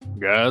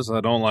guys. I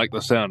don't like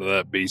the sound of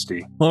that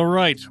beastie. All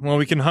right. Well,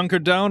 we can hunker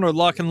down or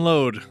lock and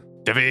load.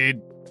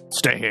 David,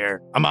 stay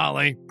here.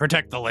 Amali,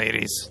 protect the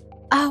ladies.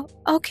 Oh,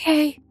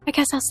 okay. I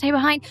guess I'll stay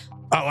behind.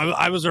 Oh,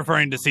 I was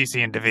referring to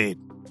Cece and David.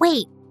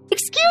 Wait,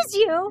 excuse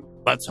you?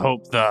 Let's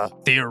hope the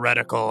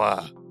theoretical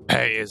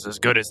pay is as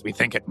good as we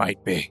think it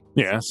might be.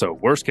 Yeah, so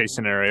worst case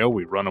scenario,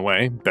 we run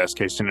away. Best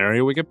case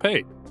scenario, we get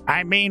paid.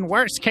 I mean,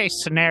 worst case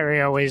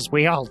scenario is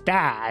we all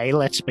die,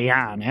 let's be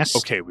honest.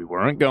 Okay, we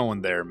weren't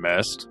going there,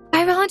 Mest.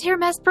 I volunteer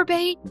Mest for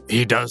bait.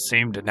 He does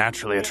seem to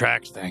naturally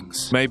attract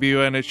things. Maybe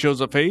when it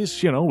shows a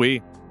face,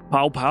 we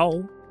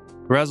pow.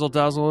 Razzle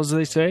dazzle, as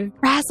they say.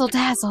 Razzle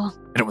dazzle.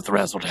 Hit it with the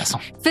razzle dazzle.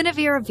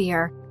 Finavir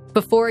Avir.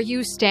 Before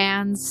you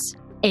stands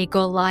a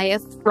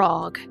Goliath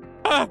frog.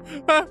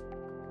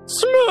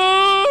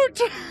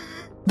 Smoot!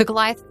 The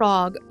Goliath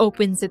frog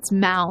opens its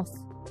mouth.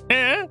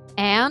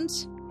 And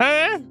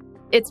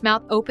its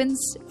mouth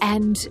opens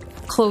and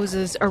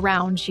closes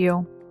around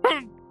you.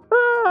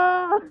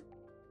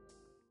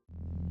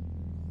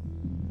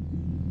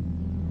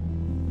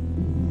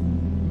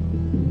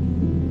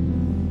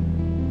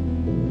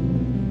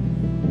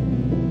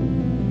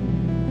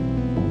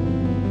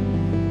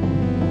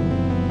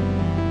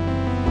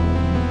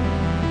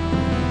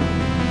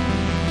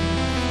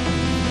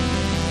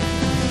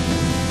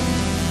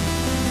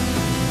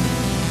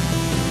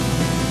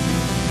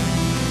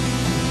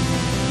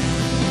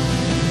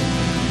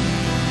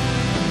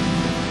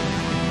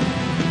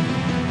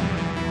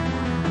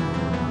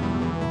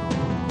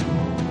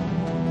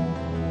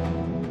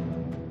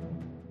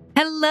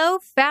 Hello,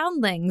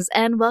 foundlings,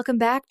 and welcome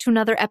back to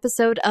another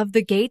episode of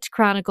The Gate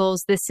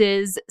Chronicles. This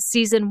is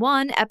Season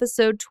 1,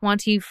 Episode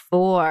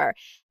 24.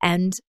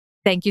 And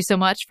thank you so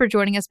much for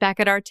joining us back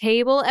at our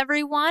table,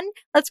 everyone.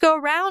 Let's go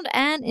around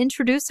and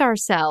introduce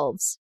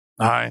ourselves.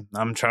 Hi,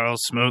 I'm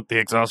Charles Smoot, the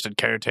exhausted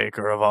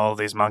caretaker of all of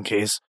these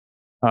monkeys.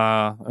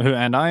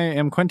 And I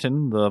am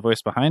Quentin, the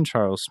voice behind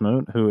Charles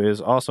Smoot, who is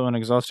also an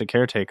exhausted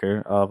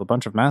caretaker of a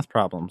bunch of math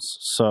problems.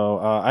 So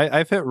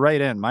I fit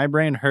right in. My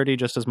brain hurty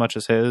just as much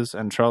as his,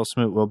 and Charles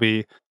Smoot will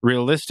be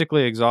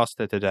realistically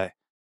exhausted today.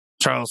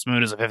 Charles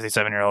Smoot is a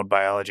 57-year-old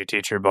biology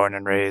teacher born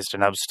and raised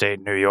in upstate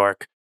New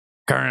York,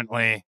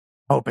 currently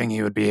hoping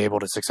he would be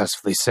able to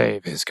successfully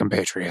save his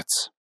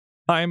compatriots.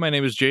 Hi, my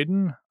name is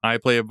Jaden. I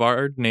play a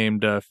bard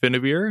named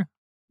Finavir.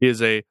 He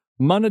is a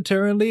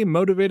monetarily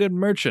motivated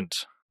merchant.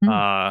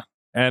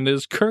 And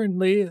is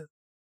currently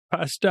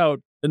passed out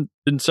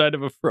inside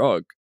of a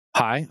frog.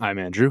 Hi, I'm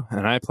Andrew,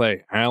 and I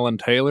play Alan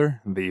Taylor,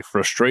 the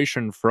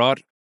frustration-fraught,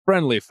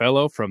 friendly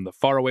fellow from the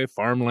faraway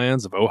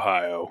farmlands of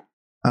Ohio.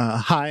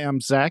 Hi, I'm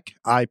Zach.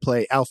 I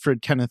play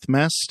Alfred Kenneth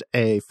Mest,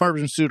 a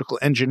pharmaceutical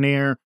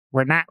engineer.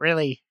 We're not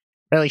really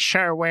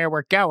sure where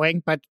we're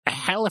going, but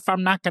hell if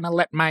I'm not going to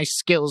let my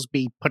skills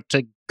be put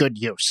to good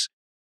use.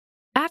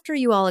 After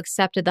you all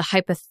accepted the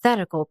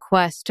hypothetical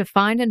quest to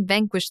find and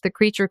vanquish the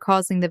creature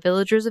causing the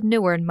villagers of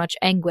Newern much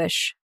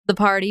anguish, the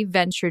party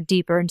ventured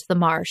deeper into the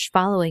marsh,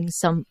 following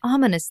some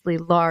ominously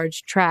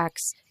large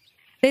tracks.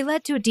 They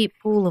led to a deep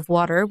pool of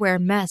water where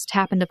Mest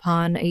happened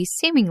upon a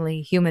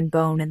seemingly human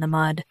bone in the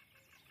mud.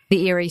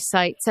 The eerie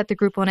sight set the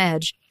group on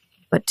edge,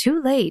 but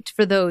too late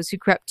for those who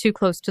crept too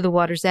close to the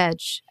water's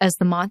edge, as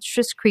the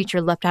monstrous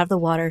creature leapt out of the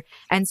water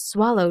and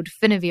swallowed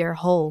Finavir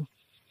whole.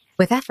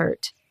 With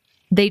effort,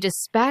 they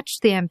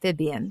dispatched the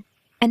amphibian,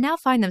 and now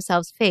find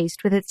themselves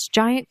faced with its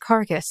giant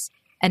carcass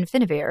and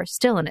Finavir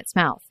still in its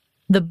mouth.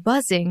 The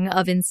buzzing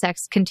of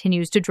insects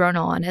continues to drone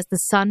on as the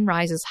sun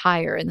rises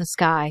higher in the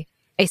sky.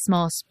 A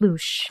small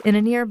sploosh in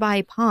a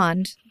nearby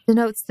pond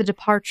denotes the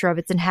departure of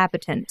its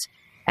inhabitant,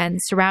 and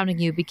surrounding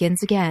you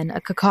begins again a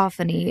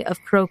cacophony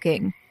of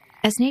croaking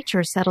as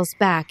nature settles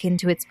back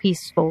into its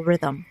peaceful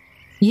rhythm.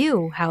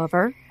 You,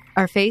 however,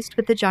 are faced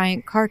with the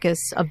giant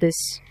carcass of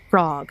this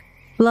frog,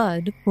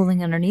 blood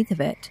pooling underneath of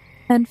it,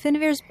 and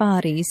Finavir's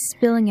body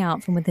spilling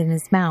out from within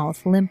his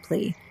mouth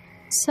limply.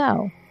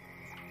 So,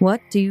 what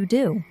do you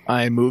do?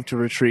 I move to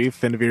retrieve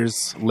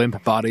Finavir's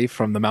limp body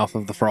from the mouth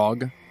of the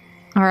frog.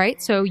 All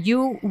right, so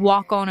you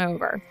walk on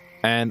over.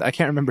 And I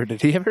can't remember,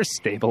 did he ever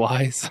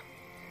stabilize?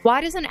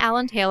 Why doesn't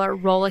Alan Taylor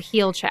roll a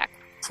heal check?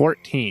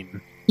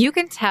 14. You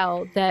can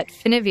tell that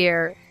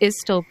Finavir is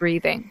still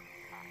breathing.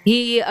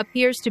 He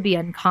appears to be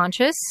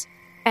unconscious,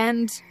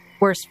 and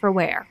worse for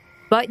wear.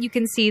 But you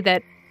can see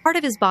that part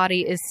of his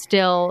body is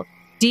still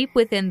deep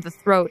within the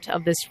throat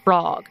of this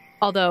frog,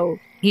 although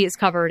he is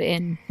covered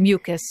in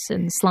mucus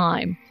and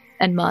slime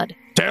and mud.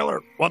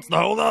 Taylor, what's the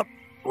holdup?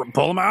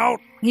 Pull him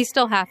out? He's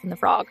still half in the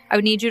frog. I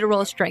would need you to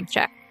roll a strength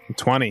check.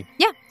 20.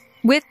 Yeah.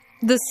 With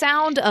the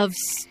sound of,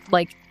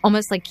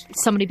 almost like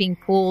somebody being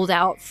pulled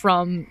out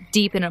from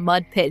deep in a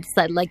mud pit. It's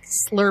that,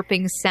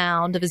 slurping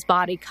sound of his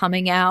body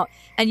coming out.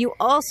 And you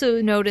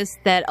also notice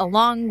that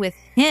along with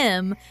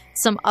him,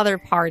 some other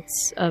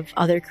parts of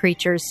other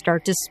creatures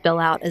start to spill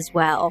out as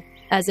well,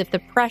 as if the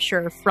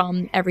pressure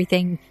from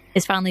everything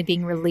is finally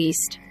being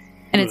released.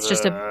 And it's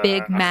just a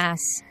big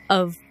mass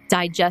of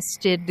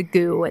digested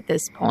goo at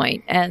this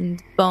point,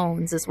 and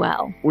bones as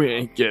well. We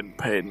ain't getting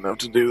paid enough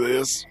to do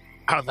this.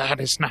 Oh, that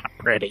is not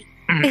pretty.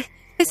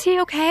 Is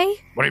he okay?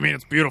 What do you mean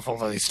it's beautiful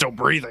that he's still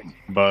breathing?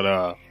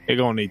 But, you're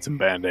gonna need some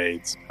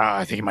band-aids.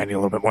 I think he might need a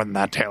little bit more than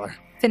that, Taylor.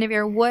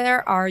 Finnevier,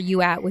 where are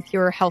you at with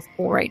your health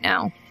pool right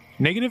now?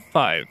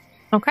 -5.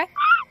 Okay.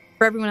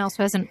 For everyone else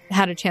who hasn't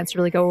had a chance to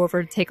really go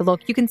over to take a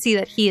look, you can see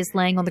that he is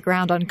laying on the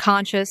ground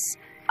unconscious,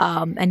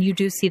 and you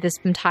do see this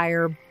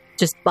entire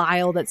just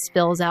bile that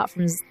spills out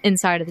from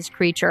inside of this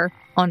creature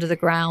onto the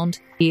ground.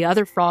 The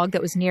other frog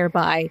that was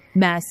nearby,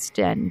 Mest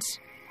and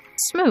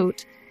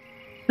Smoot,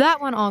 that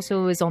one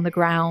also is on the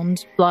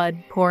ground,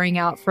 blood pouring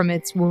out from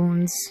its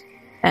wounds,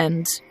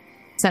 and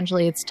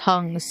essentially its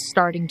tongue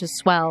starting to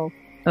swell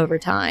over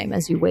time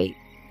as you wait.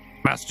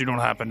 Master, you don't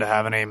happen to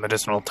have any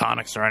medicinal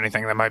tonics or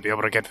anything that might be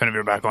able to get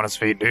Finnevier back on his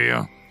feet, do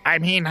you? I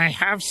mean, I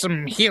have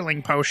some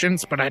healing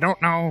potions, but I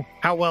don't know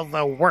how well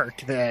they'll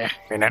work there.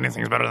 I mean,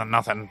 anything's better than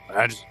nothing.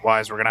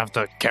 Edgewise, we're going to have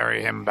to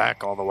carry him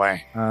back all the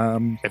way.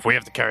 If we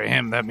have to carry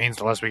him, that means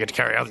the less we get to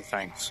carry other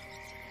things.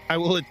 I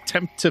will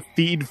attempt to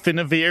feed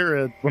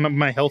Finnevier one of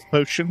my health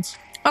potions.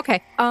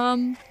 Okay,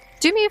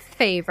 do me a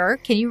favor.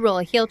 Can you roll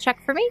a heal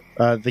check for me?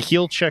 The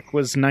heal check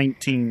was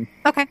 19.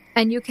 Okay,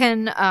 and you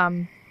can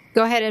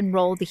go ahead and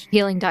roll the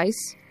healing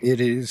dice. It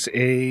is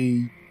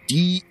a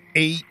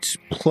D8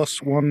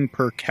 plus 1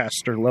 per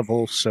caster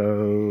level,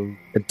 so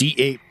a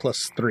D8 plus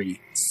 3.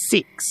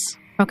 6.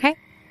 Okay,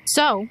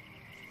 so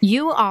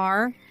you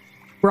are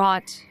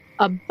brought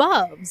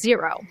above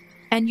 0,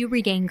 and you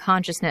regain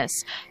consciousness.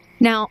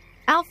 Now,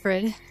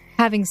 Alfred,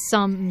 having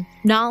some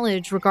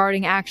knowledge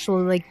regarding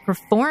actually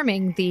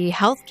performing the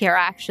healthcare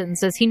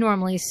actions, as he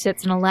normally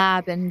sits in a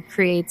lab and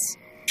creates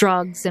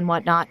drugs and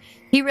whatnot,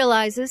 he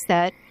realizes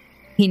that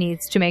he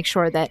needs to make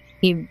sure that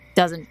he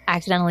doesn't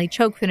accidentally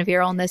choke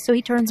Finnevier on this, so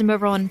he turns him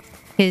over on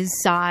his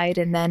side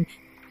and then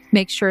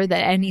makes sure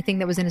that anything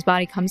that was in his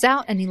body comes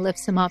out, and he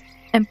lifts him up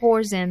and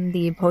pours in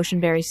the potion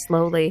very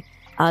slowly,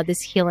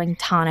 this healing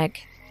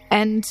tonic.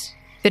 And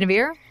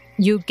Finnevier,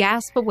 you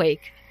gasp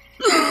awake.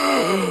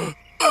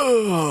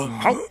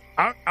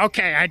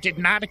 Okay, I did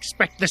not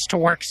expect this to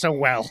work so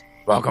well.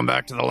 Welcome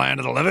back to the land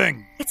of the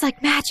living. It's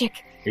like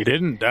magic. He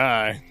didn't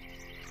die.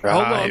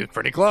 Hold on. He was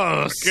pretty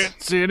close.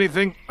 Can't see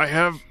anything. I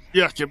have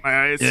yuck in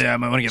my eyes. Yeah, I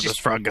might want to get those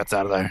frog guts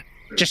out of there.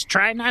 Just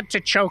try not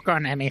to choke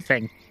on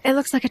anything. It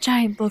looks like a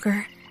giant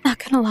booger. Not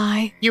gonna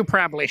lie. You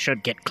probably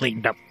should get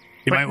cleaned up.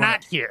 You but might not wanna-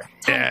 here.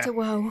 Time to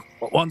woe.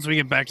 Once we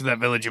get back to that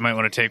village, you might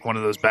want to take one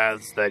of those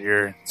baths that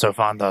you're so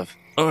fond of.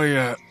 Oh,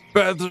 yeah.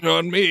 Baths are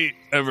on me,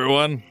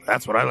 everyone.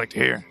 That's what I like to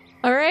hear.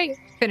 All right.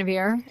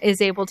 Finnevier is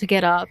able to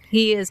get up.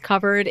 He is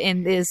covered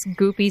in this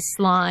goopy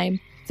slime.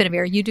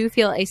 Finnevier, you do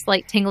feel a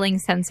slight tingling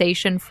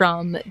sensation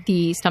from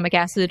the stomach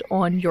acid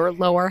on your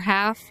lower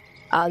half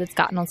that's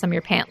gotten on some of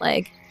your pant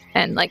leg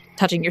and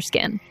touching your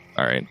skin.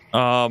 All right.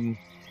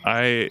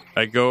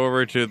 I go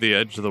over to the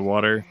edge of the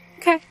water.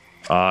 Okay.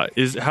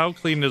 How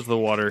clean is the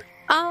water?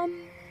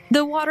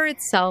 The water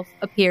itself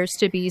appears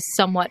to be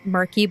somewhat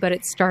murky, but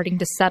it's starting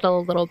to settle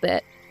a little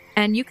bit.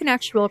 And you can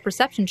actually roll a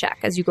perception check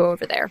as you go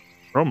over there.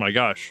 Oh my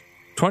gosh.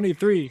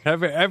 23.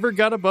 Have I ever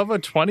got above a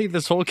 20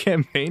 this whole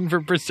campaign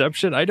for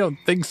perception? I don't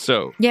think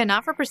so. Yeah,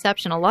 not for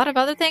perception. A lot of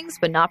other things,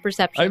 but not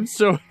perception. I'm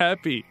so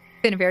happy.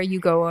 Finnevier, you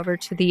go over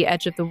to the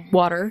edge of the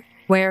water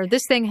where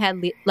this thing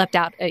had leapt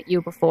out at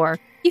you before.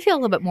 You feel a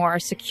little bit more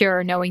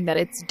secure knowing that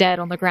it's dead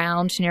on the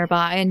ground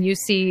nearby, and you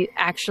see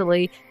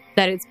actually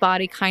that its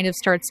body kind of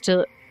starts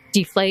to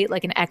deflate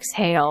like an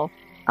exhale,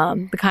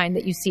 the kind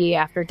that you see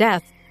after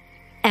death.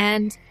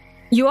 And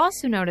you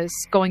also notice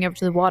going over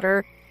to the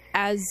water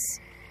as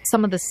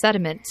some of the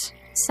sediment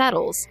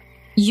settles,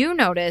 you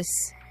notice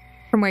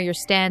from where you're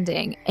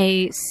standing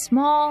a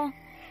small,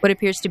 what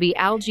appears to be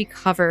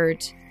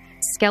algae-covered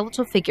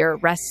skeletal figure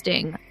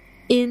resting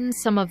in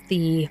some of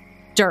the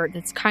dirt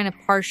that's kind of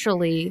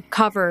partially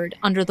covered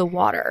under the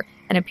water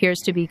and appears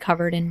to be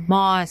covered in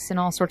moss and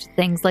all sorts of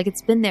things, like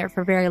it's been there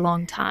for a very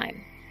long time.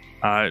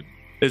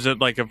 Is it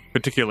like a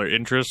particular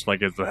interest?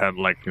 Like, is the head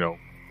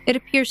It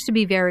appears to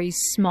be very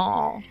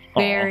small.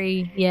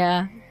 Very,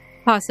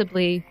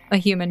 possibly a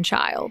human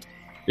child.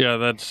 Yeah,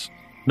 that's...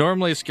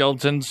 Normally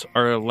skeletons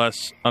are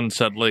less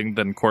unsettling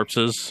than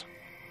corpses,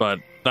 but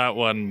that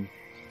one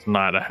is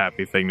not a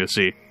happy thing to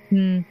see.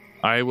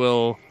 I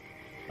will,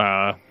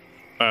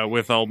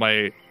 with all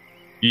my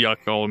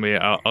yuck on me,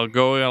 I'll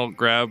go and I'll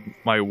grab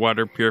my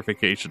water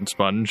purification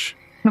sponge.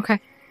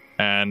 Okay.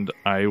 And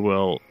I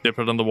will dip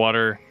it in the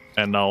water,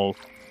 and I'll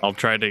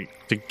try to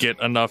get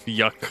enough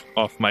yuck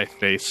off my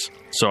face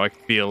so I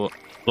feel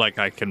like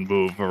I can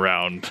move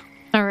around.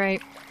 All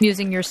right.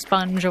 Using your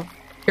sponge of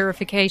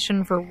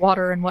purification for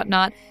water and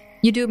whatnot,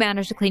 you do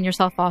manage to clean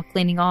yourself off,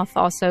 cleaning off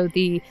also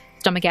the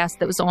stomach acid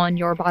that was on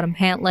your bottom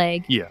pant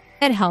leg. Yeah.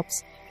 It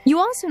helps. You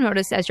also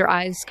notice as your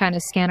eyes kind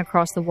of scan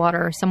across the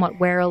water, somewhat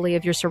warily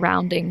of your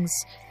surroundings,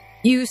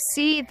 you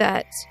see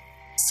that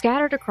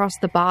scattered across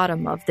the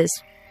bottom of this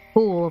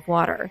pool of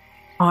water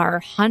are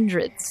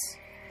hundreds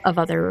of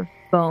other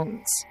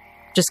bones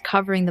just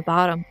covering the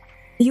bottom.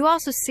 You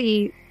also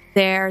see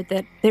there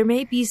that there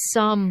may be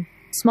some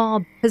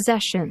small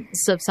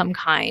possessions of some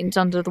kind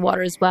under the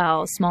water as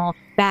well, small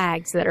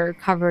bags that are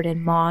covered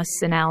in moss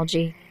and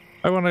algae.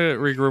 I want to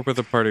regroup with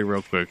the party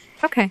real quick.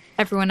 Okay.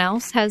 Everyone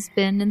else has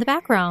been in the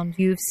background.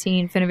 You've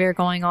seen Finavir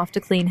going off to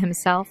clean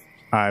himself.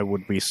 I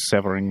would be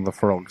severing the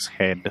frog's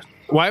head.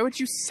 Why would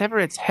you sever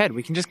its head?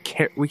 We can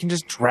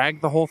just drag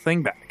the whole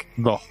thing back.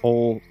 The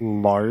whole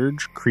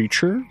large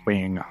creature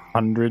weighing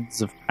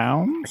hundreds of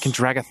pounds? I can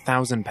drag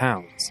 1,000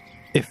 pounds.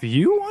 If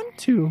you want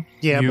to,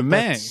 Yeah, you but may.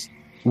 that's-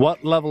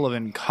 What level of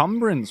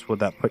encumbrance would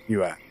that put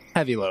you at?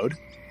 Heavy load.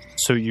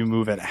 So you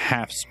move at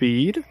half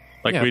speed?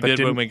 Like Yeah, we but did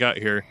when didn't- we got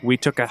here. We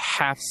took a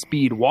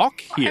half-speed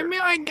walk here.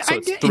 So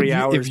it's 3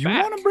 hours If you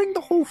back. want to bring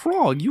the whole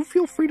frog, you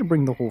feel free to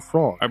bring the whole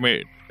frog. I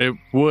mean, it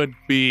would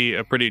be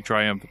a pretty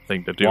triumphant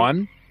thing to do.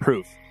 1,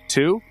 proof.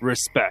 2,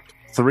 respect.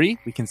 3,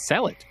 we can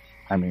sell it.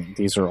 I mean,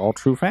 these are all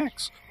true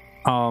facts.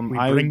 We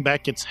bring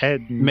back its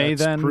head, and May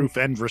that's then- proof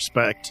and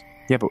respect.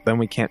 Yeah, but then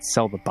we can't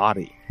sell the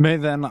body. May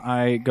then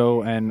I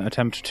go and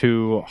attempt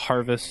to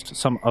harvest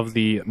some of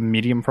the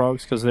medium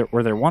frogs, because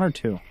were there one or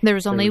two? There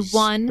was only There's-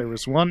 one. There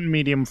was one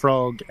medium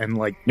frog and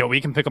like No, we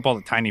can pick up all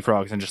the tiny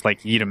frogs and just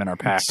like eat them in our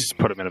pack. Just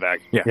put them in a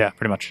bag. Yeah,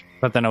 pretty much.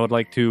 But then I would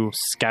like to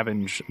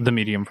scavenge the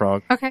medium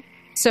frog. Okay.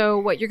 So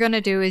what you're going to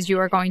do is you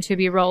are going to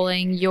be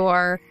rolling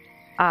your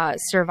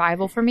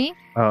survival for me.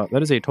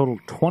 That is a total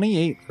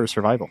 28 for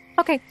survival.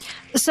 Okay.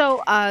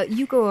 So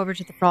you go over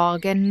to the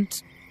frog, and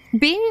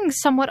being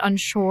somewhat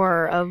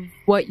unsure of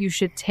what you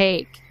should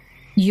take,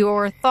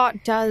 your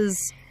thought does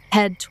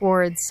head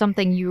towards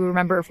something you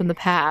remember from the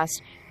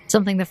past,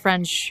 something the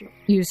French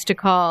used to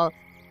call,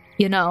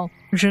 je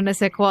ne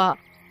sais quoi,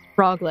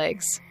 frog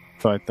legs.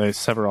 So I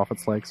sever off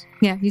its legs.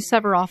 Yeah, you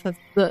sever off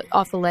the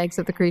legs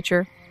of the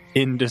creature.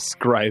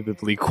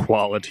 Indescribably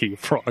quality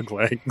frog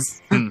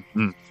legs.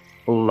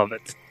 Love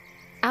it.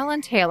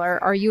 Alan Taylor,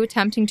 are you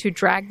attempting to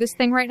drag this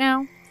thing right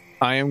now?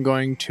 I am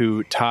going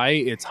to tie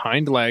its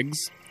hind legs.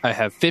 I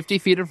have 50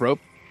 feet of rope,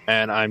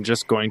 and I'm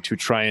just going to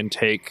try and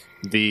take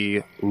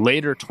the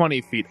later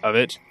 20 feet of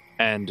it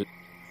and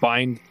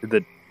bind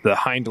the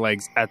hind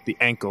legs at the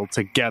ankle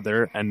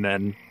together and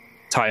then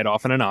tie it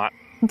off in a knot.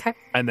 Okay.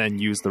 And then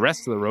use the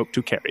rest of the rope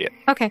to carry it.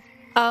 Okay.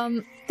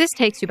 This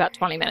takes you about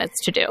 20 minutes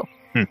to do.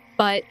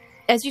 But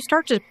as you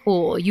start to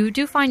pull, you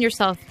do find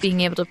yourself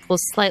being able to pull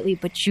slightly,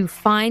 but you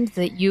find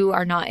that you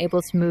are not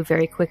able to move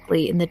very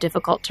quickly in the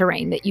difficult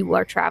terrain that you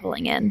are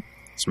traveling in.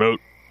 Smoot,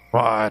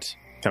 What?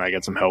 can I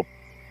get some help?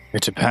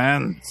 It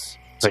depends.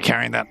 Is it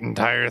carrying that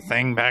entire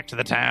thing back to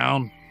the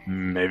town?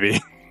 Maybe.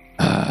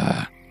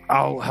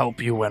 I'll help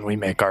you when we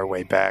make our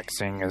way back,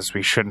 seeing as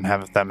we shouldn't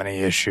have that many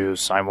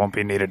issues. I won't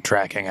be needed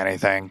tracking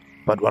anything.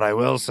 But what I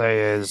will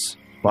say is,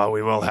 while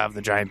we will have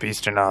the giant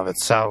beast in and of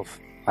itself,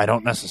 I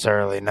don't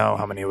necessarily know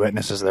how many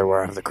witnesses there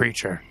were of the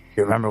creature.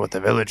 You remember what the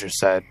villagers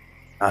said?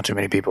 Not too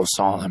many people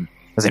saw him.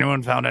 Has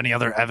anyone found any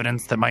other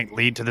evidence that might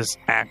lead to this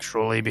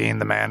actually being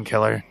the man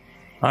killer?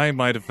 I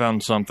might have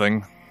found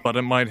something, but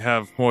it might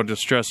have more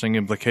distressing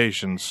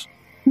implications.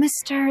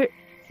 Mr.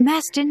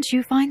 Mass, didn't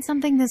you find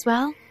something as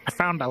well? I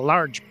found a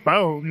large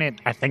bone.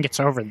 I think it's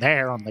over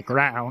there on the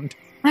ground.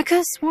 I could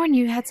have sworn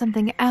you had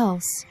something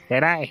else.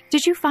 Did I?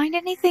 Did you find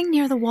anything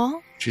near the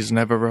wall? She's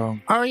never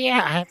wrong. Oh,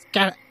 yeah,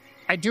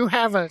 I do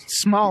have a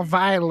small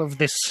vial of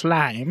this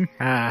slime,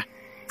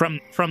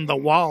 from the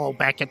wall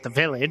back at the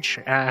village.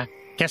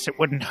 Guess it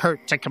wouldn't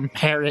hurt to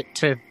compare it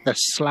to the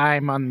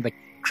slime on the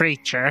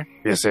creature.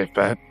 Be a safe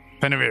bet.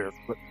 Benavir,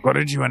 what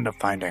did you end up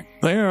finding?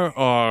 There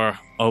are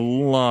a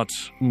lot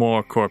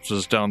more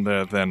corpses down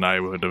there than I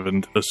would have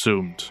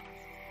assumed.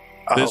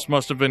 This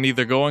must have been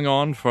either going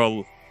on for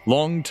a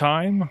long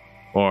time,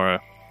 or,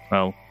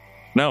 well,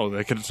 no,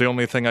 it's the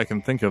only thing I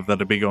can think of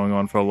that'd be going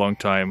on for a long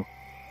time.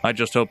 I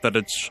just hope that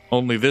it's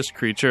only this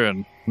creature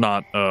and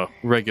not a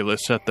regular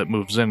set that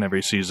moves in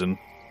every season.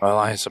 Well,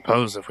 I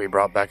suppose if we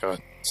brought back a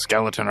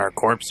skeleton or a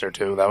corpse or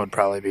two, that would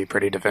probably be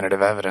pretty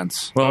definitive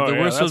evidence. Well,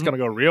 that's going to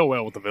go real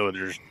well with the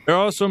villagers. there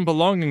are some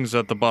belongings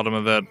at the bottom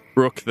of that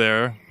brook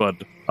there, but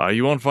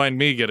you won't find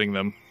me getting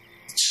them.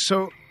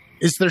 So,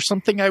 is there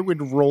something I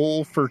would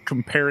roll for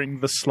comparing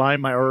the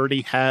slime I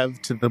already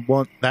have to the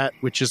one that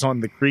which is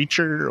on the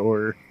creature,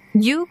 or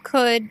You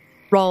could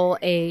roll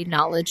a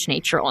knowledge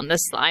nature on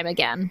this slime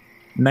again.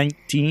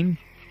 19?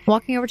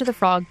 Walking over to the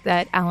frog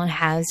that Alan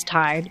has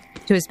tied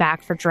to his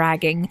back for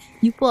dragging,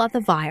 you pull out the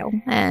vial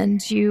and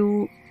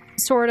you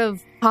sort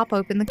of pop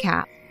open the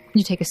cap.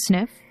 You take a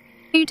sniff.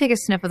 You take a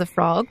sniff of the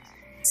frog.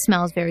 It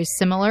smells very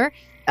similar.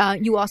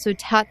 You also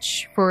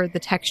touch for the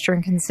texture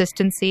and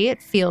consistency.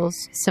 It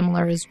feels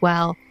similar as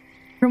well.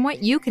 From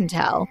what you can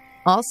tell,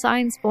 all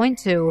signs point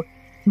to,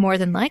 more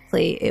than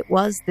likely, it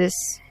was this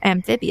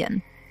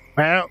amphibian.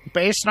 Well,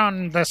 based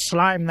on the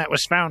slime that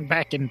was found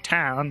back in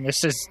town,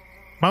 this is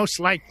most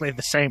likely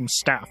the same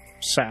stuff.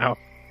 So,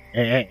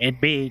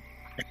 it'd be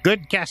a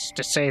good guess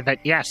to say that,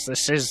 yes,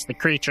 this is the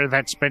creature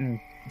that's been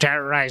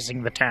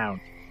terrorizing the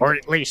town. Or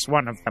at least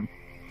one of them.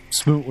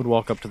 Smoot would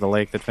walk up to the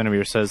lake that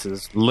Finavir says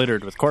is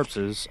littered with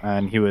corpses,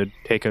 and he would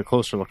take a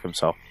closer look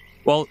himself.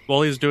 While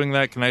he's doing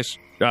that, can I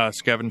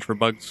scavenge for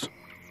bugs?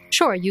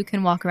 Sure, you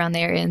can walk around the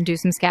area and do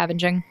some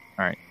scavenging.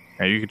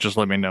 Yeah, you could just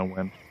let me know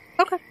when.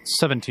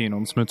 17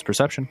 on Smoot's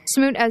perception.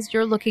 Smoot, as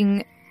you're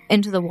looking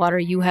into the water,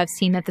 you have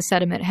seen that the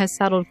sediment has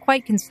settled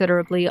quite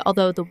considerably,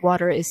 although the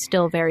water is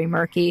still very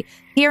murky.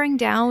 Peering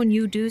down,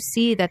 you do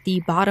see that the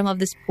bottom of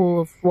this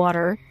pool of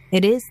water,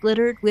 it is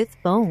littered with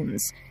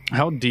bones.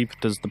 How deep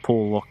does the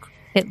pool look?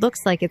 It looks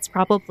like it's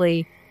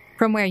probably,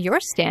 from where you're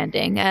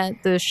standing,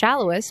 at the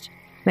shallowest,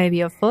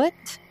 maybe a foot,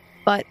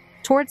 but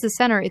towards the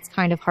center, it's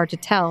kind of hard to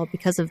tell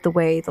because of the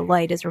way the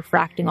light is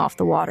refracting off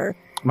the water.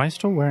 Am I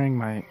still wearing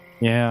my...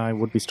 Yeah, I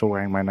would be still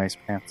wearing my nice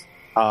pants.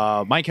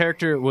 My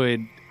character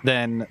would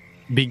then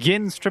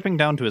begin stripping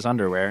down to his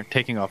underwear,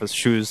 taking off his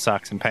shoes,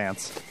 socks, and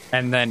pants,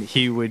 and then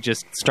he would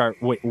just start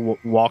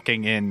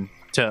walking in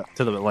to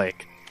the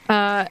lake.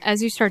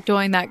 As you start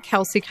doing that,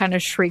 Kelsey kind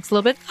of shrieks a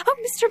little bit. Oh,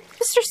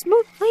 Mr.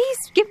 Smoot, please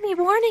give me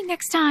warning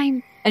next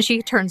time. And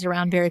she turns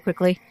around very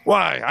quickly.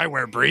 Why? I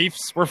wear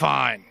briefs. We're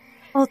fine.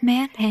 Old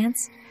man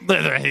pants.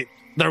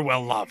 They're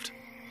well loved.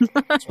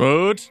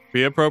 Smoot,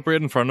 be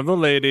appropriate in front of the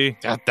lady.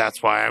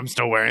 That's why I'm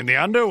still wearing the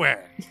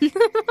underwear.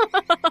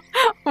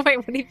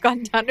 Wait, when you've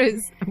gone down to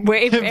his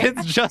way If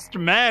it's just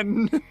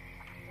men.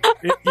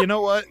 You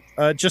know what?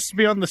 Just to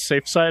be on the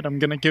safe side, I'm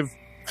going to give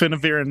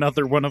Finavir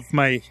another one of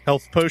my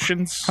health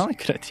potions. Probably a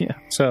good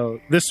idea. So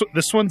this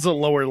one's a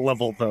lower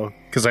level, though,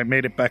 because I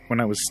made it back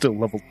when I was still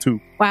level 2.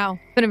 Wow,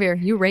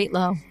 Finavir, you rate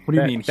low. What do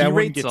you mean? That He one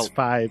rates gets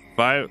 5.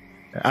 5.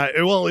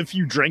 Well, if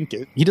you drank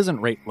it. He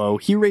doesn't rate low.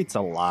 He rates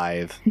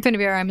alive.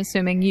 Finavir, I'm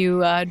assuming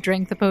you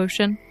drink the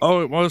potion.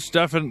 Oh, most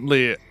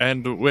definitely.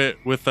 And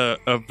with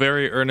a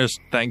very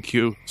earnest thank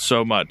you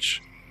so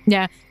much.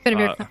 Yeah,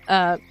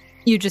 Finavir,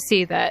 you just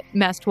see that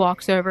Mest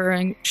walks over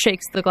and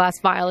shakes the glass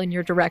vial in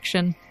your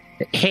direction.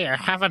 Here,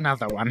 have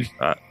another one.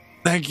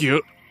 Thank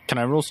you. Can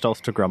I roll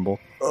stealth to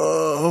grumble?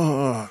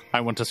 I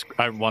want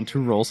to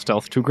roll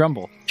stealth to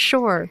grumble.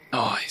 Sure.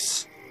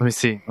 Nice. Let me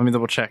see. Let me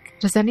double check.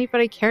 Does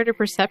anybody care to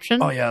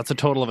perception? Oh yeah, it's a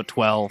total of a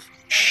 12.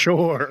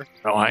 Sure.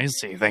 Oh, I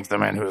see. Thanks the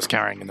man who was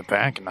carrying in the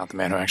back and not the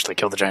man who actually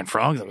killed the giant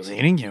frog that was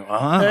eating you.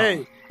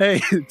 Hey,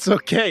 it's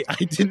okay. I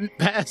didn't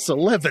pass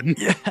 11.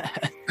 Yeah.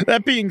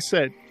 That being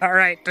said, All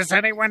right, does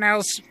anyone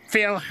else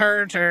feel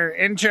hurt or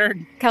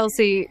injured?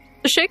 Kelsey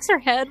shakes her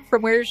head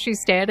from where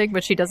she's standing,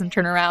 but she doesn't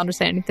turn around or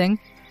say anything.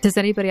 Does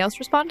anybody else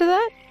respond to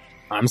that?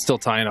 I'm still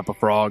tying up a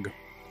frog.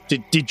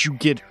 did you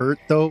get hurt,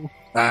 though?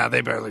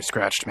 They barely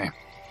scratched me.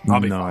 I'll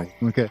be fine.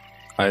 Okay.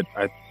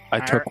 I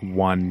took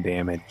 1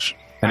 damage,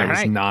 and it was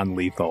Alright.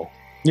 non-lethal.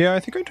 Yeah, I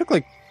think I took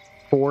like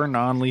 4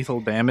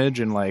 non-lethal damage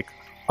and like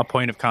a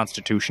point of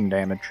constitution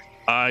damage.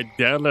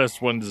 That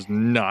last one's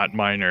not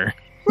minor,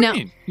 What No. do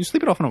you mean? You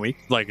sleep it off in a week.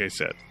 like I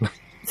said.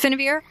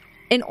 Finavir,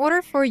 in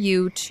order for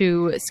you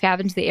to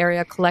scavenge the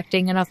area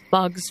collecting enough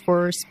bugs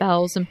for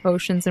spells and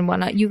potions and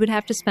whatnot, you would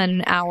have to spend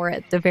an hour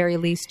at the very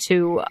least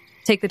to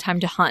take the time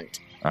to hunt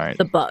All right.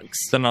 the bugs.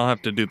 Then I'll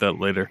have to do that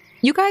later.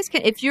 You guys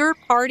can, if your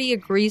party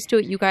agrees to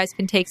it, you guys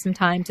can take some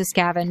time to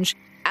scavenge.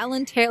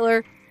 Alan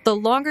Taylor, the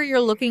longer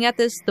you're looking at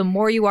this, the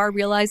more you are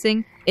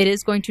realizing it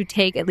is going to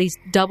take at least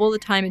double the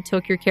time it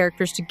took your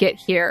characters to get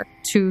here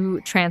to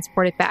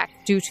transport it back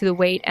due to the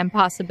weight and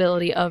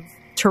possibility of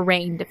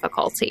terrain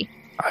difficulty.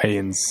 I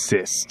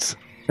insist.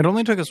 It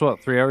only took us,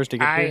 3 hours to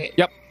get here?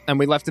 Yep, and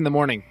we left in the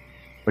morning,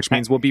 which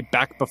means we'll be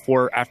back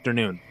before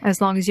afternoon.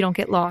 As long as you don't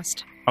get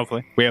lost.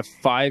 Hopefully. We have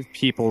 5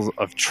 people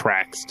of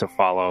tracks to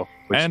follow.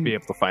 We should And- be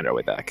able to find our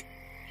way back.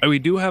 We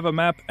do have a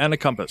map and a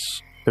compass.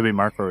 Did we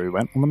mark where we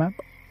went on the map?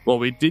 Well,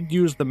 we did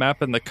use the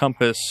map and the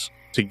compass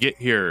to get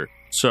here,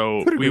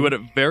 so we would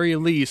at very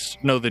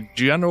least know the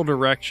general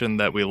direction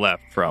that we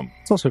left from.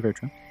 It's also very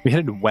true. We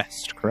headed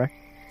west, correct?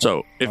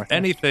 So, if Northwest.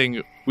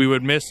 anything, we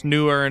would miss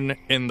Newern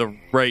in the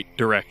right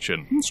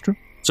direction. That's true.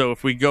 So,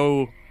 if we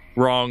go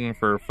wrong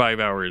for 5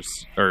 hours,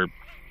 or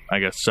I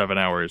guess 7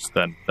 hours,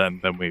 then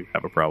we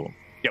have a problem.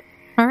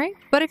 All right.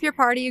 But if your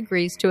party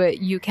agrees to it,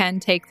 you can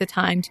take the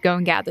time to go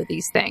and gather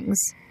these things.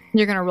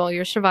 You're going to roll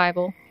your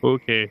survival.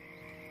 Okay.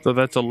 So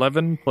that's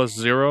 11 plus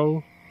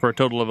 0 for a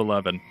total of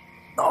 11.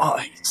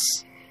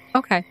 Nice.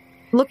 Okay.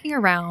 Looking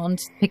around,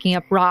 picking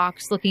up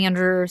rocks, looking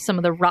under some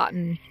of the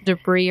rotten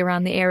debris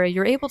around the area,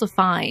 you're able to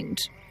find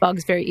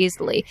bugs very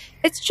easily.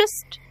 It's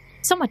just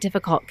somewhat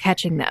difficult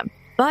catching them.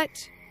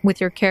 But with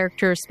your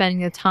character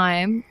spending the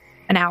time,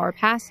 an hour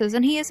passes,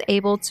 and he is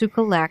able to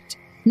collect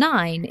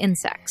 9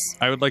 insects.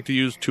 I would like to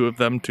use 2 of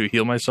them to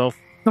heal myself.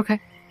 Okay.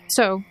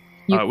 So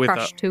you with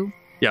crush 2.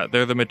 Yeah,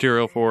 they're the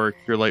material for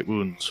Cure Light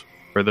Wounds,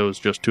 for those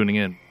just tuning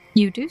in.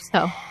 You do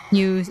so.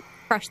 You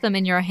crush them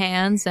in your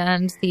hands,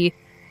 and the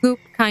goop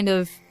kind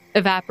of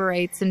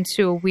evaporates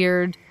into a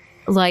weird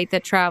light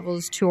that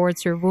travels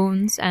towards your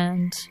wounds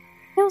and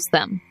heals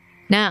them.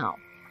 Now,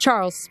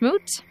 Charles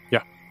Smoot.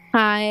 Yeah.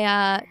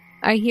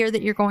 I hear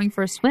that you're going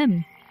for a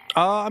swim.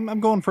 I'm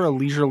going for a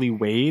leisurely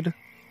wade.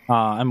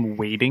 I'm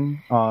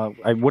wading.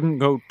 I wouldn't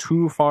go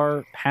too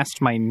far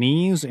past my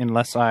knees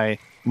unless I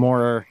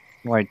more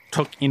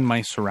took in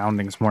my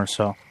surroundings more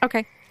so.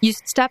 Okay. You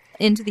step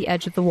into the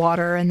edge of the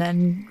water and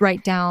then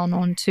right down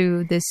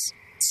onto this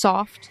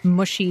soft,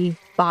 mushy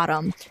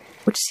bottom,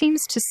 which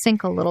seems to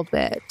sink a little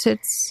bit. It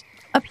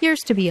appears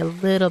to be a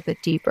little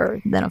bit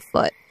deeper than a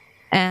foot.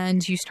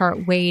 And you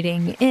start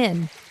wading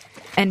in.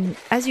 And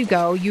as you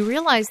go, you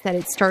realize that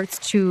it starts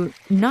to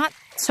not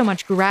so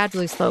much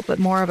gradually slope, but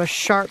more of a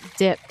sharp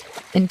dip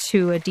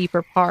into a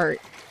deeper part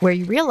where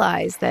you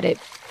realize that it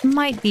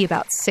might be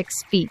about 6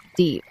 feet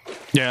deep.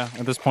 Yeah,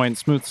 at this point,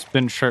 Smooth's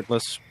been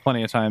shirtless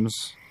plenty of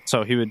times,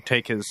 so he would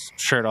take his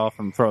shirt off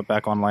and throw it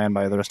back on land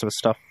by the rest of his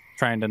stuff,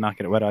 trying to not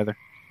get it wet either.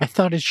 I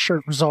thought his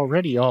shirt was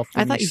already off.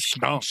 I thought you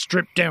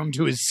stripped down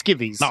to his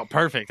skivvies. No,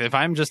 perfect. If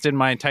I'm just in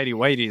my tidy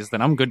whities,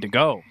 then I'm good to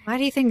go. Why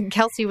do you think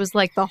Kelsey was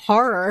like the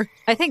horror?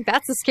 I think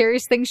that's the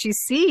scariest thing she's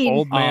seen.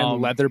 Old man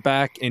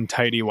leatherback in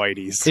tidy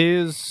whities.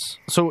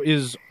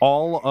 Is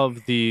all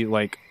of the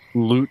like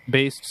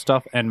loot-based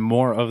stuff and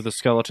more of the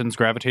skeletons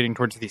gravitating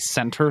towards the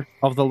center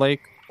of the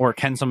lake, or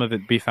can some of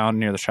it be found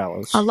near the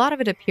shallows? A lot of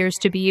it appears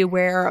to be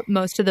where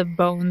most of the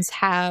bones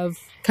have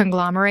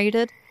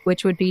conglomerated,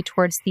 which would be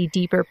towards the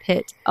deeper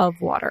pit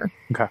of water.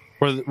 Okay.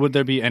 Would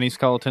there be any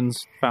skeletons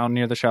found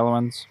near the shallow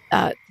ends?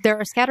 There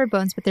are scattered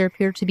bones, but there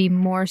appear to be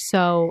more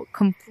so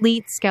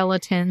complete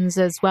skeletons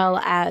as well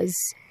as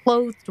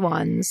clothed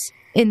ones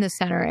in the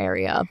center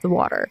area of the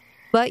water.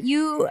 But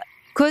you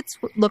could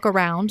look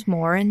around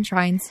more and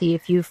try and see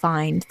if you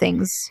find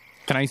things.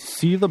 Can I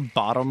see the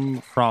bottom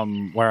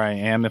from where I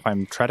am if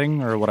I'm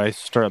treading, or would I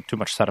stir up too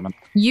much sediment?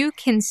 You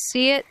can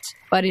see it,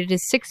 but it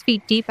is 6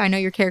 feet deep. I know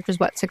your character's,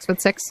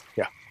 6'6"?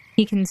 Yeah.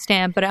 He can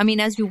stand, but I mean,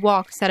 as you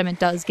walk, sediment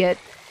does get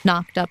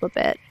knocked up a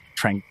bit.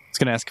 I was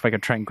going to ask if I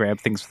could try and grab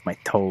things with my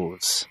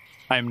toes.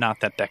 I am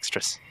not that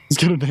dexterous. He's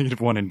got a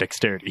 -1 in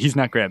dexterity. He's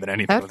not grabbing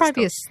anything. That would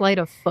probably be a sleight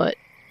of foot.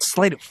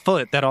 Sleight of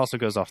foot? That also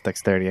goes off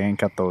dexterity. I ain't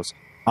got those.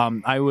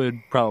 I would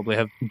probably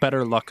have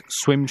better luck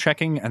swim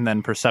checking and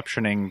then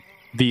perceptioning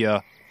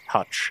via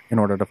touch in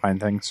order to find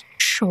things.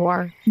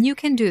 Sure. You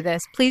can do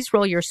this. Please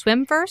roll your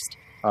swim first.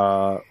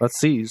 Let's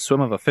see. Swim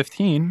of a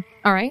 15.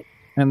 All right.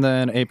 And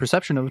then a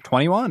perception of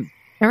 21.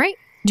 All right.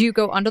 Do you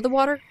go under the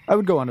water? I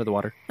would go under the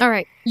water. All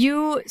right.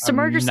 You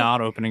submerge yourself.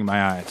 Not opening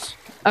my eyes.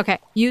 Okay.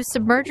 You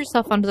submerge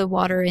yourself under the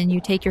water and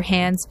you take your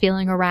hands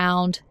feeling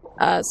around.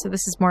 So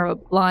this is more of a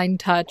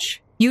blind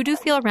touch. You do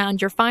feel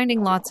around. You're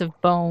finding lots of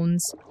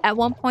bones. At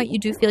one point, you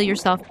do feel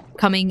yourself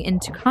coming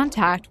into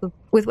contact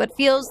with what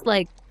feels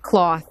like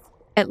cloth.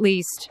 At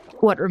least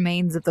what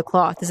remains of the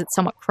cloth as it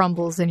somewhat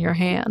crumbles in your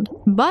hand.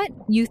 But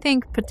you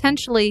think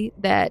potentially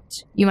that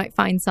you might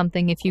find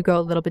something if you go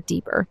a little bit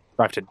deeper. Do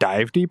I have to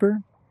dive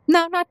deeper?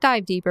 No, not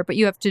dive deeper, but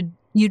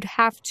you'd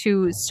have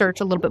to search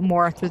a little bit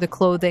more through the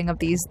clothing of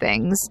these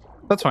things.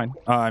 That's fine.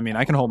 I mean,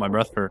 I can hold my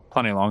breath for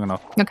plenty long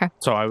enough. Okay.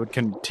 So I would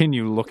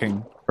continue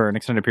looking for an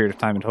extended period of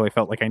time until I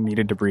felt like I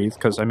needed to breathe,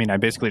 because, I mean, I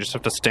basically just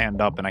have to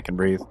stand up and I can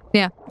breathe.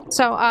 Yeah.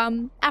 So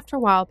after a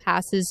while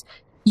passes,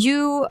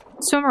 you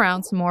swim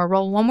around some more.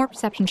 Roll one more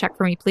perception check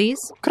for me, please.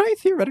 Could I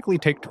theoretically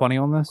take 20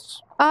 on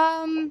this?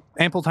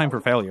 Ample time for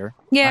failure.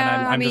 Yeah,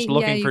 And I'm just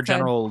looking for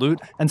general loot,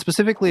 and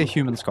specifically a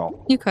human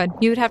skull. You could.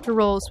 You would have to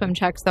roll swim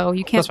checks, though.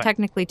 You can't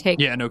technically take.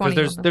 Yeah, no,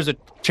 because there's a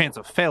chance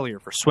of failure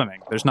for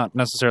swimming. There's not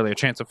necessarily a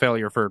chance of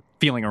failure for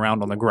feeling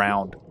around on the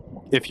ground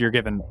if you're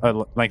given a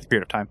lengthy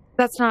period of time.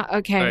 That's not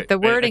okay. The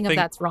wording of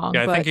that's wrong.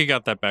 Yeah, I think you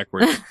got that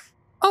backwards.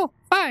 Oh,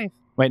 5.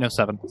 Wait, no,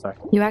 7. Sorry.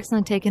 You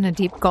accidentally take in a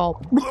deep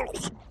gulp.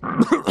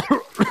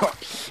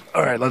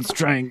 All right, let's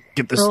try and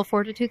get this. Roll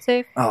fortitude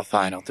save. Oh,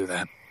 fine, I'll do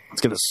that.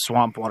 Let's get the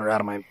swamp water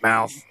out of my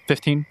mouth.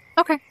 15.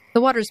 Okay.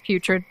 The water's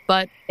putrid,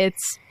 but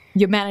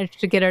you managed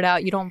to get it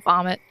out. You don't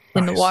vomit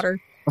in the water.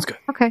 That's good.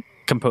 Okay.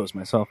 Compose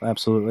myself,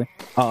 absolutely.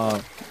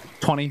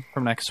 20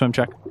 from next swim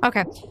check.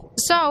 Okay.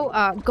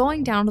 So,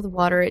 going down to the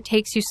water, it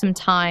takes you some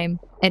time.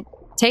 It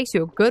takes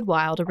you a good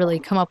while to really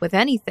come up with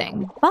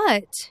anything.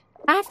 But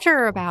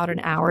after about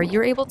an hour,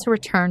 you're able to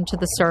return to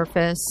the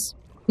surface.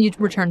 You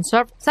return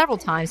several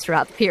times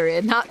throughout the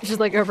period, not just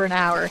like over an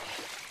hour.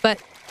 But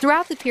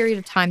throughout the period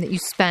of time that you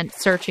spent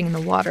searching in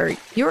the water,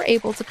 you're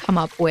able to come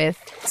up with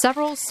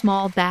several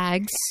small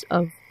bags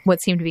of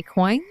what seem to be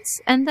coins,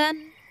 and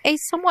then a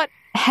somewhat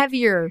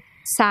heavier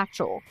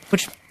satchel,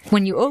 which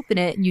when you open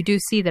it, you do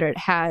see that it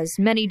has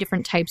many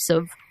different types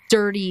of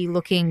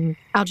dirty-looking,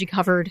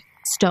 algae-covered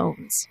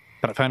stones.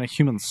 But I found a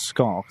human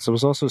skull, because I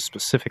was also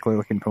specifically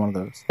looking for one of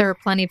those. There are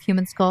plenty of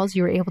human skulls.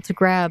 You were able to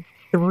grab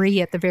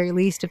 3 at the very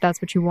least, if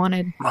that's what you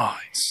wanted.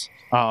 Nice.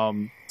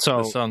 So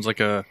that sounds like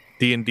a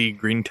D&D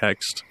green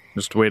text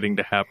just waiting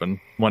to happen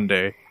one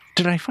day.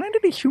 Did I find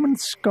any human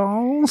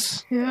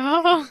skulls?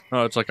 Yeah.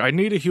 Oh, it's like, I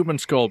need a human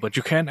skull, but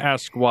you can't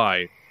ask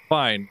why.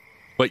 Fine,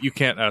 but you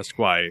can't ask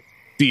why.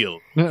 Deal.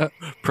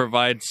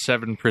 Provide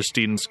 7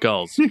 pristine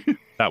skulls.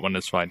 That one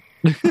is fine.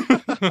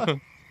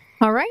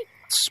 All right.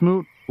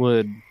 Smoot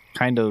would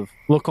kind of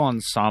look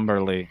on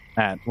somberly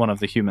at one of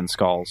the human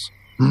skulls.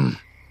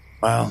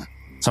 Well,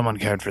 someone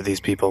cared for these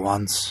people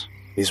once.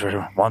 These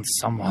were once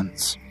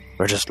someone's.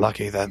 We're just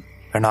lucky that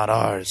they're not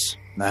ours.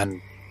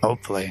 And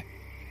hopefully,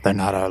 they're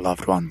not our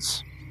loved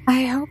ones.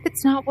 I hope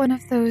it's not one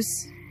of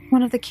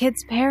the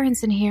kids'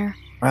 parents in here.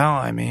 Well,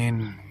 I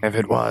mean, if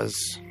it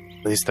was,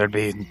 at least there'd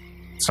be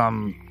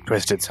some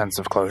twisted sense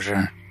of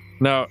closure.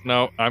 No,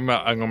 I'm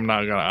not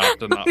gonna opt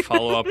to not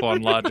follow up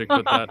on logic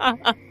with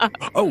that.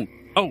 Oh!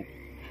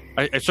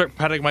 I start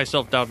patting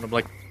myself down and I'm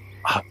like,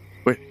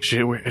 where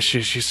is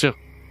she? She's still.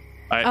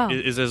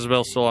 Is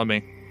Isabel still on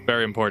me?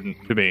 Very important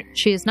to me.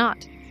 She is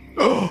not.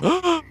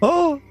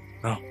 Oh!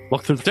 No.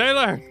 Look through the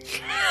Taylor!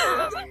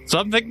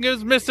 Something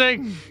is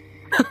missing!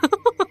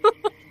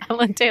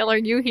 Alan Taylor,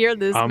 you hear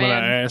this, I'm man.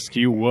 going to ask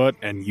you what,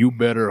 and you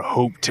better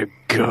hope to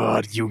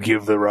God you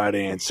give the right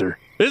answer.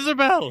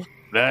 Isabel!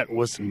 That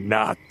was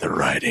not the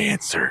right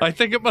answer. I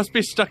think it must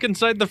be stuck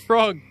inside the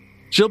frog.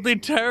 She'll be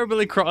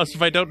terribly cross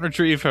if I don't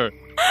retrieve her.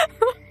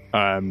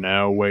 I'm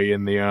now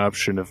weighing the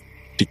option of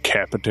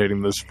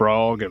decapitating this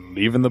frog and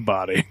leaving the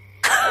body.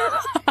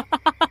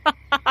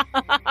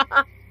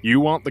 You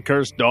want the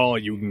cursed doll,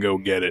 you can go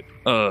get it.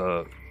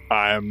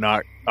 I am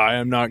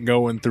not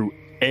going through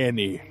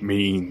any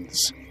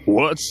means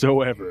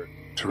whatsoever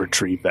to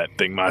retrieve that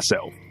thing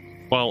myself.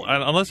 Well,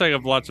 unless I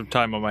have lots of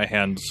time on my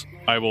hands,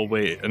 I will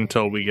wait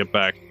until we get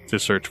back to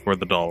search for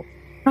the doll.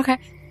 Okay.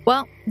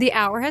 Well, the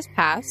hour has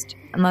passed.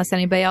 Unless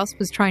anybody else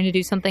was trying to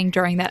do something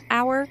during that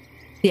hour,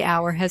 the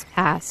hour has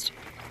passed.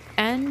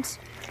 And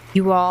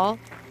you all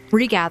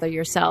regather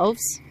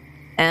yourselves.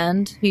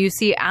 And you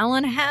see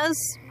Alan has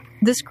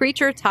this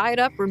creature tied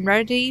up and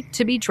ready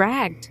to be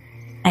dragged.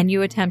 And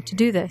you attempt to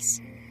do this.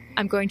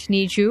 I'm going to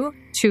need you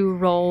to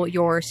roll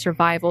your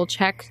survival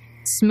check,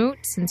 Smoot,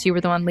 since you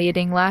were the one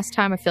leading last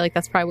time. I feel like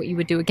that's probably what you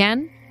would do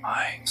again.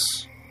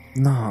 Nice.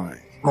 Is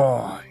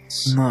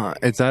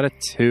that a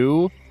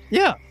 2?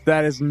 Yeah.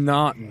 That is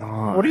not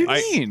nice. What do you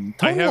mean?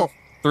 I have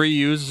 3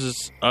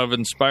 uses of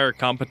Inspire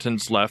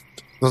Competence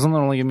left. Doesn't that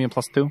only give me a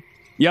 +2?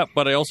 Yep,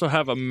 but I also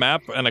have a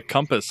map and a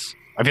compass.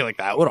 I feel like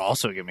that would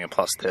also give me a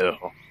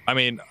 +2. I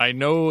mean, I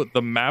know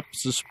the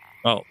maps is...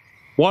 Oh,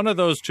 one of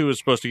those two is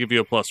supposed to give you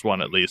a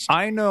 +1 at least.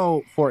 I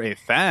know for a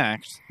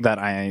fact that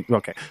I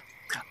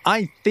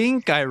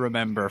think I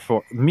remember,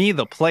 for me,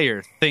 the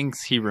player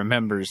thinks he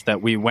remembers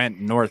that we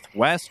went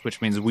northwest,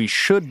 which means we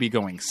should be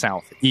going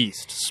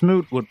southeast.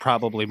 Smoot would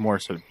probably more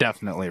so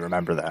definitely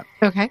remember that.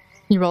 Okay.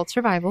 You rolled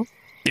survival.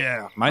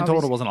 Yeah. My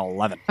total was an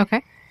 11.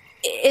 Okay.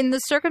 In the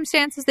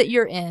circumstances that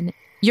you're in,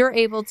 you're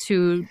able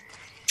to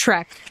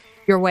trek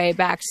your way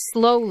back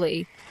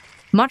slowly,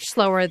 much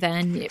slower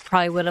than you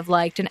probably would have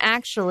liked. And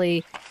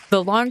actually,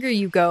 the longer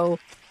you go,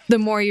 the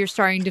more you're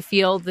starting to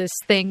feel this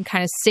thing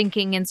kind of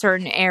sinking in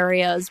certain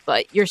areas,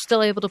 but you're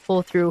still able to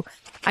pull through.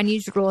 I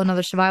need you to roll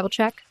another survival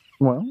check.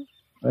 Well,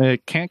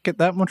 it can't get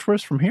that much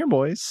worse from here,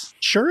 boys.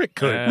 Sure it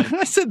could.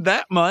 I said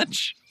that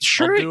much.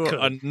 Sure I'll do it could.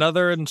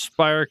 another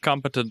Inspire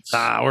Competence.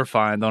 We're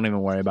fine. Don't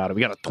even worry about it.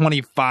 We got a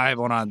 25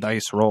 on our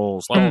dice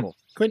rolls total.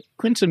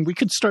 Quentin, we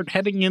could start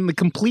heading in the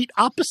complete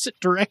opposite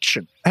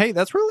direction. Hey,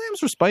 that's where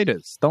Lamb's Respite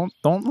is. Don't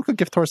look a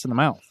gift horse in the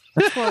mouth.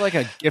 That's more like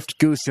a gift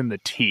goose in the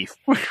teeth.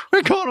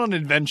 We're going on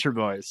adventure,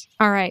 boys.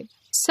 All right.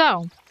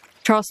 So,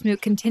 Charles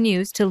Smoot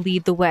continues to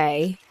lead the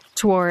way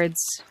towards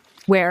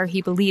where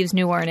he believes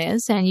Newarn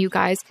is, and you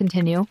guys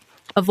continue,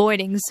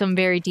 avoiding some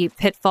very deep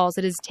pitfalls.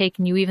 It has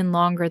taken you even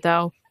longer,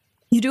 though.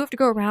 You do have to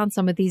go around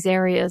some of these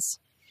areas.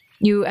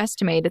 You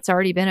estimate it's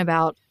already been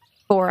about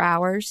 4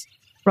 hours.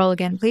 Roll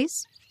again,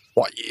 please.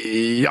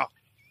 Yeah.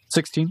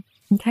 16.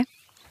 Okay.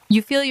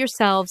 You feel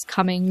yourselves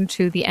coming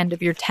to the end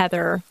of your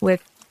tether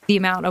with the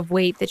amount of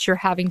weight that you're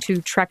having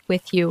to trek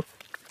with you,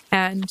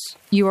 and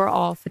you are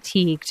all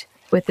fatigued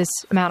with this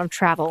amount of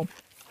travel.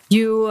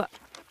 You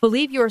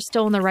believe you are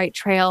still on the right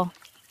trail.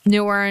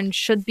 Newarn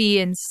should be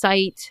in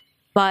sight,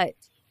 but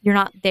you're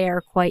not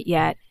there quite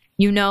yet.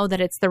 You know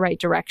that it's the right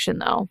direction,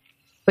 though,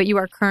 but you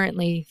are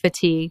currently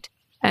fatigued,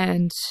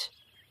 and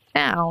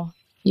now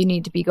you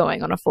need to be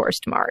going on a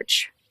forced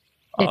march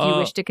if you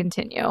wish to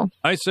continue.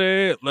 I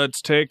say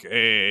let's take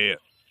a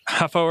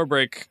half-hour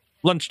break.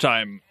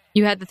 Lunchtime.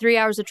 You had the 3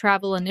 hours of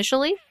travel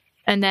initially,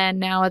 and then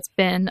now it's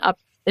been up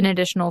an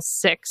additional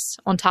 6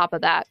 on top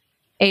of that.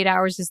 8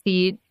 hours is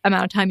the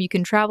amount of time you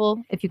can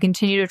travel. If you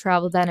continue to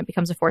travel, then it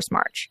becomes a forced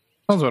march.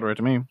 Sounds about right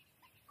to me.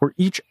 For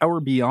each hour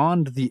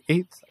beyond the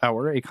 8th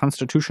hour, a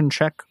constitution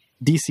check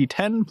DC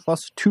 10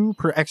 plus 2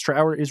 per extra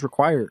hour is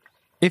required.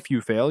 If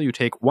you fail, you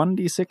take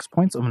 1d6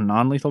 points of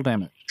non-lethal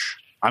damage.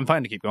 I'm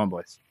fine to keep going,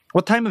 boys.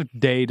 What time of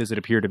day does it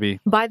appear to be?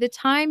 By the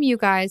time you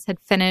guys had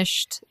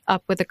finished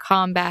up with the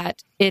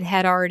combat, it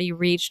had already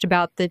reached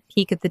about the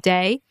peak of the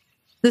day.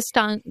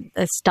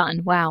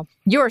 Wow.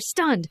 You're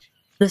stunned.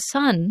 The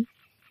sun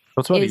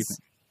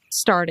is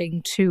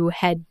starting to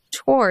head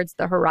towards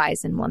the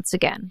horizon once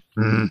again.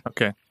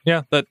 Okay.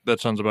 Yeah, that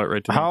sounds about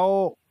right to me.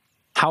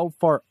 How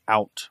far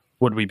out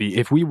would we be?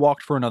 If we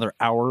walked for another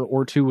hour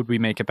or two, would we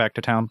make it back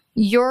to town?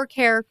 Your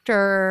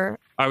character...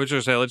 I was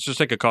going to say, let's just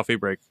take a coffee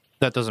break.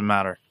 That doesn't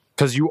matter.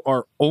 Because you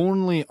are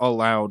only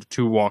allowed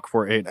to walk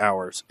for 8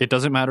 hours. It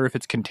doesn't matter if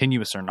it's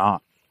continuous or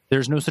not.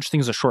 There's no such thing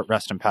as a short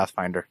rest in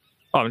Pathfinder.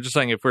 Oh, I'm just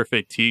saying if we're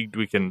fatigued,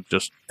 we can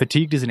just...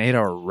 Fatigued is an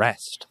 8-hour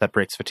rest that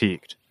breaks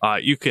fatigued.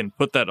 You can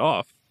put that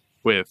off.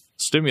 with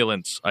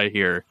stimulants, I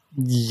hear.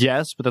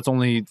 Yes, but that's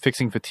only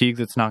fixing fatigue.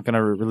 That's not going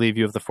to relieve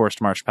you of the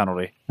forced march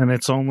penalty. And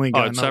it's only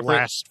going it's to separate?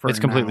 last for It's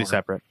an completely hour.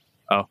 separate.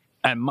 Oh.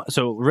 And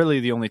so really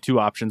the only two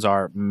options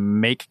are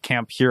make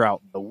camp here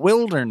out in the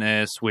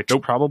wilderness, which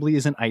probably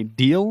isn't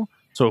ideal.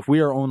 So if we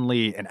are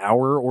only an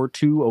hour or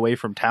two away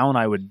from town,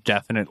 I would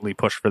definitely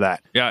push for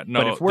that. Yeah, But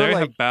no, if we're they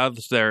like- have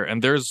baths there,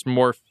 and there's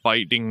more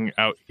fighting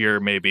out here,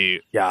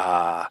 maybe.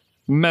 Yeah.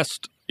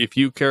 Mest, if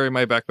you carry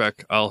my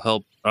backpack, I'll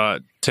help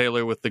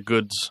Taylor with the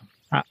goods.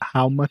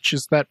 How much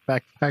is that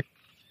backpack?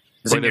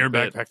 Is in Quite a your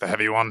bit. backpack the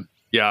heavy one?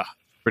 Yeah,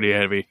 pretty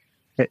heavy.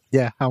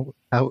 Yeah, how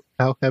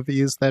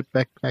heavy is that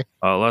backpack?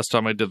 Last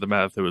time I did the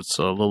math, it was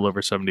a little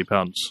over 70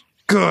 pounds.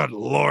 Good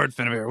Lord,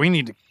 Finavir, we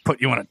need to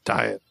put you on a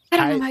diet. I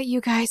don't know about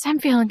you guys. I'm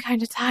feeling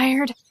kind of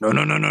tired. No.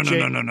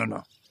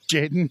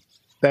 Jaden,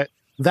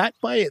 that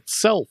by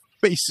itself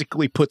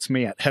basically puts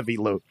me at heavy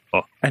load.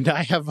 Oh. And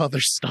I have other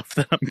stuff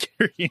that I'm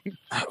carrying.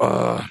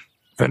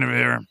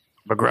 Finavir,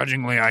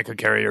 begrudgingly, I could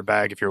carry your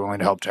bag if you're willing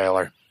to help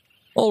Taylor.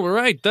 All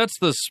right, that's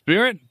the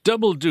spirit.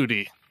 Double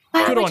duty.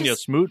 Why Good don't, on we you,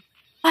 just, Smoot.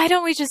 why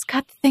don't we just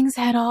cut the thing's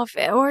head off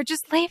or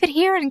just leave it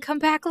here and come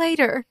back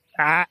later?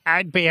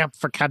 I'd be up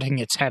for cutting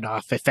its head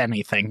off, if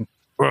anything.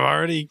 We've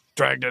already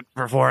dragged it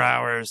for 4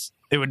 hours.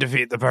 It would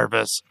defeat the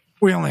purpose.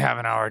 We only have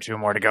an hour or two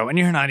more to go, and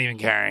you're not even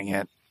carrying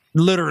it.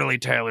 Literally,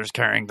 Taylor's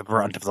carrying the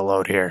brunt of the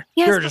load here.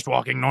 Yes, You're but- just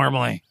walking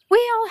normally. We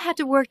all had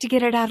to work to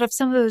get it out of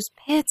some of those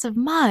pits of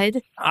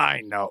mud.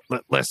 I know.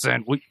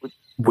 Listen,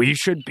 we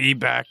should be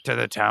back to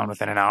the town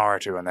within an hour or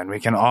two, and then we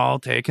can all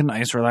take a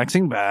nice,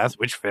 relaxing bath,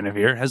 which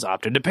Finavir has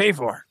opted to pay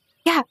for.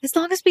 Yeah, as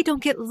long as we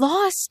don't get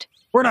lost.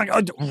 We're not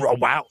going to...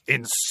 Wow,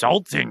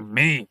 insulting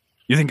me.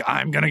 You think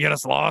I'm going to get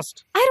us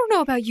lost? I don't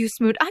know about you,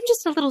 Smoot. I'm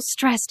just a little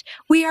stressed.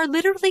 We are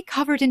literally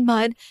covered in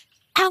mud.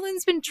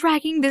 Alan's been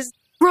dragging this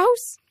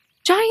gross,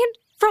 giant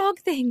frog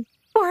thing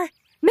for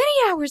many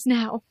hours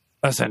now.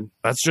 Listen,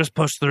 let's just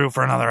push through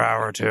for another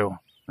hour or two.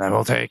 Then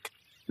we'll take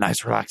a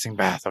nice, relaxing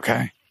bath,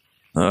 okay?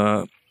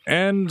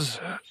 And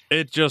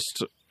it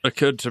just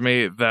occurred to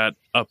me that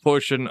a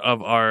portion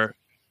of our,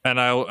 and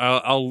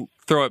I'll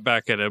throw it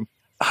back at him,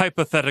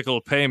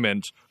 hypothetical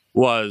payment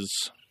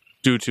was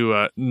due to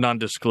a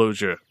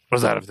non-disclosure. What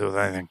does that have to do with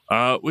anything?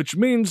 Which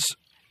means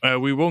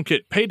we won't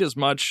get paid as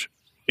much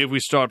if we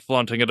start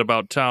flaunting it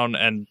about town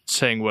and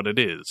saying what it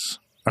is.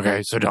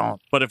 Okay, so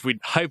don't. But if we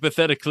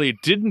hypothetically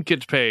didn't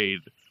get paid,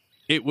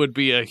 it would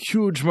be a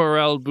huge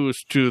morale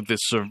boost to the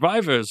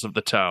survivors of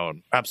the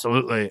town.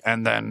 Absolutely.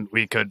 And then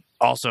we could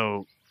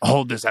also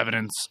hold this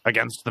evidence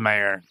against the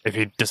mayor if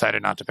he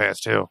decided not to pay us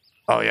too.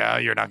 Oh yeah,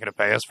 you're not going to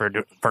pay us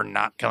for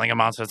not killing a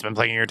monster that's been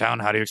plaguing your town?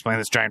 How do you explain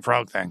this giant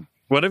frog thing?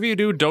 Whatever you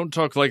do, don't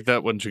talk like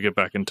that once you get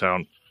back in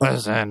town.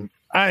 Listen,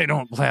 I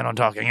don't plan on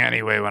talking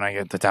anyway when I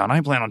get to town.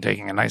 I plan on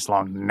taking a nice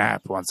long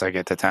nap once I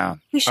get to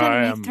town. We shouldn't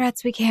I make am-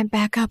 threats we can't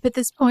back up at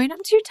this point. I'm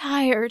too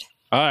tired.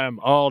 I am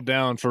all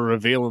down for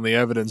revealing the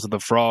evidence of the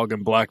frog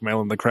and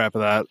blackmailing the crap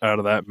of that out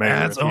of that mayor.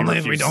 That's if he only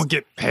if we refuses- don't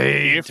get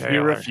paid, If he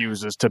Taylor.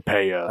 refuses to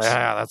pay us.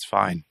 Yeah, that's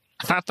fine.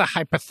 I thought the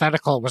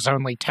hypothetical was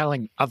only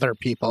telling other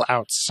people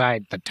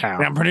outside the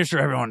town. Yeah, I'm pretty sure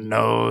everyone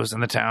knows in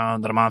the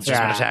town that a monster's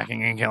been Yeah.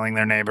 attacking and killing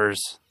their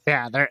neighbors.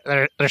 Yeah,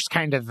 there's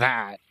kind of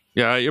that.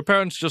 Yeah, your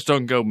parents just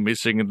don't go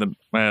missing in the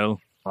mail.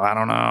 Well, I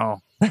don't know.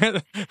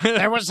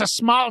 There was a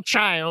small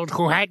child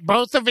who had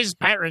both of his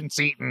parents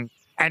eaten,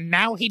 and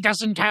now he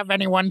doesn't have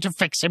anyone to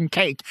fix him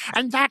cake,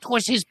 and that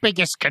was his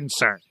biggest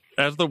concern.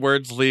 As the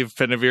words leave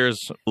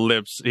Finavir's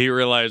lips, he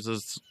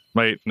realizes,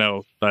 wait,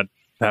 no, that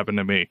happened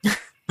to me.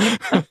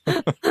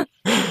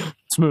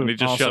 Smooth And he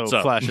just also shuts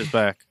up. flashes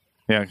back.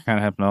 Yeah, it kind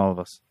of happened to all of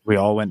us. We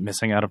all went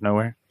missing out of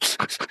nowhere.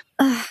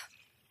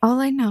 All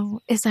I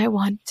know is I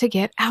want to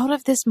get out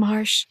of this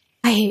marsh.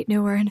 I hate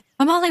Newern.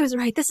 Amali was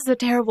right. This is a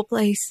terrible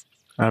place.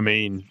 I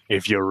mean,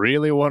 if you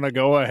really want to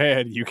go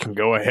ahead, you can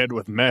go ahead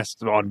with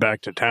Mest on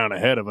back to town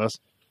ahead of us.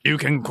 You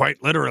can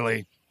quite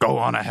literally go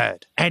on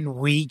ahead. And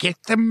we get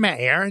the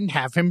mayor and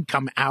have him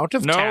come out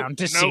of No, town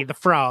to see no. the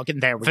frog,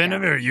 and there we go.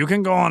 Finavir, you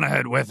can go on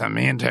ahead with him.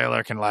 Me and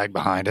Taylor can lag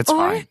behind. It's or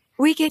fine.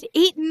 we get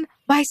eaten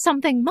by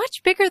something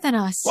much bigger than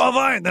us. Well,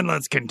 fine. Then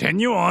let's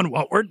continue on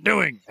what we're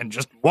doing and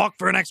just walk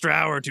for an extra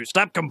hour or two.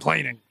 Stop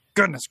complaining.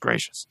 Goodness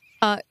gracious.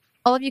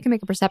 All of you can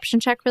make a perception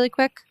check really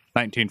quick.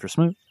 19 for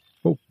Smooth.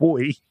 Oh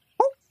boy.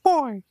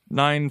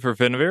 9 for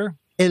Finavir.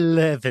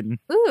 11.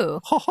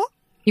 Ooh.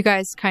 You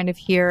guys kind of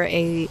hear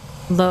a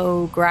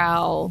low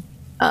growl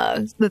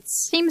that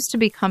seems to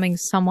be coming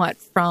somewhat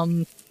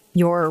from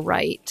your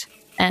right,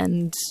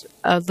 and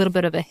a little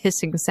bit of a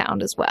hissing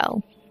sound as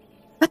well.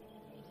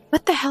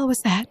 What the hell was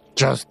that?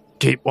 Just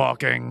keep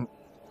walking.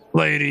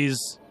 Ladies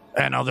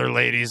and other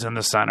ladies in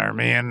the center.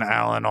 Me and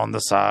Alan on the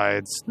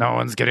sides. No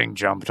one's getting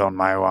jumped on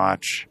my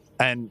watch.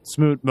 And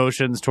Smoot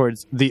motions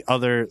towards the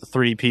other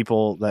three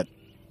people that...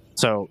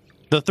 So,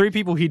 the three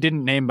people he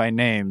didn't name by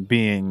name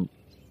being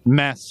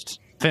Mest,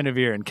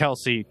 Finavir, and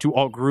Kelsey to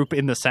all group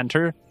in the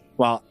center,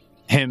 while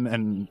him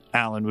and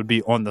Alan would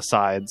be on the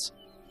sides.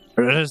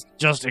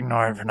 Just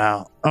ignore it for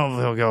now.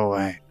 Hopefully it'll go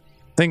away.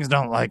 Things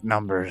don't like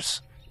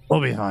numbers.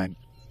 We'll be fine.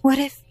 What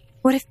if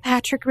What if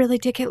Patrick really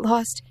did get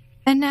lost,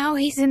 and now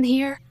he's in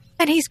here,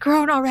 and he's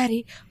grown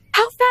already?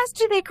 How fast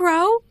do they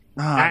grow?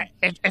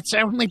 It's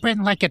only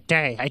been like a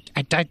day.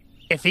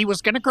 If he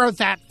was going to grow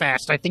that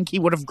fast, I think he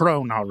would have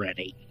grown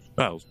already.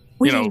 Well,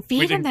 We you know, didn't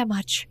feed him that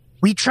much.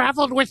 We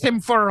traveled with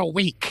him for a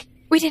week.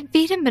 We didn't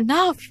feed him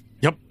enough.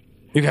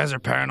 You guys are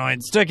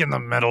paranoid. Stick in the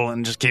middle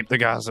and just keep the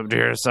gossip to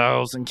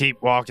yourselves and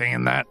keep walking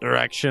in that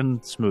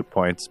direction. Smoot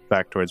points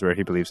back towards where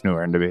he believes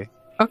Newern to be.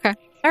 Okay.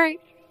 All right.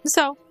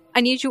 So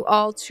I need you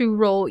all to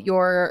roll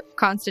your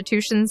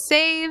Constitution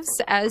saves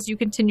as you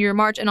continue your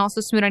march. And also,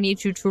 Smoot, I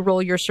need you to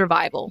roll your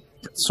survival.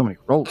 So many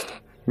rolls.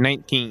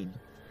 19.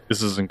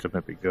 this isn't going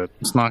to be good.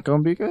 It's not going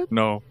to be good?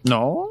 No.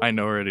 No? I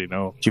already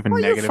know. Do you have a Well,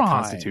 you're negative fine.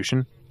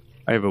 constitution?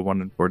 I have a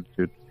 1 in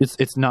fortitude.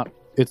 It's not.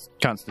 It's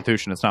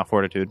Constitution. It's not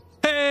Fortitude.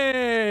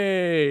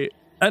 Hey!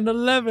 An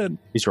 11!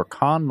 Is your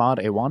con mod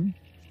a 1?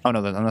 Oh,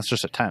 no, then that's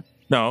just a 10.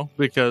 No,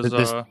 because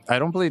I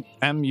don't believe...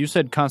 you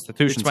said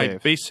Constitution it's my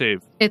save. base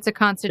save. It's a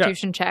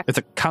Constitution check. It's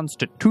a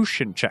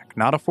Constitution check,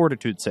 not a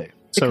Fortitude save.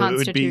 The So it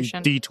would be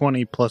Constitution.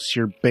 D20 plus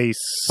your base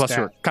Plus stat.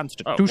 your Oh,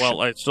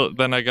 Constitution.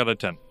 then I got a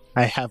 10.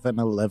 I have an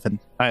 11.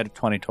 I had a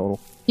 20 total.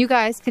 You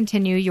guys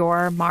continue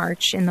your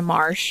march in the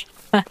marsh.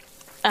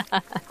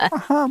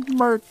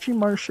 Marchy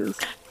marshes.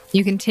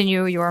 You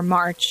continue your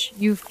march.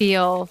 You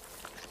feel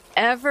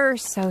ever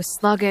so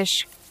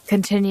sluggish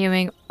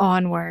continuing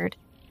onward.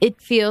 It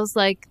feels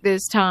like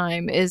this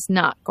time is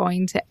not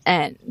going to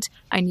end.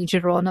 I need you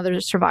to roll another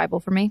survival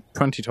for me.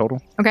 20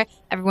 total. Okay.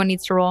 Everyone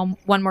needs to roll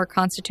one more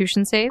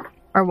Constitution save.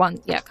 Or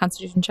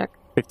Constitution check.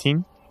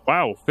 15?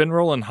 Wow, Finn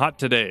rolling hot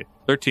today.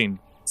 13.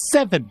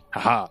 7.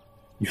 Haha.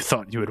 You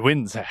thought you would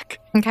win, Zach.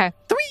 Okay.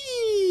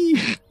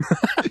 3!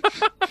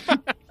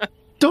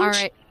 Don't All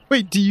right.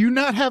 Wait, do you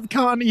not have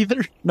con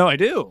either? No, I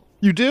do.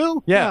 You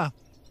do? Yeah.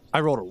 I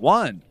rolled a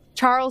 1.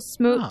 Charles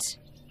Smoot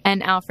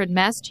and Alfred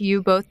Mest,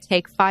 you both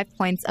take 5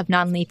 points of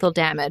non-lethal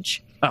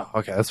damage. Oh,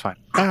 okay, that's fine.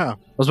 Ah,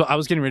 I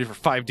was getting ready for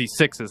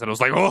 5d6s, and I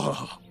was like,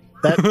 oh.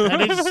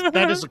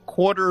 that is a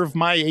quarter of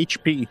my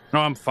HP. No,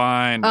 I'm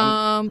fine.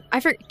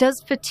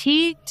 Does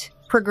fatigued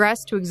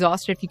progress to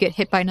exhausted if you get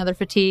hit by another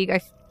fatigue?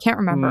 I can't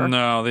remember.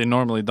 No, they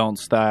normally don't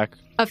stack.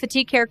 A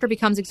fatigue character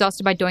becomes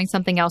exhausted by doing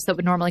something else that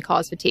would normally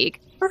cause fatigue.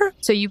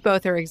 So you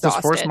both are Does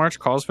exhausted. Force March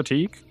cause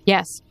fatigue?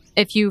 Yes,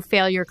 if you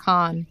fail your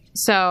con.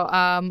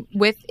 So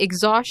with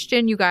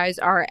exhaustion, you guys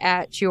are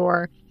at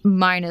your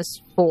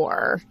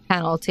 -4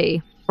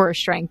 penalty for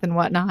strength and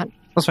whatnot.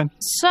 That's fine.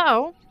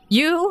 So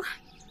you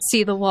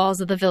see the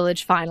walls of the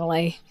village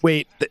finally.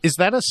 Wait, is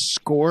that a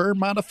score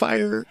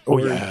modifier?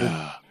 Or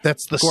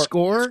that's the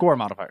score? Score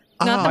modifier.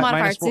 Not the Ah, modifier,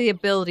 minus it's four- the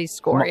ability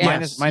score. Yes. Yeah.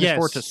 Minus yes.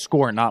 4 to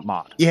score, not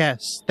mod. Yes,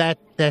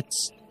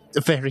 that's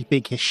a very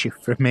big issue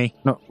for me.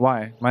 No,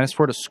 why?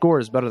 -4 to score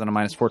is better than a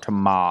 -4 to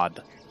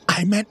mod.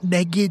 I'm at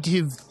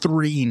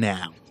 -3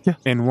 now.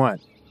 In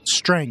what?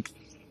 Strength.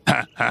 He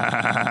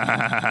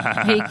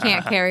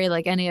can't carry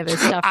like any of his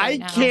stuff right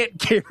now. I can't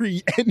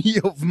carry any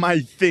of my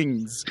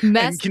things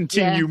Mess- and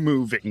continue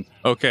moving.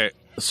 Okay,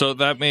 so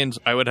that means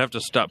I would have to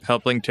stop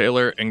helping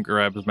Taylor and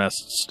grab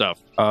Mest's stuff.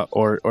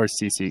 Or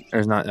CC.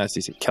 Or not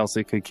CC.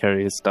 Kelsey could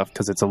carry his stuff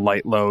because it's a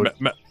light load.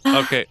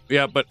 Okay,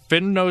 yeah, but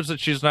Finn knows that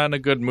she's not in a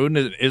good mood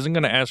and isn't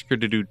going to ask her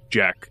to do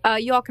jack.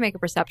 You all can make a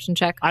perception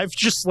check. I've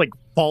just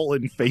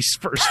fallen face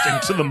first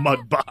into the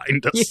mud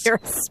behind us. You're-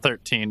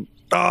 13.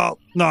 Oh,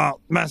 no,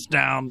 mess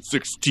down.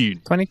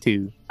 16.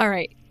 22. All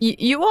right.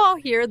 You all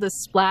hear the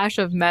splash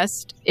of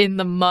mist in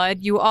the mud.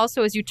 You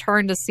also, as you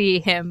turn to see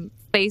him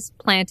face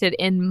planted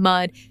in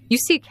mud, you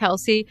see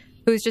Kelsey,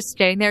 who's just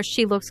standing there.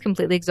 She looks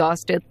completely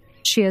exhausted.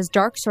 She has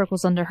dark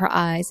circles under her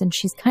eyes, and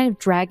she's kind of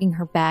dragging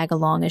her bag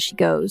along as she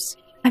goes.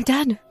 I'm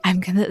done.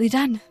 I'm completely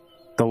done.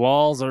 The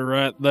walls are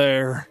right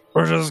there.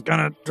 We're just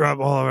gonna drop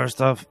all of our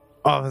stuff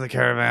off of the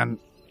caravan,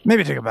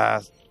 maybe take a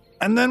bath,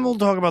 and then we'll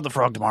talk about the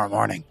frog tomorrow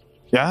morning.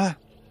 Yeah?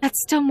 That's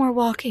still more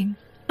walking.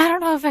 I don't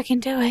know if I can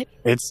do it.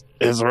 It's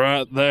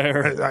right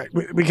there.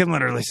 We can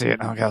literally see it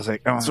now, Kelsey.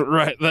 Come on. It's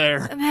right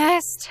there. The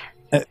mist.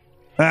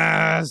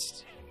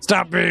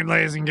 Stop being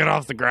lazy and get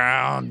off the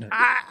ground.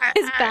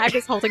 His bag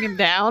is holding him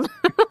down.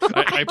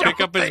 I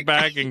pick up his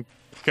bag and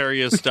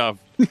carry his stuff.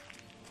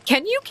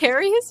 Can you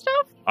carry his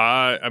stuff?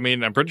 I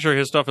mean, I'm pretty sure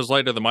his stuff is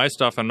lighter than my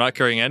stuff. I'm not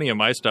carrying any of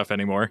my stuff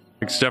anymore,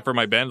 except for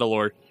my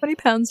Bandalore. How many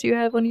pounds do you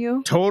have on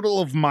you? Total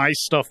of my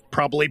stuff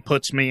probably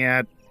puts me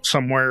at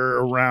somewhere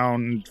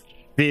around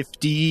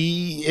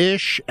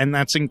 50-ish, and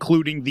that's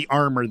including the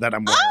armor that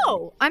I'm wearing.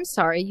 Oh, I'm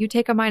sorry. You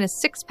take a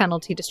 -6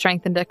 penalty to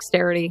strength and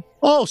dexterity.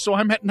 Oh, so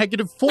I'm at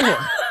 -4.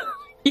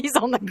 He's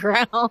on the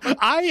ground.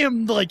 I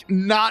am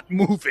not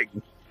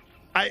moving.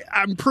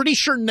 I'm pretty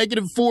sure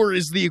 -4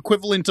 is the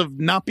equivalent of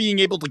not being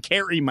able to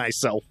carry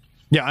myself.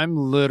 Yeah, I'm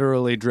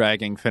literally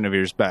dragging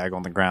Finnevir's bag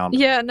on the ground.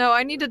 Yeah, no,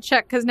 I need to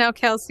check because now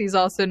Kelsey's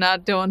also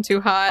not doing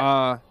too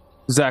hot.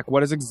 Zach,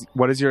 what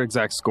is your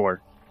exact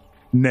score?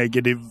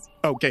 Negative.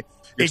 Okay.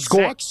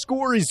 Exact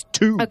score is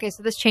 2. Okay,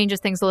 so this changes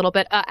things a little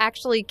bit.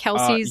 Actually,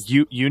 Kelsey's...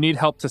 You need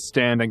help to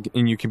stand,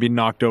 and you can be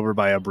knocked over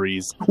by a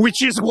breeze.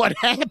 Which is what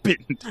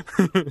happened.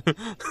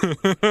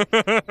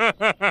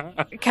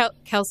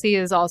 Kelsey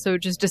is also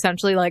just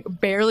essentially like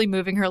barely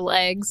moving her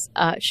legs.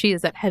 She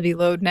is at heavy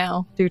load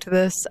now due to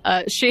this.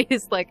 She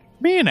is like,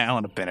 Me and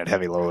Alan have been at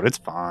heavy load. It's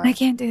fine. I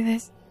can't do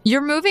this.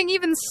 You're moving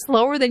even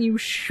slower than you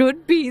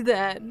should be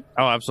then.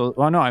 Oh, absolutely.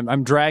 Well, no,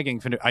 I'm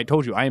dragging. I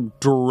told you, I am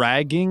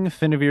dragging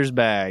Finnevir's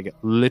bag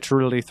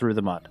literally through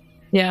the mud.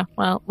 Yeah,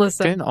 well,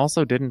 listen. Finn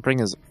also didn't bring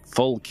his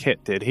full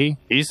kit, did he?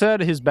 He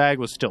said his bag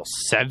was still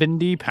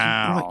 70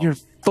 pounds. What, your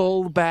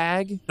full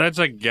bag? That's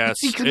a guess.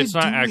 What's he gonna It's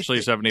not do actually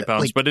with it? 70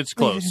 pounds, Like, but it's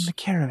Put it close. in the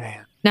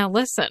caravan. Now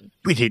listen.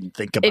 We didn't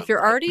think about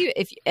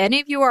If any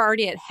of you are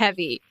already at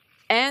heavy,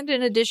 and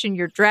in addition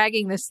you're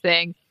dragging this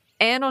thing,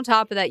 and on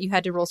top of that you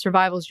had to roll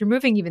survivals, you're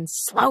moving even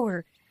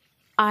slower.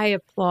 I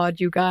applaud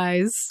you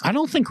guys. I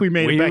don't think we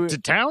made it back to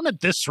town at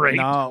this rate.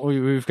 No,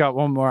 we've got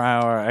one more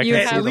hour. I You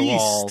can see have- the At least.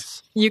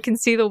 walls. You can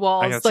see the I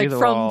walls can see like the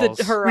from walls.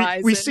 the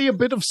horizon. We see a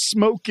bit of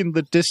smoke in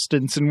the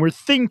distance, and we're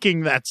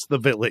thinking that's the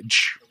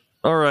village.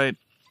 All right.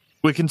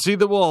 We can see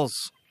the walls,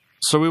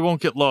 so we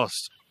won't get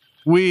lost.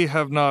 We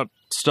have not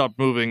stopped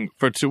moving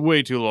for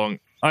way too long.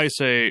 I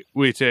say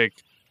we take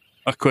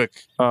a quick...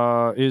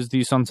 Is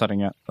the sun setting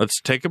yet? Let's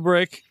take a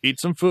break, eat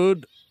some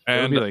food,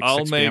 It'll and be like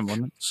 6 p.m.,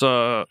 wouldn't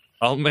it?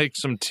 I'll make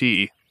some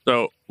tea.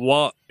 So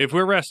if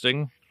we're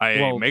resting,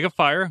 I make a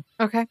fire.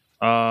 Okay.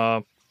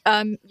 Not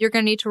You're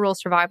gonna need to roll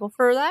survival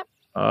for that.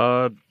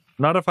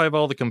 if I have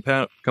all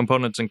the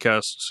components and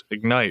cast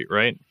ignite,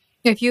 right?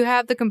 If you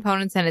have the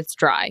components and it's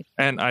dry.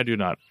 And I do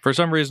not. For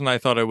some reason, I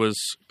thought I was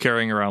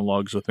carrying around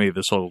logs with me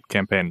this whole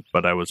campaign,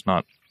 but I was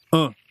not.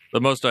 The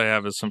most I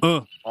have is some...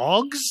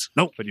 Logs?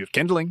 No, but you have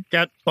kindling.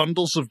 Got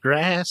bundles of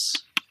grass.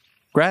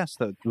 Grass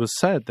that was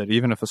said that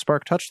even if a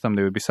spark touched them,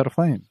 they would be set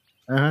aflame.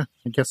 I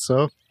guess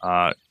so.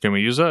 Can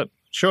we use that?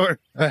 Sure.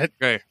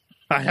 Okay.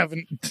 I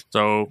haven't.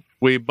 So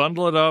we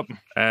bundle it up,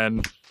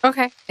 and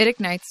Okay. It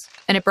ignites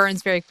and it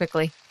burns very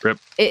quickly. Rip.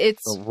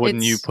 So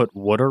wouldn't you put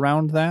wood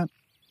around that?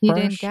 He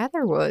first? didn't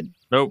gather wood.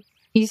 Nope.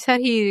 He said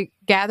he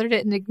gathered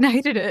it and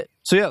ignited it.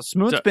 So yeah,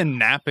 Smoot's So- been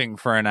napping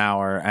for an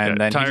hour, and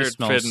then he tired just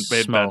smells Finn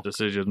made smoke. bad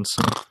decisions.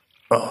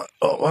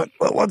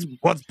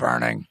 What's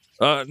burning?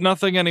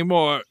 Nothing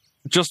anymore.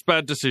 Just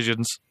bad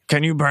decisions.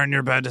 Can you burn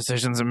your bad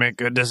decisions and make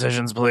good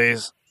decisions,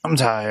 please? I'm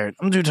tired.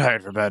 I'm too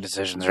tired for bad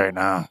decisions right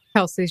now.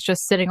 Kelsey's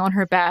just sitting on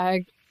her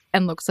bag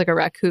and looks like a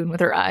raccoon with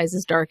her eyes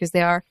as dark as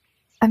they are.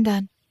 I'm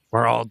done.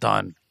 We're all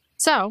done.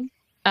 So,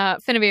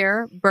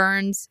 Finnevier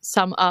burns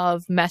some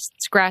of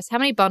Mest's grass. How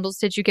many bundles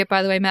did you get,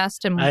 by the way,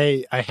 Mest? And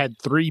I had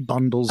 3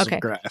 bundles okay,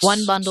 of grass.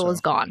 one bundle so-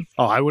 is gone.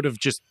 Oh, I would have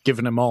just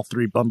given him all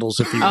 3 bundles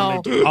if he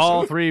wanted to.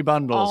 All 3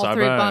 bundles All are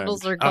 3 burned.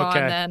 bundles are gone.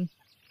 Okay. Then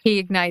he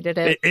ignited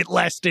it. It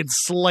lasted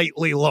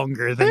slightly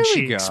longer than There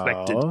she we go.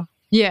 expected.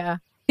 Yeah,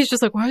 he's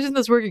just like, why isn't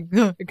this working?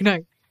 Ugh,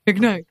 ignite,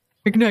 ignite,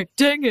 ignite!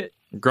 Dang it!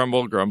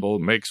 Grumble, grumble,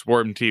 makes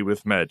worm tea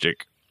with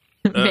magic.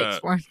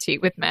 Makes worm tea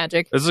with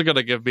magic. This is going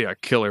to give me a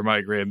killer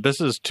migraine.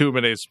 This is too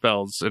many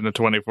spells in a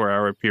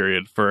 24-hour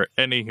period for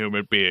any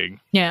human being.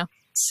 Yeah.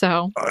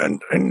 So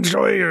And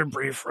enjoy your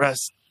brief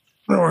rest.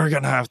 We're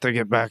gonna have to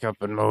get back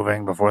up and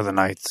moving before the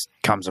night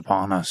comes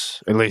upon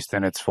us, at least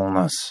in its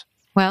fullness.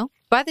 well,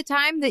 by the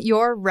time that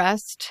your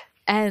rest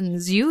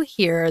ends, you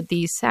hear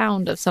the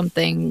sound of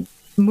something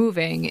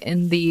moving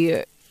in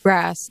the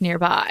grass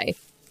nearby.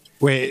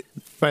 Wait,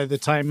 by the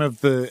time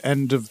of the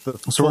end of the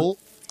full...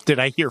 Did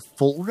I hear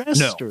full rest?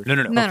 No,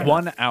 or- no.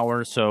 1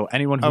 hour, so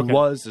anyone who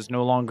Okay. is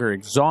no longer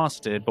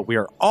exhausted, but we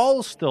are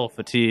all still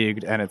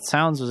fatigued, and it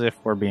sounds as if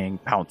we're being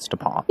pounced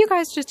upon. You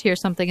guys just hear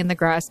something in the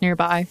grass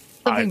nearby.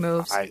 Something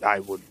moves.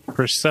 I would.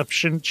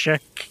 Perception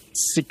check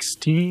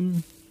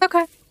 16.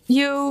 Okay.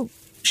 You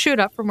shoot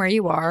up from where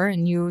you are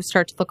and you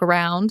start to look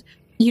around.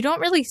 You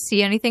don't really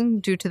see anything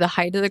due to the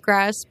height of the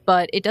grass,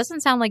 but it doesn't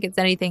sound like it's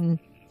anything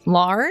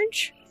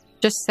large.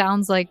 Just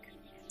sounds like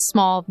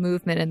small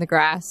movement in the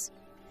grass.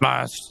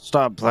 Must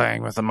stop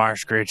playing with the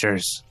marsh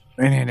creatures.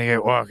 We need to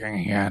get walking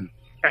again.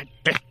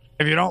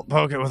 If you don't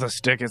poke it with a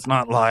stick, it's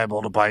not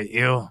liable to bite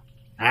you.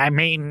 I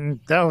mean,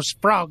 those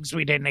frogs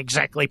we didn't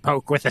exactly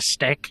poke with a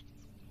stick.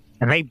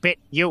 And they bit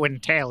you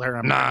and Taylor,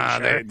 I'm Nah,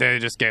 pretty sure. they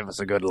just gave us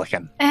a good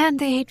licking. And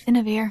they ate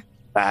Finnevier.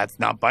 That's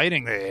not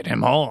biting. They ate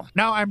him whole.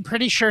 No, I'm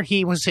pretty sure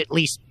he was at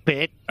least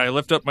bit. I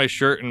lift up my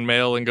shirt and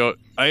mail and go,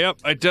 I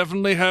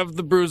definitely have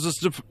the bruises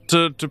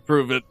to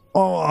prove it.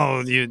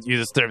 Oh, you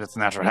disturbed its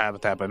natural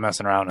habitat by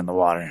messing around in the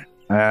water.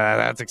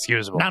 That's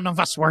excusable. None of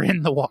us were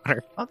in the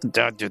water.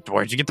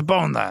 Where'd you get the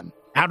bone then?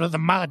 Out of the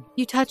mud.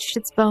 You touched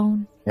its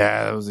bone.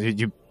 Yeah, that was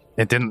you.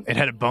 It didn't. It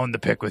had a bone to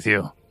pick with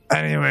you.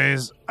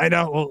 Anyways, I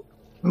doubt. Well,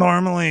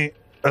 normally,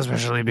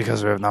 especially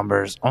because we have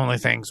numbers, only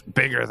things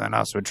bigger than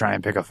us would try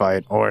and pick a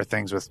fight, or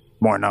things with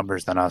more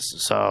numbers than us.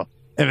 So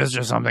if it's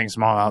just something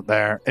small out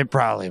there, it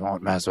probably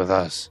won't mess with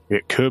us.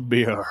 It could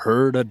be a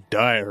herd of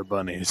dire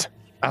bunnies.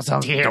 That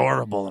sounds Yeah.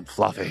 adorable and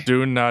fluffy.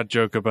 Do not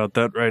joke about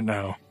that right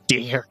now.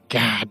 Dear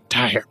God,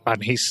 tire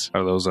bunnies.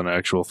 Are those an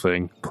actual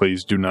thing?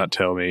 Please do not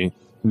tell me.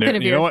 No,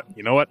 Guinevere.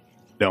 You know what?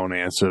 Don't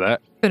answer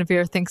that.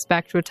 Guinevere thinks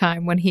back to a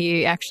time when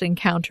he actually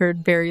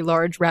encountered very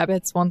large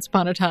rabbits once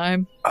upon a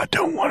time I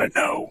don't want to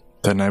know.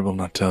 Then I will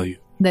not tell you.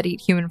 that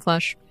eat human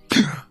flesh.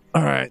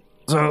 All right.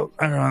 So,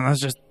 everyone,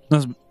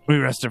 we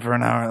rested for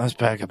an hour. Let's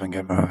pack up and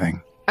get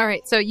moving. All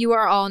right, so you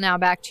are all now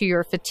back to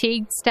your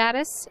fatigued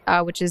status,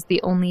 which is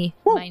the only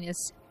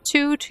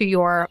 -2 to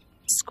your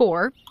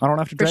score I don't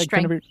have to For drag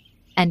strength. Finneveer.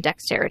 and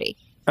dexterity.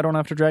 I don't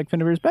have to drag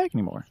Finneveer's back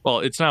anymore. Well,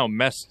 it's now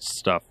messed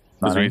stuff.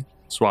 Because Fine. we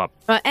swap.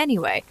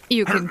 Anyway,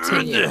 you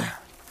continue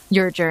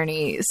your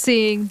journey,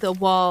 seeing the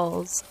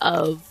walls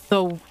of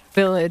the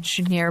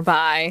village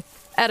nearby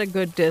at a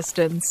good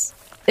distance.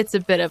 It's a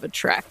bit of a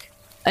trek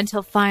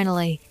until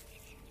finally,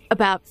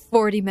 about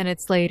 40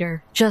 minutes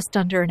later, just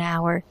under an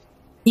hour,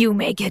 you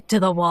make it to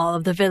the wall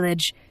of the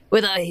village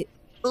with a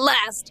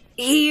last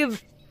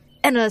heave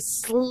and a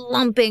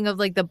slumping of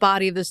like the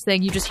body of this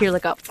thing. You just hear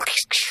like a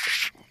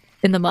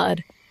in the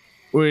mud.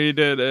 We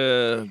did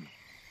it.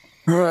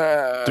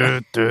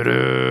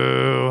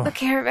 The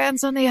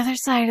caravan's on the other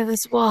side of this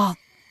wall.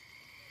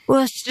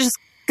 Let's just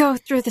go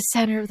through the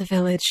center of the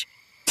village.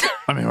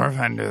 I mean, we're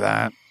fine to do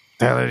that.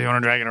 Taylor, do you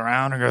want to drag it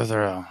around or go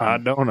through? I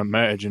don't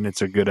imagine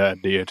it's a good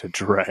idea to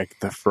drag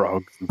the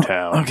frog through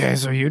town. Okay,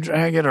 so you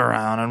drag it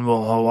around and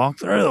we'll walk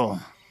through.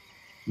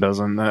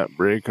 Doesn't that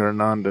break our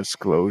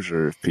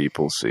non-disclosure if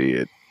people see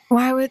it?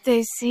 Why would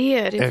they see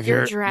it if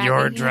you're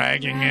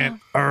dragging it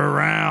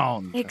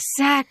around.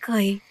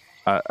 Exactly.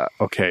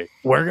 Okay.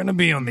 We're going to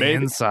be on the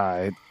Maybe-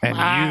 inside, and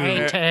Hi,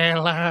 you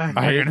Taylor.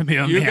 are going to be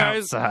on You the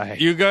guys-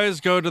 outside. You guys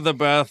go to the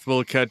bath,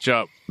 we'll catch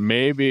up.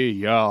 Maybe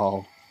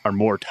y'all are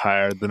more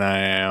tired than I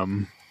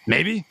am.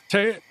 Maybe?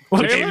 Ta-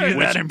 What Taylor, gave you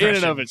Which that in impression?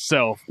 and of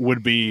itself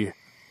would be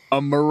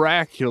a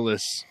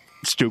miraculous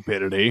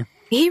stupidity.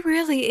 He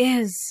really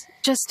is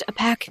just a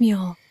pack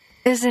mule,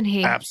 isn't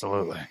he?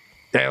 Absolutely.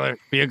 Taylor,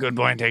 be a good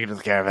boy and take it to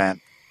the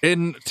caravan.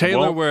 In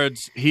Taylor Well-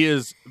 words, he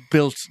is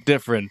built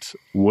different.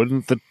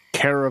 Wouldn't the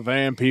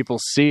caravan people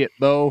see it,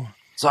 though?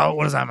 So,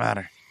 what does that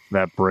matter?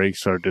 That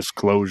breaks our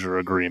disclosure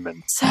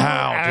agreement. So,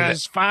 How?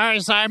 As far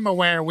as I'm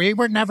aware, we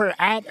were never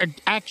at an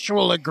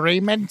actual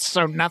agreement,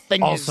 so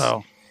nothing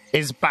Also,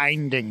 is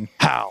binding.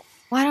 how?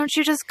 why don't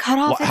you just cut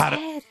off What- his how do-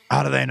 head?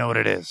 How do they know what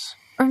it is?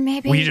 Or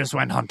maybe We just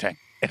went hunting.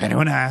 If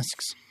anyone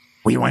asks,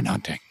 we went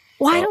hunting.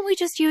 why don't we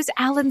just use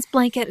Alan's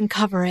blanket and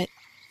cover it?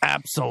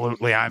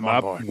 Absolutely, I'm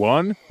on board.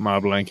 One, my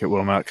blanket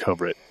will not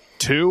cover it.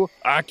 Two,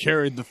 I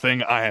carried the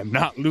thing. I am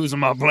not losing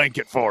my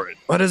blanket for it.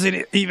 What does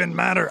it even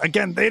matter?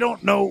 Again, they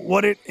don't know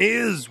what it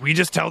is. We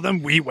just tell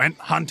them we went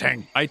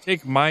hunting. I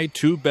take my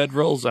 2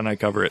 bedrolls and I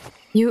cover it.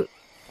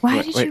 Why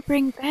Wait, did wait. you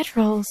bring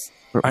bedrolls?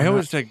 I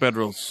always take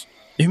bedrolls.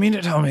 You mean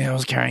to tell me I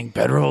was carrying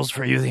bedrolls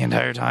for you the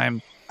entire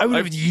time? I would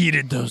have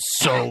yeeted those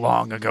so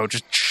long ago.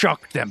 Just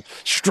chucked them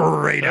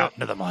straight out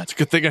into the mud. It's a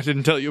good thing I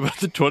didn't tell you about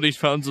the 20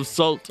 pounds of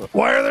salt.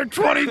 Why are there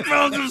 20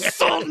 pounds of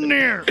salt in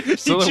here?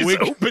 So that we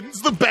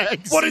opens the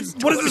bag. What is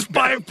this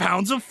 5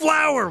 pounds of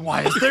flour?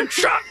 Why is there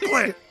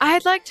chocolate?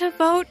 I'd like to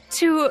vote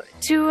to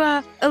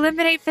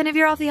eliminate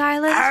Finneveer off the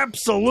island.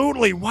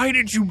 Absolutely. Why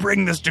did you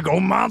bring this to go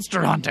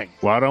monster hunting?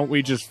 Why don't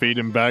we just feed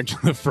him back to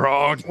the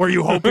frog? Were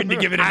you hoping to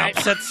give it an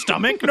upset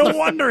stomach? No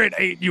wonder it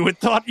ate you. It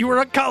thought you were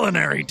a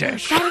culinary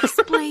dish. That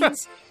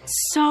explains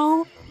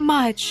so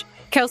much.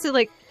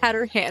 Kelsey had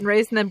her hand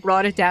raised and then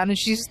brought it down, and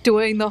she's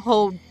doing the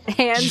whole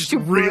hands Just to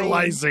brain.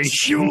 realizing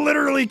you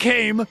literally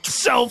came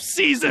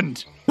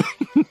self-seasoned.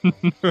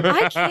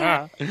 I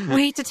can't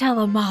wait to tell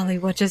Amali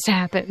what just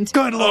happened.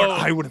 Good Lord, Oh,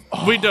 I would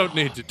have. We don't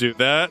need to do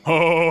that.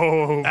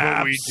 Oh,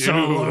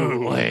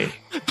 Absolutely.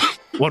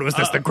 What was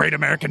this, the Great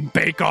American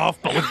Bake Off,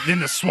 but within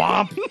the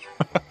swamp?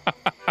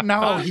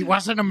 No, he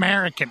wasn't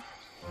American.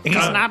 He's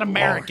not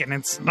American.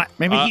 It's not.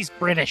 Maybe he's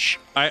British.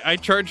 I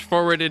charge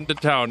forward into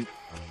town.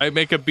 I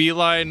make a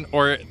beeline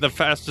or the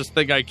fastest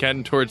thing I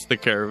can towards the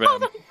caravan.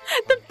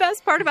 The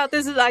best part about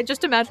this is I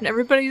just imagine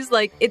everybody's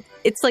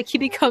it's like he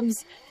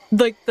becomes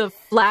like the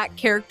flat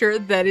character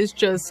that is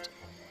just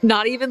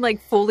not even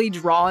fully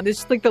drawn. It's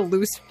just like the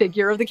loose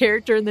figure of the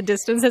character in the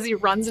distance as he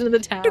runs into the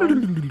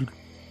town.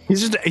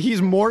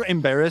 He's more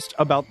embarrassed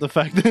about the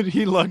fact that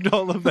he lugged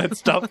all of that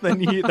stuff than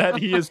that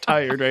he is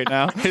tired right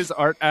now. His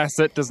art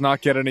asset does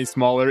not get any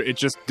smaller. It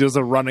just does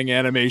a running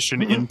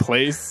animation in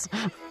place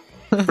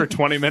for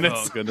 20 minutes.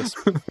 Oh, goodness.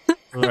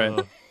 All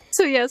right.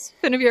 So yes,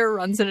 Finneveer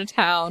runs into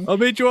town. I'll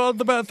meet you all at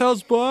the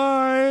bathhouse.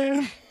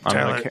 Bye.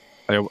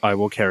 I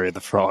will carry the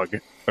frog,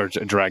 or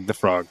drag the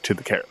frog to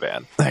the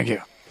caravan. Thank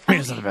you. Meet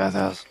us at the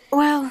bathhouse.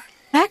 Well,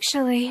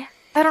 actually,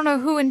 I don't know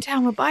who in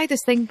town would buy this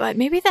thing, but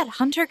maybe that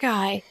hunter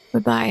guy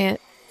would buy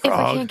it if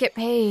Frog? we can't get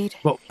paid.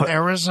 Well, but,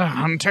 There was a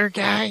hunter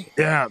guy.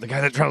 yeah, the guy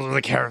that travels with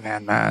a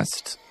caravan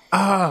mast.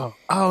 Oh,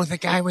 the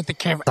guy with the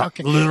caravan.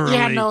 Okay. Literally.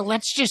 Yeah, no,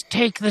 let's just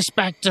take this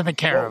back to the Whoa,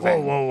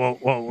 caravan. whoa.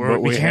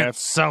 But We we can't have-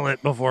 sell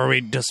it before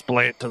we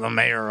display it to the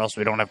mayor, or else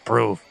we don't have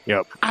proof.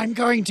 I'm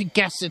going to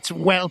guess it's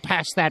well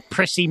past that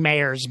prissy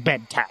mayor's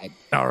bedtime.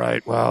 All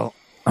right, well,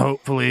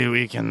 hopefully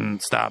we can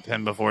stop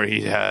him before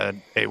he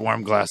had a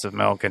warm glass of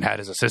milk and had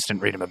his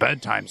assistant read him a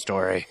bedtime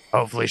story.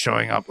 Hopefully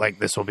showing up like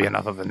this will be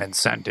enough of an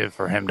incentive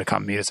for him to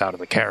come meet us out of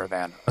the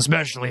caravan,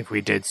 especially if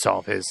we did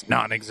solve his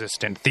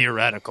non-existent,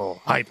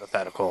 theoretical,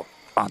 hypothetical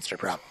monster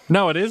problem.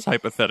 No, it is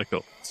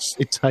hypothetical.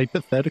 It's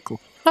hypothetical.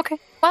 Okay,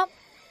 well,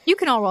 you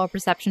can all roll a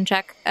perception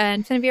check,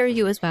 and Finavir,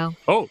 you as well.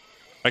 Oh,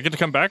 I get to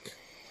come back?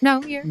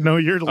 No, you're... No,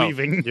 you're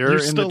leaving. You're in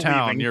still the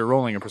town. leaving. You're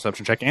rolling a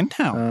perception check in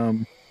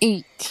town.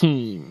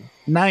 18.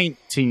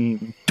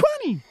 19.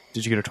 20.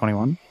 Did you get a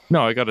 21?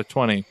 No, I got a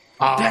 20.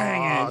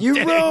 Dang it!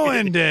 You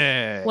ruined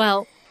it.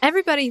 Well,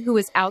 everybody who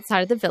is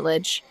outside of the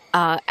village,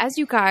 as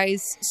you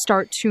guys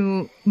start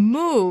to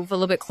move a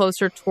little bit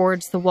closer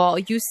towards the wall,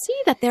 you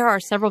see that there are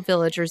several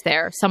villagers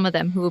there, some of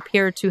them who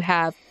appear to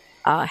have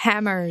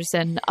hammers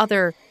and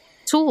other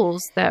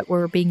tools that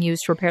were being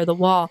used to repair the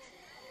wall.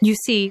 You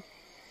see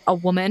a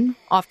woman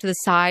off to the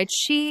side.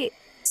 She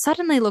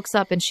suddenly looks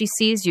up and she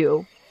sees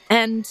you,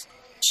 and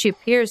she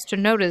appears to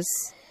notice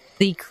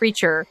the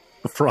creature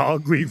The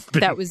frog we've been...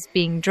 that was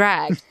being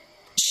dragged.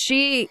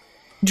 She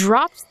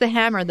drops the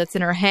hammer that's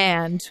in her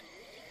hand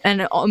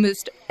and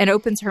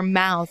opens her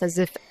mouth as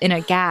if in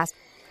a gasp.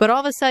 But all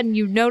of a sudden,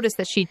 you notice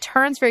that she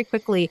turns very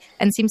quickly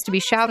and seems to be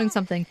shouting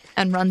something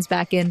and runs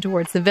back in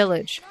towards the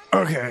village.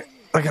 Okay,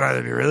 that could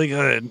either be really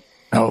good.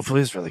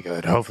 Hopefully it's really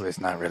good. Hopefully it's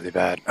not really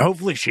bad.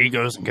 Hopefully she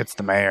goes and gets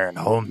the mayor and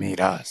he'll meet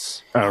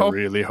us. I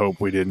really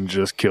hope we didn't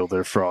just kill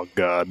their frog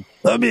god.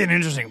 That'd be an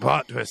interesting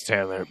plot twist,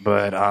 Taylor,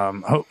 but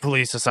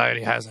hopefully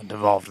society hasn't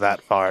evolved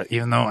that far,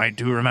 even though I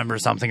do remember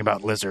something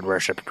about lizard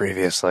worship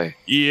previously.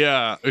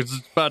 Yeah, I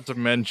was about to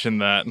mention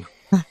that.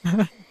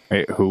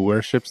 Wait, who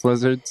worships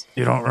lizards?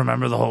 You don't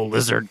remember the whole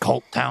lizard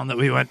cult town that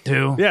we went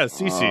to? Yeah,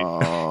 Cece.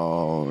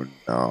 Oh,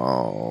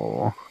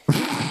 no.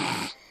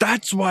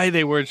 That's why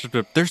they worship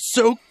them. They're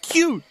so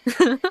cute.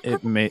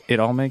 It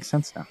all makes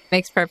sense now.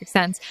 Makes perfect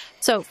sense.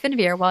 So,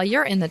 Finavir, while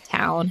you're in the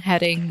town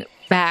heading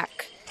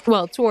back,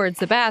 towards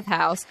the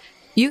bathhouse,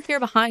 you hear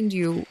behind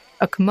you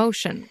a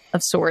commotion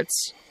of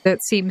sorts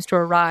that seems to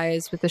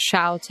arise with the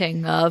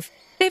shouting of,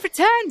 "They've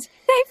returned!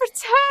 They've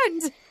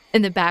returned!"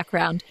 in the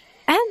background.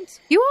 And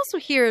you also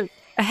hear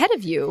ahead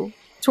of you,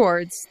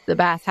 towards the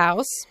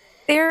bathhouse,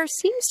 there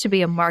seems to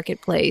be a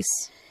marketplace,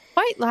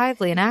 quite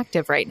lively and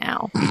active right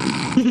now.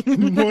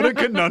 What a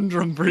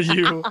conundrum for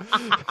you.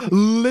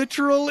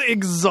 Literal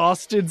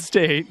exhausted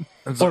state.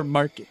 Or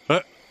market.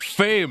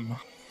 Fame,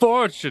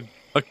 fortune,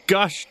 a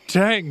gosh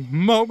dang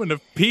moment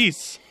of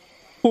peace.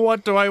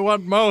 What do I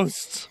want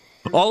most?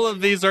 All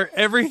of these are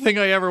everything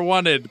I ever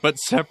wanted, but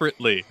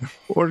separately.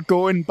 Or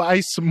go and buy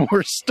some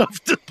more stuff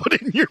to put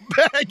in your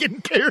bag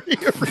and carry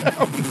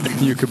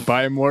around. You could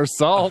buy more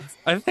salt.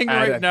 I think At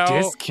right a now,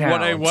 discount.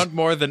 what I want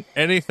more than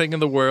anything in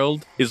the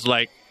world is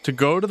to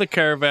go to the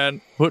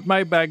caravan, put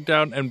my bag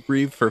down, and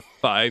breathe for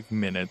 5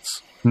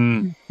 minutes.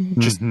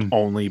 Just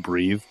only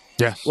breathe.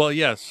 Yes. Well,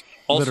 yes.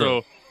 Also,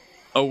 Literally.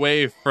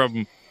 away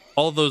from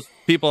all those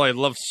people I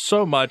love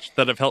so much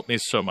that have helped me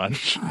so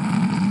much.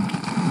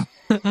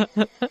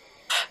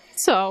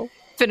 So,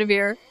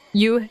 Finavir,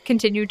 you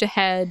continue to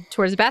head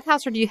towards the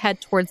bathhouse, or do you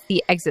head towards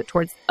the exit,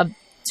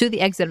 to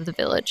the exit of the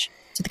village,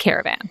 to the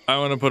caravan? I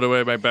want to put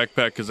away my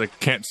backpack because I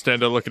can't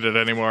stand to look at it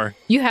anymore.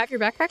 You have your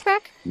backpack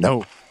back?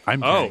 No,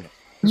 I'm Oh. carrying it.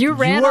 You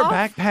ran You are off?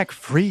 backpack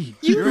free.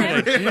 You're right,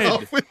 I did.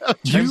 I'm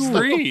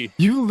free.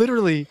 You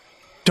literally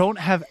don't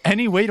have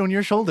any weight on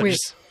your shoulders. Wait,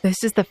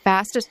 this is the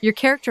fastest. Your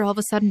character all of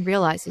a sudden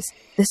realizes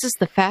this is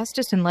the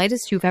fastest and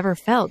lightest you've ever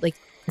felt, the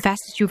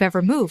fastest you've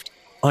ever moved.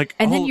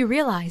 And then you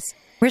realize,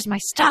 where's my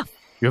stuff?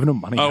 You have no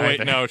money. Oh, wait,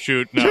 either. no,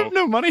 shoot, You no. have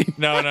no money.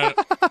 No. No.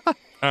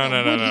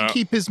 Would he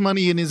keep his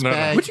money in his No, no.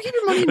 bag? Would you keep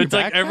your money in your It's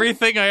like backpack?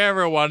 everything I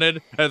ever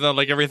wanted, and then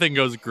everything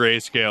goes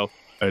grayscale.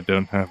 I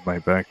don't have my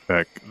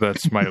backpack.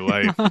 That's my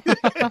life.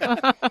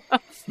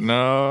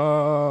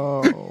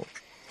 No.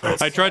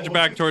 I trudge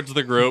back towards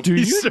the group. Do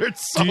He you,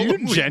 starts do you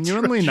solemnly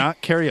genuinely trudging.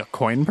 not carry a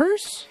coin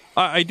purse?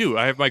 I do.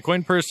 I have my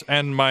coin purse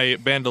and my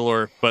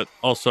bandolier, but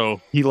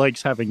also, He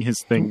likes having his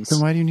things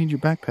Then why do you need your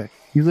backpack?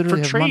 You for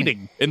literally have money.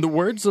 trading. in the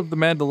words of the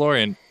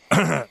Mandalorian,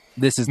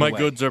 This is my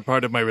goods are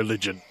part of my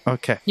religion.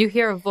 Okay. You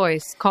hear a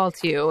voice call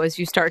to you as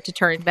you start to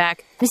turn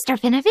back. Mr.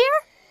 Finavir?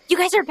 You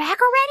guys are back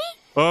already?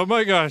 Oh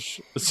my gosh.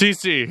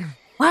 Cece.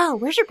 Wow,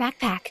 where's your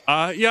backpack?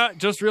 Yeah,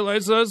 just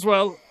realized that as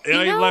well.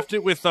 I know- left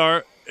it with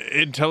our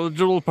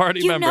intelligible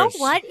party You members. know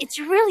what? It's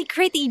really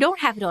great that you don't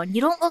have it on.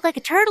 You don't look like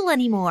a turtle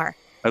anymore.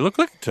 I look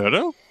like a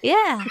turtle?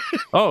 Yeah.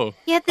 Oh,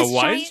 You had a this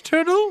wise giant,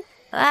 turtle?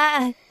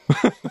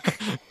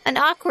 an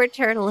awkward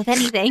turtle, if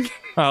anything.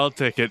 I'll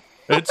take it.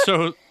 It's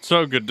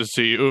so good to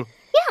see you.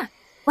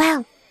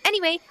 Well,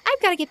 anyway,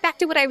 I've got to get back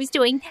to what I was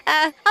doing.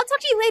 I'll talk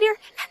to you later.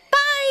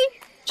 Bye.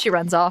 She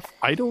runs off.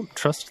 I don't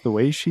trust the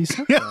way she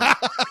said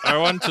that. I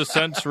want to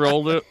sense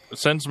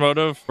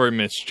motive for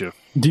mischief.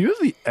 Do you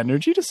have the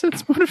energy to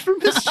sense motive for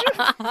mischief?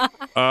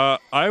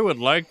 I would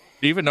like,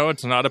 even though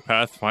it's not a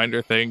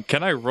Pathfinder thing,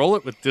 can I roll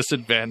it with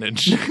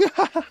disadvantage?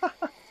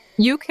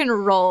 You can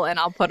roll, and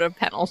I'll put a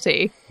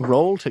penalty.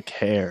 Roll to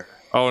care.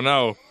 Oh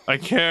no, I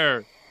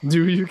care.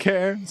 Do you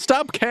care?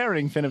 Stop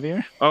caring,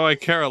 Finavir. Oh, I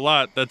care a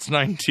lot. That's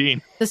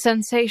 19. The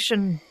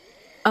sensation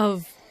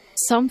of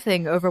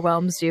something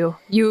overwhelms you.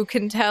 You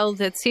can tell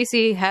that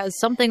Cece has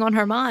something on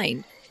her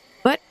mind,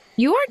 but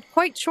you aren't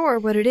quite sure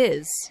what it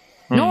is,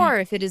 nor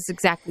if it is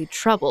exactly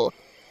trouble.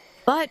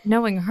 But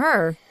knowing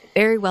her, it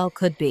very well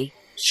could be.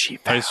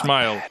 I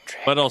smile,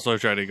 but also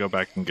try to go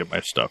back and get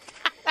my stuff.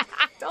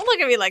 Don't look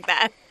at me like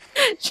that.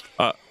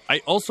 I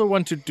also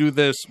want to do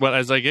this, but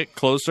as I get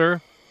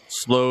closer,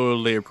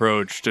 slowly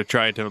approach to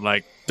try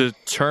to,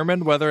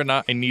 determine whether or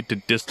not I need to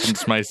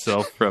distance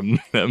myself from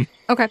them.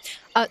 Okay,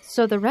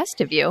 so the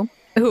rest of you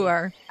who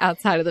are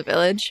outside of the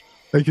village...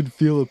 I can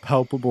feel a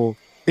palpable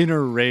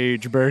inner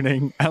rage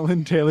burning.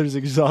 Alan Taylor's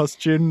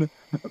exhaustion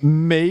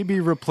may be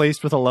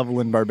replaced with a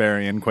level in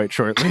Barbarian quite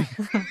shortly.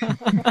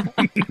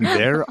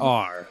 There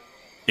are,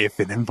 if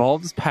it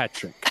involves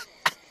Patrick,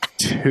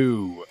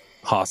 2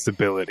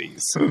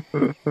 possibilities.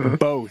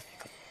 Both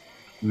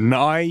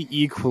nigh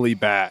equally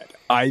bad.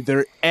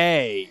 Either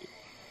A,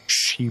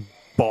 she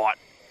bought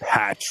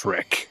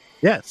Patrick.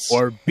 Yes.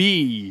 Or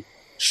B,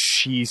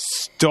 she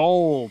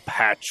stole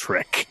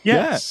Patrick.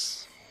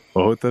 Yes.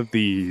 Both of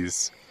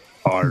these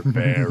are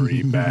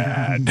very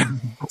bad.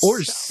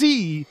 Or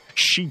C,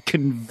 she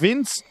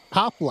convinced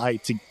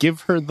Popeye to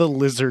give her the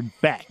lizard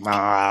back.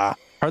 Nah,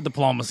 her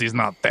diplomacy's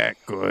not that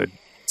good.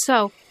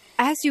 So,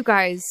 as you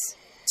guys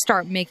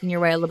start making your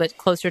way a little bit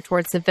closer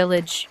towards the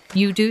village,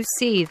 you do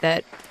see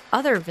that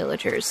other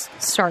villagers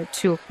start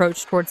to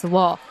approach towards the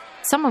wall,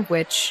 some of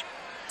which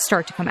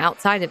start to come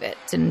outside of it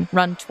and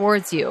run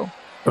towards you.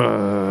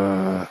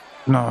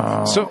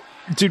 No. So,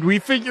 did we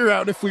figure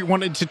out if we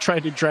wanted to try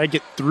to drag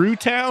it through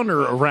town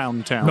or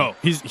around town? No,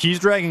 he's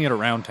dragging it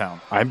around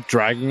town. I'm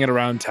dragging it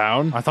around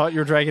town. I thought you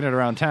were dragging it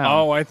around town.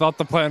 Oh, I thought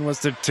the plan was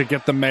to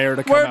get the mayor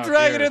to come we're out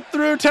dragging here. it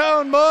through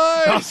town,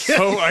 boys!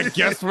 So I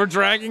guess we're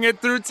dragging it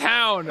through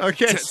town.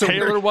 Okay, so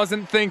Taylor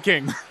wasn't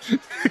thinking.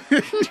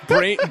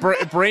 brain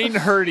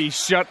hurty,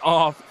 shut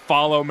off,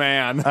 follow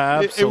man.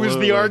 It was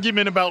the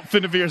argument about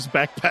Finavir's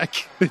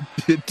backpack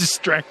that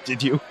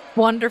distracted you.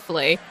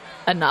 Wonderfully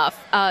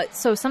enough.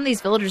 So some of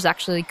these villagers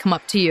actually come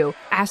up to you,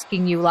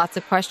 asking you lots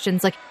of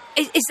questions like,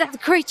 Is that the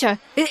creature?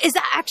 Is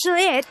that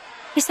actually it?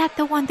 Is that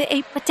the one that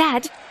ate my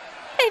dad?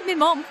 And my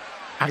mom?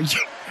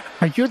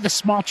 Are you the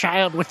small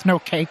child with no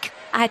cake?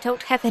 I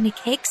don't have any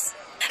cakes.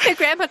 My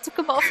grandma took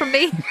them all from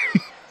me.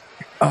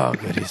 Oh,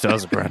 good, he still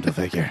has a parental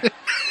figure.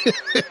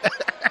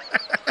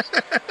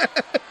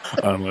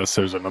 Unless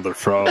there's another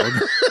frog.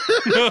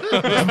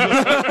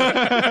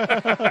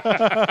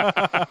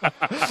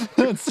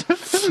 That's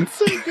so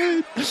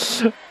good.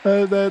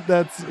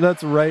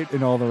 That's right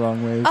in all the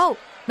wrong ways. Oh,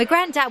 my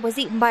granddad was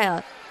eaten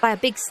by a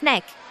big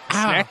snake.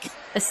 Snack?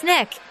 A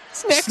snake.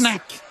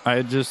 Snack.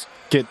 I just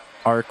get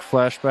arc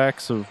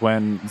flashbacks of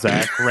when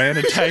Zach ran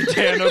a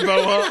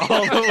Titanoboa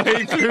all the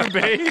way through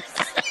base.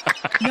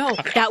 no,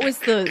 that was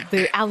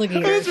the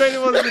alligator. That's right, it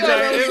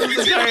was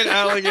the giant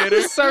alligator.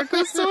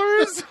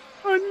 Sarcosaurus?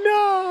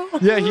 Oh no!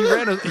 Yeah,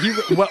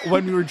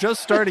 when we were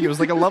just starting, it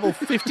was like a level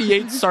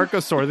 58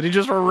 Sarcosaur that he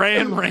just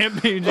ran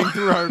rampaging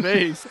through our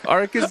base.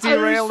 Ark is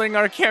derailing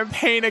our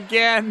campaign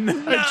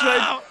again.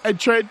 I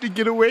tried to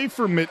get away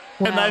from it,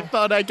 and I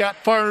thought I got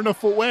far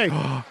enough away.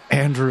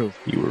 Andrew,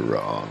 You were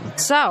wrong.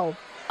 So,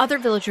 other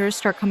villagers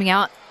start coming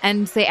out,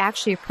 and they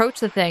actually approach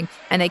the thing,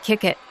 and they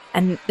kick it,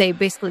 and they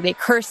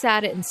curse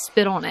at it and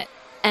spit on it.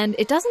 And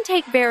it doesn't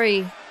take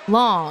very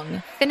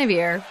long.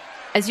 Finavir,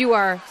 as you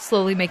are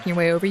slowly making your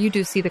way over, you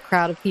do see the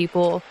crowd of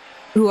people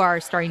who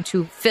are starting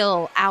to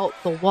fill out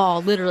the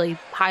wall, literally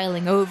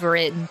piling over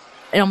it,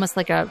 and almost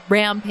like a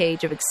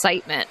rampage of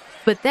excitement.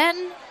 But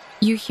then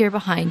you hear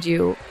behind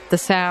you the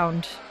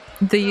sound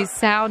of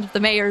the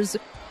mayor's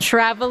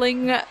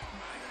traveling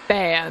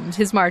band,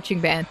 his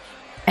marching band.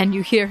 And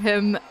you hear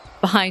him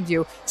behind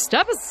you,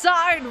 "Step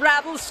aside,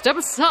 rabble, step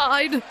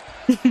aside."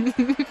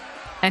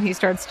 And he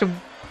starts to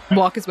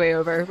walk his way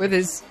over with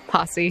his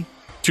posse.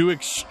 2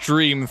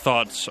 extreme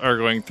thoughts are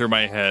going through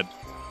my head.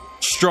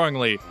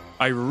 Strongly,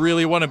 I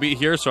really want to be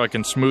here so I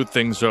can smooth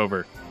things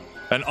over.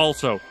 And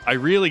also, I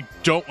really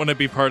don't want to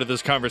be part of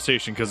this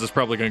conversation because it's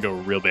probably going to go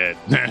real bad.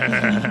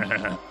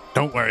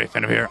 Don't worry,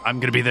 Finavir.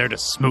 I'm going to be there to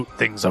smooth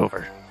things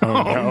over.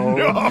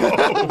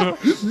 No!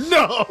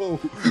 No!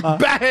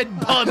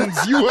 Bad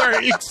puns! You are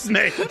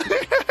Ixnay!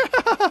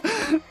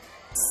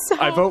 So,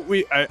 I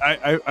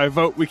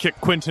vote we kick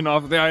Quentin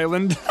off the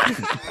island.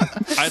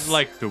 I'd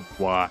like to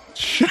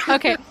watch.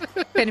 okay,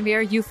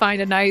 Finavir, you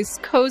find a nice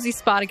cozy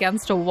spot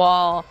against a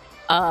wall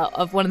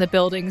of one of the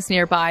buildings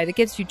nearby that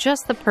gives you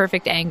just the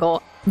perfect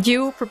angle.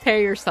 You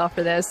prepare yourself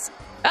for this.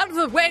 Out of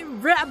the way,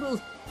 rabble!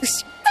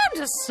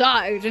 Stand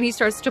aside! And he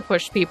starts to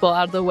push people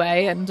out of the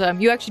way, and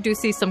you actually do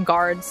see some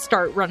guards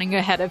start running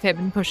ahead of him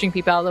and pushing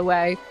people out of the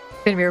way.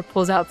 Finavir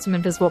pulls out some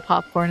invisible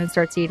popcorn and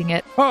starts eating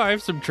it. Oh, I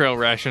have some trail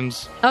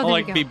rations. Oh, I'll there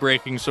you go. be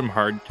breaking some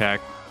hardtack.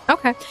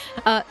 Okay.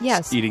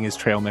 Yes. Eating his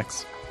trail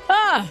mix.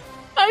 Ah,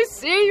 I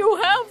see you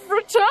have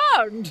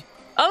returned.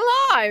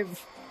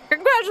 Alive.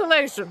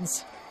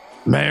 Congratulations.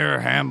 Mayor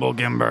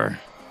Hamblegimber.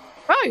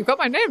 Oh, you got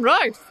my name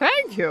right.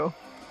 Thank you.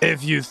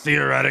 If you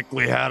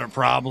theoretically had a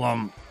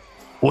problem,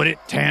 would it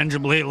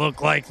tangibly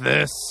look like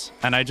this?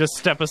 And I just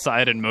step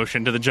aside and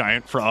motion to the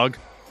giant frog.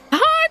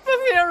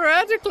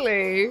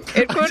 Hypothetically,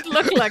 it could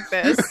look like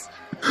this.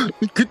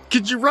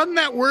 Could you run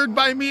that word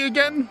by me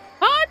again?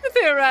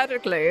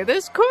 Hypothetically,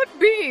 this could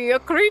be a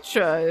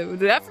creature who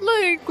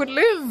definitely could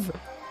live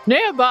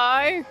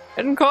nearby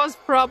and cause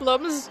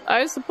problems,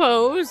 I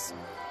suppose.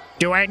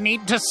 Do I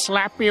need to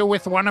slap you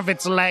with one of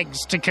its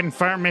legs to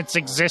confirm its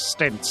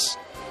existence?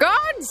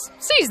 Guards,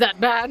 seize that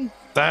man.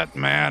 That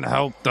man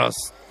helped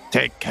us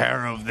take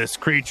care of this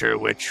creature,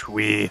 which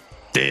we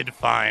did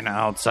find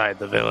outside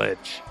the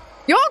village.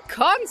 Your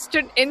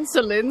constant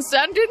insolence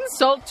and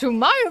insult to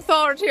my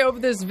authority over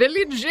this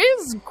village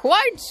is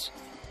quite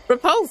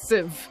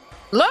repulsive.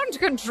 Learn to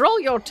control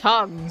your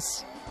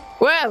tongues.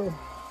 Well,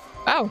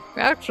 oh,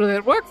 actually,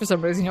 it worked for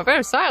some reason. You're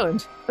very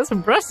silent. That's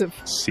impressive.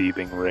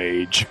 Seething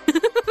rage.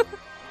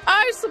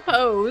 I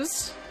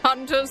suppose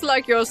hunters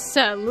like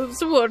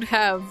yourselves would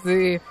have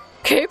the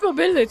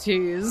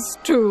capabilities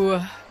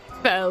to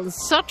fell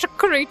such a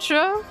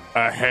creature.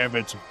 I have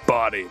its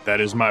body.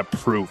 That is my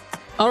proof.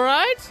 All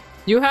right,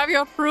 you have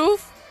your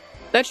proof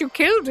that you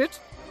killed it.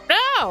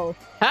 Now,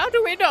 how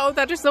do we know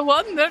that is the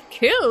one that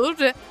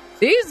killed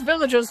these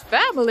villagers'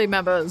 family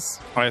members?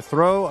 I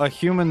throw a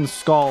human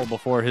skull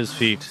before his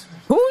feet.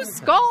 Whose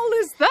skull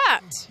is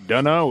that?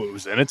 Dunno, it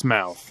was in its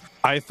mouth.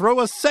 I throw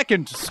a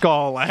second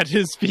skull at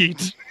his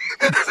feet.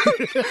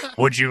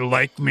 Would you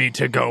like me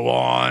to go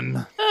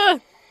on?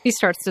 He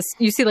starts to,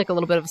 you see like a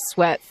little bit of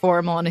sweat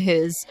form on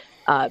his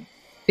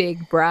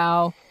big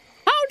brow.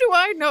 How do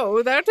I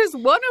know that is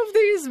one of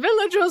these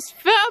villagers'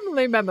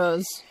 family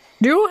members?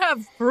 Do you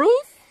have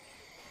proof?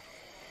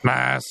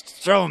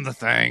 Masked, show him the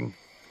thing.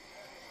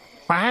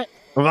 What?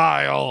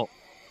 Vial.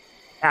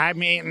 I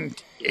mean,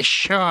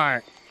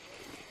 sure.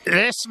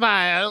 This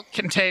vial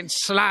contains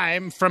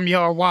slime from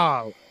your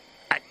wall.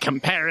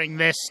 Comparing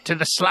this to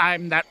the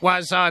slime that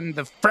was on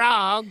the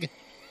frog,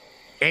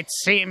 it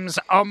seems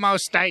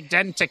almost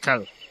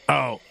identical.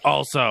 Oh,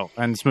 also.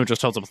 And Smoot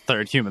just holds up a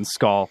third human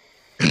skull.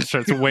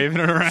 Starts waving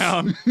it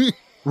around.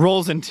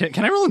 Rolls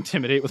Can I roll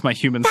Intimidate with my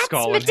human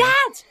skull? That's my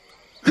dad!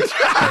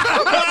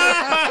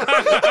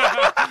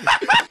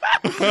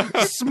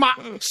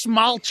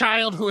 Small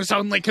child who is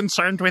only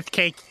concerned with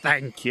cake,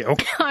 thank you.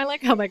 I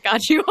like how that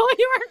got you while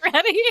you weren't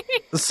ready.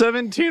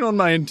 17 on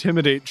my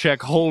Intimidate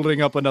check,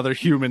 holding up another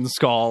human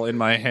skull in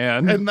my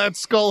hand. And that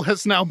skull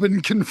has now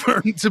been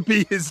confirmed to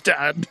be his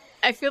dad.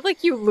 I feel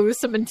like you lose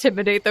some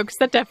Intimidate, though, because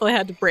that definitely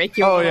had to break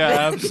you. Oh, yeah,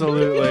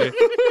 absolutely.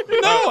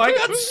 No, I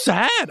got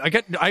sad.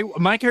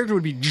 My character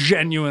would be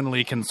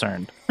genuinely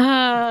concerned.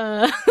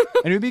 And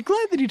he'd be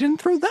glad that he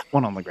didn't throw that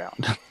one on the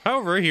ground.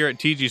 However, here at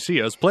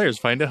TGC, us players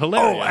find it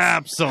hilarious. Oh,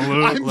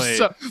 absolutely.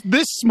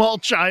 This small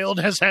child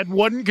has had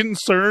one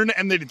concern,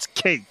 and that it's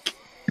cake.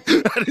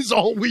 That is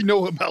all we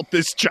know about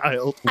this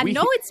child. I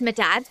know it's my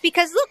dad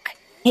because look,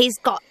 he's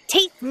got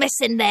teeth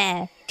missing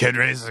there. Kid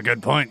raises a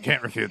good point.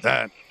 Can't refute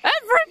that.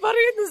 Everybody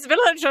in this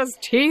village has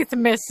teeth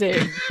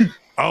missing.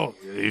 Oh,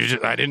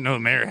 I didn't know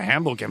Mayor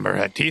Hamblegimber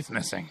had teeth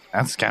missing.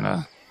 That's kind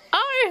of...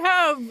 I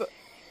have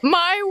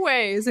my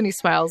ways. And he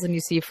smiles, and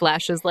you see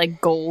flashes like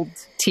gold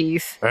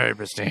teeth. Very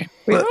pristine.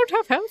 We don't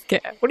have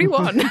healthcare. What do you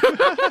want?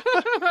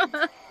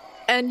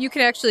 And you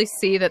can actually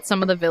see that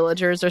some of the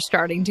villagers are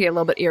starting to get a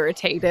little bit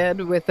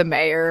irritated with the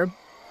mayor.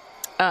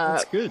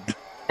 That's good.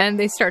 And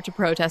they start to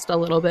protest a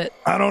little bit.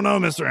 I don't know,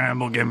 Mr.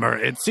 Hamblegimber.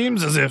 It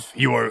seems as if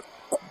your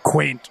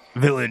quaint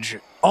village,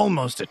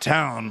 almost a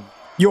town,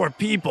 your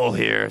people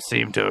here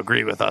seem to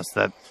agree with us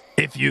that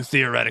if you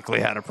theoretically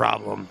had a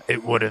problem,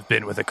 it would have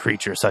been with a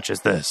creature such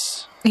as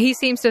this. He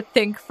seems to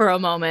think for a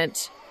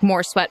moment.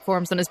 More sweat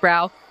forms on his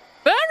brow.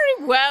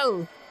 Very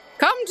well.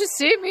 Come to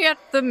see me at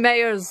the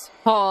mayor's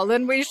hall,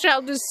 and we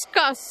shall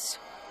discuss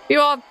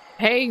your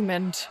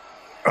payment.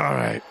 All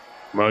right.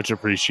 Much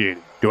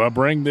appreciated. Do I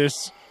bring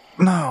this?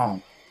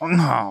 No,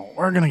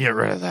 we're going to get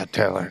rid of that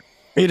Taylor.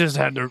 He just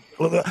had to...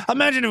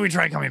 Imagine if we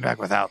tried coming back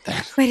without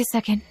that. Wait a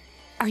second.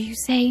 Are you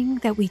saying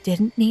that we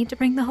didn't need to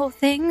bring the whole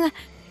thing,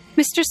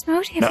 Mr.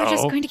 Smoot, if we're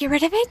just going to get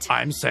rid of it?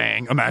 I'm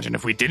saying, imagine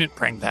if we didn't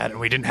bring that and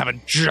we didn't have a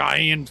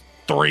giant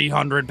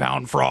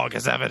 300-pound frog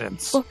as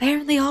evidence. Well,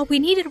 apparently all we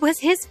needed was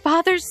his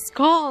father's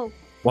skull.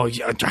 Well,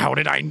 yeah, how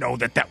did I know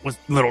that was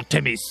little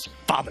Timmy's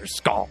father's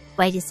skull?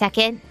 Wait a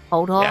second.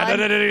 Hold on.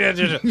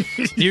 Yeah,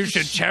 you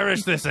should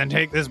cherish this and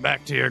take this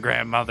back to your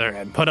grandmother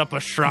and put up a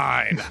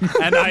shrine.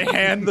 And I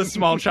hand the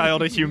small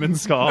child a human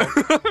skull.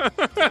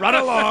 Run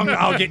along.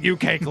 I'll get you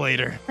cake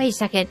later. Wait a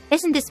second.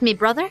 Isn't this me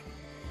brother?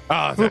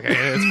 Oh, it's okay.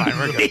 It's fine.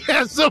 We're good. He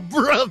has a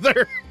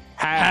brother.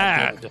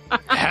 Had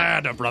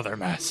a brother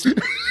mess.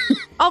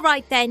 All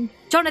right, then.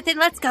 Jonathan,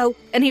 let's go.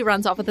 And he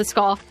runs off with the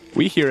skull.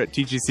 We here at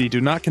TGC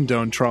do not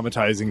condone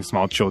traumatizing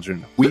small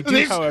children. We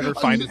do, however,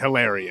 find it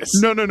hilarious.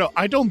 No.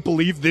 I don't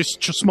believe this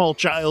small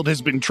child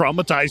has been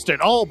traumatized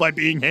at all by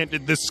being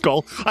handed this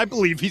skull. I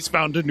believe he's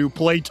found a new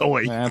play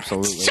toy.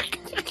 Absolutely.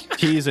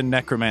 He's a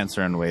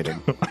necromancer in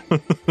waiting.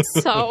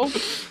 So...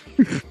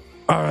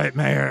 All right,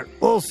 Mayor.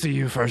 We'll see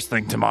you first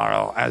thing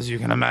tomorrow. As you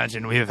can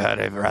imagine, we have had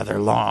a rather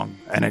long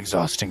and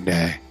exhausting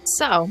day.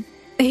 So,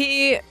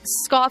 he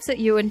scoffs at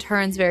you and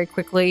turns very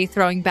quickly,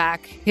 throwing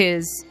back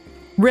his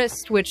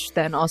wrist, which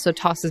then also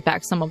tosses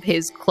back some of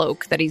his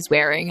cloak that he's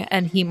wearing,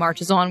 and he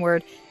marches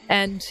onward,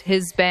 and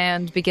his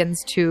band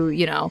begins to,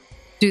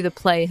 do the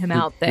play him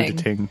out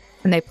thing.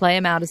 And they play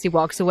him out as he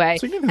walks away.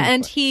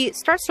 And he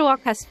starts to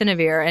walk past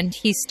Finavir, and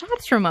he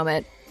stops for a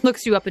moment,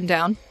 looks you up and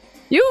down.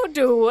 You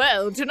do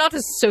well to not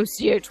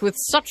associate with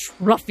such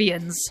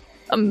ruffians.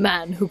 A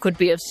man who could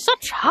be of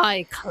such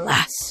high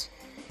class.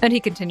 And he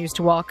continues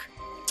to walk.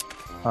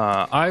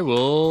 I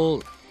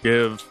will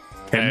give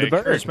Him a the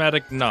bird.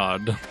 charismatic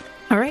nod.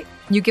 All right.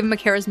 You give him a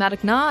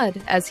charismatic nod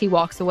as he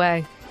walks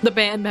away. The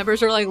band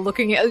members are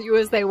looking at you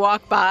as they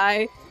walk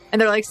by,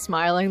 and they're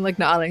smiling,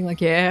 nodding,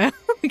 yeah,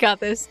 we got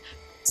this.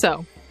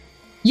 So,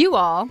 you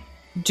all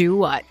do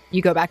what?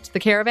 You go back to the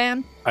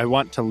caravan? I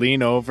want to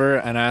lean over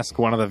and ask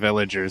one of the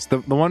villagers, the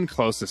one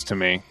closest to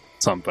me,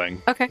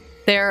 something. Okay.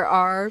 There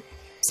are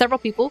several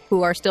people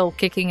who are still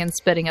kicking and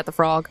spitting at the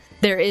frog.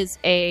 There is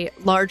a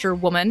larger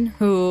woman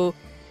who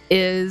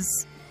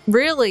is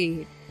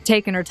really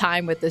taking her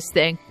time with this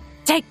thing.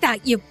 Take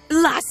that, you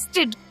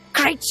blasted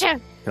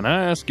creature! Can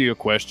I ask you a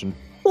question?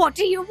 What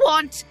do you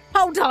want?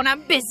 Hold on,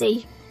 I'm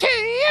busy.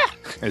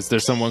 Is there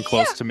someone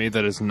close to me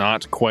that is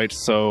not quite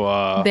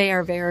so, They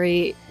are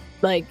very,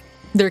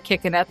 they're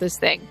kicking at this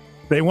thing.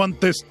 They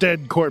want this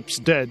dead corpse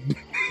dead.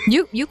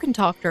 You can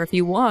talk to her if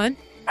you want.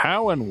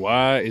 How and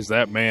why is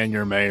that man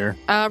your mayor?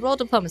 Roll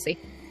diplomacy.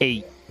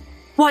 8.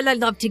 While I'd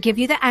love to give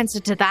you the answer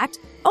to that,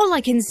 all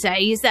I can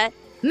say is that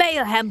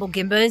Mayor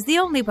Hamblegimber is the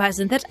only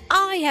person that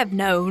I have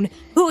known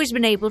who has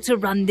been able to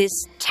run this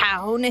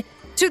town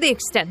to the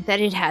extent that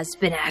it has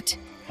been at.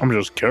 I'm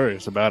just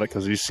curious about it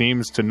because he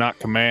seems to not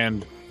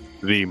command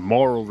the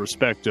moral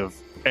respect of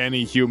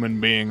any human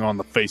being on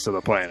the face of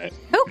the planet.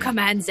 Who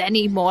commands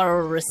any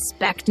moral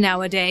respect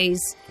nowadays?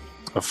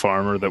 A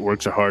farmer that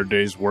works a hard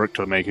day's work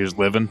to make his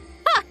living.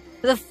 Ha!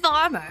 The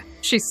farmer!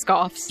 She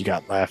scoffs. You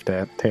got laughed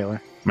at,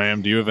 Taylor.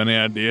 Ma'am, do you have any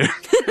idea?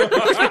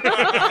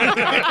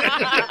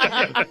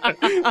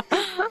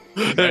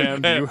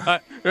 Ma'am, do you...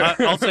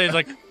 I'll say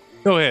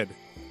go ahead.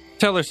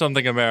 Tell her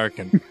something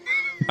American.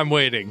 I'm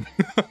waiting.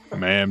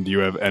 Ma'am, do you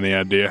have any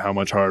idea how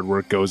much hard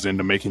work goes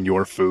into making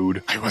your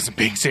food? I wasn't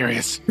being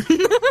serious.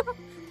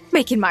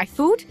 Making my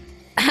food?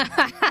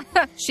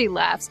 She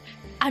laughs.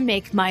 I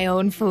make my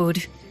own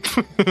food.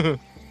 Good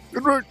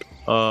work.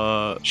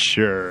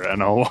 Sure,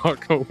 and I'll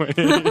walk away.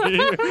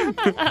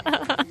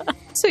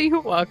 So you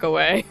walk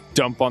away.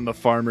 Dump on the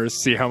farmers,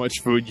 see how much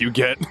food you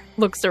get.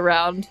 Looks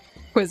around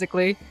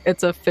quizzically.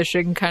 It's a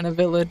fishing kind of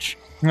village.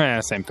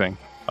 Same thing.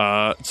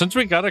 Since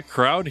we got a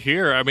crowd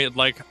here,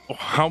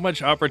 how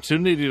much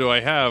opportunity do I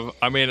have?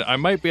 I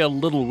might be a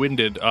little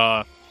winded.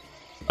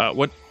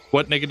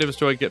 What negatives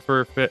do I get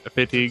for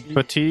fatigue?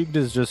 Fatigued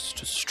is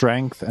just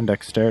strength and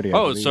dexterity. I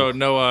believe. So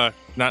no,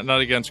 not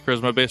against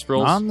charisma-based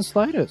rolls? Not in the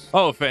slightest.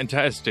 Oh,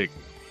 fantastic.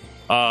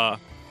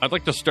 I'd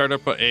like to start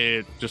up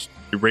a just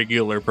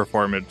regular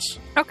performance.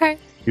 Okay.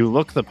 You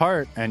look the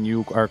part, and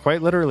you are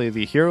quite literally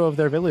the hero of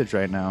their village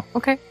right now.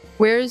 Okay.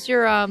 Where's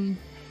your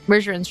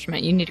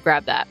instrument? You need to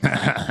grab that.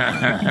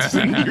 It's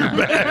in your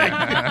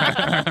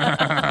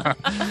bag.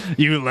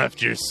 You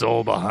left your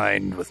soul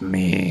behind with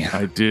me.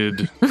 I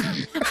did.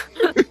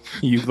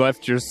 You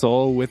left your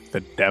soul with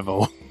the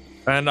devil.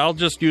 And I'll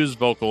just use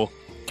vocal.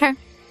 Okay.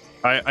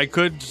 I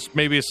could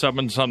maybe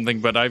summon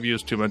something, but I've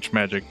used too much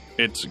magic.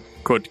 It's,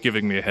 quote,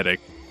 giving me a headache.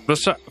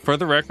 For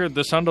the record,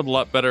 this sounded a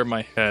lot better in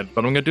my head,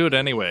 but I'm going to do it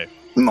anyway.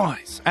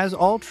 Nice. As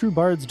all true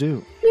bards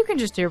do. You can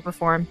just do a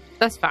perform.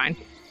 That's fine.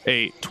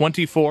 A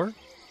 24.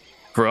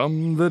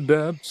 From the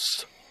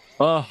depths,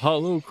 a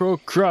hollow crow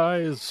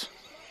cries.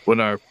 When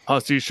our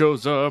posse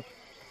shows up,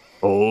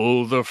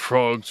 all the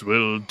frogs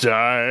will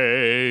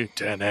die.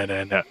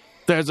 Da-na-na-na.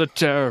 There's a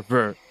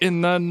terror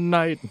in the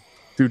night.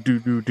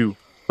 Do-do-do-do.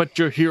 But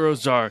your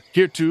heroes are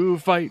here to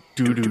fight.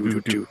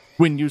 Do-do-do-do.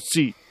 When you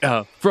see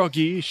a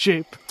froggy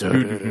shape,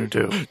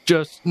 do-do-do-do.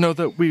 Just know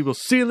that we will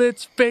seal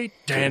its fate.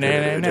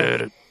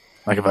 Da-na-na-na.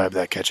 Like a vibe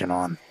that catching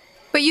on.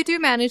 But you do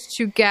manage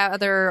to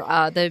gather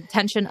the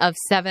attention of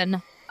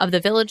 7 of the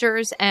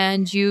villagers,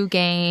 and you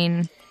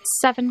gain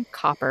 7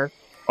 copper.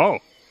 Oh.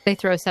 They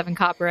throw 7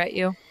 copper at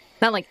you.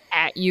 Not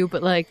at you,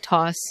 but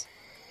toss.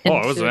 I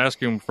wasn't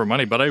asking for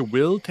money, but I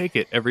will take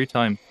it every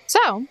time.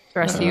 So, the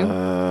rest of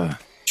you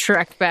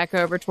trek back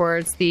over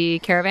towards the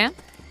caravan.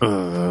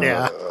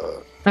 Yeah.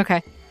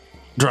 Okay.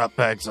 Drop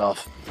bags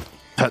off.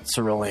 Pet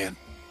cerulean.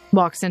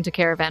 Walks into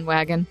caravan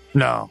wagon.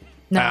 No,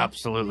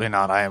 absolutely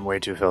not. I am way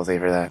too filthy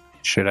for that.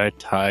 Should I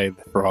tie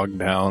the frog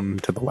down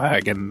to the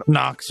wagon?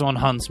 Knocks on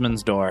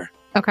Huntsman's door.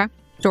 Okay.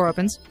 Door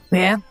opens.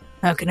 Yeah?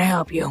 How can I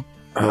help you?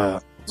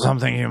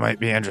 Something you might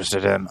be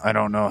interested in. I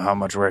don't know how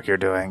much work you're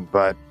doing,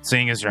 but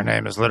seeing as your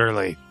name is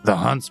literally the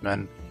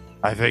Huntsman,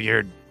 I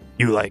figured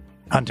you like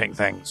hunting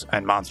things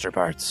and monster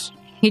parts.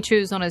 He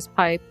chews on his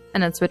pipe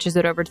and then switches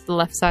it over to the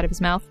left side of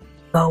his mouth.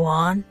 Go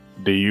on.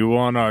 Do you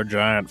want our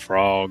giant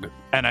frog?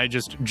 And I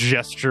just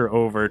gesture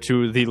over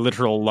to the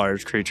literal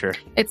large creature.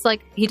 It's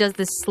like he does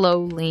this slow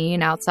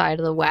lean outside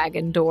of the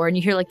wagon door, and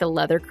you hear like the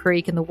leather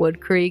creak and the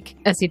wood creak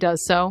as he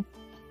does so.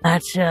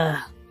 That's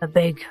a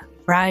big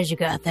prize you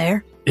got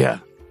there. Yeah,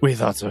 we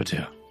thought so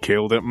too.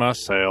 Killed it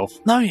myself.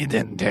 No, you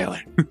didn't, Taylor.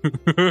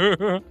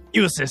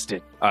 You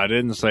assisted. I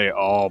didn't say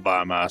all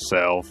by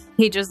myself.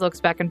 He just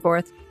looks back and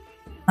forth.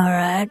 All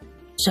right.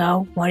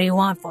 So, what do you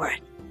want for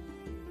it?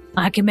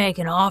 I can make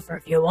an offer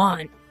if you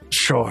want.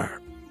 Sure.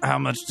 How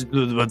much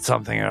would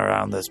something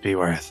around this be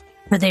worth?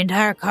 For the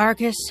entire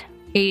carcass,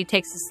 He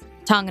takes his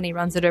tongue and he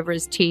runs it over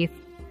his teeth.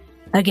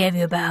 I gave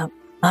you about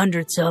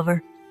 100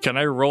 silver. Can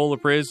I roll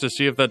appraise to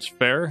see if that's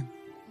fair?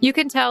 You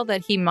can tell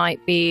that he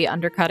might be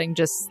undercutting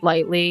just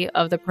slightly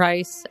of the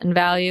price and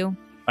value.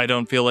 I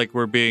don't feel like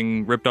we're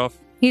being ripped off.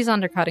 He's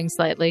undercutting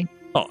slightly.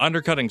 Oh,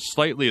 undercutting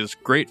slightly is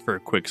great for a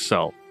quick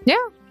sell. Yeah,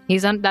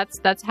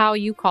 that's how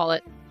you call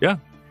it. Yeah.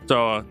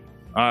 So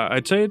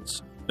I'd say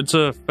it's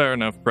a fair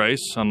enough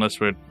price, unless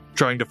we're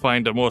trying to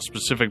find a more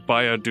specific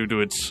buyer due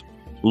to its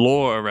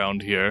lore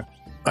around here.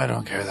 I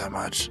don't care that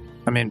much.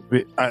 I mean,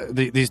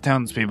 these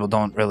townspeople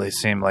don't really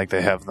seem like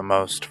they have the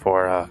most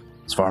for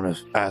as far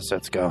as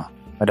assets go.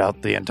 I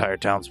doubt the entire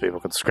townspeople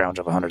could scrounge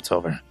up 100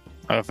 silver.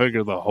 I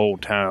figure the whole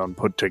town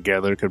put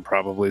together could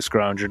probably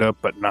scrounge it up,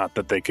 but not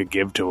that they could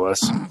give to us.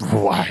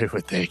 Why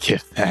would they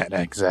give that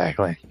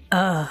exactly?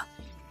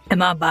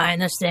 Am I buying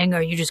this thing, or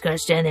are you just gonna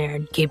stand there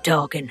and keep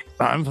talking?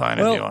 I'm fine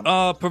if you want.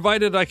 Well,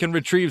 provided I can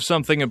retrieve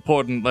something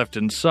important left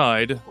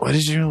inside. What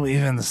did you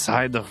leave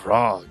inside the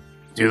frog?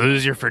 Did you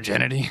lose your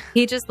virginity?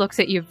 He just looks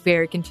at you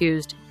very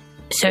confused.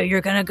 So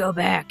you're gonna go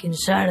back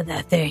inside of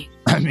that thing?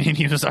 I mean,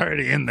 he was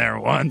already in there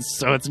once,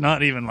 so it's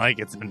not even like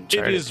it's been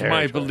It is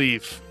my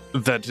belief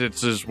that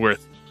it is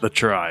worth the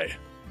try.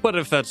 But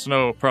if that's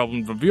no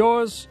problem of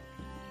yours,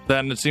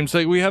 then it seems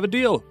like we have a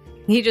deal.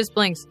 He just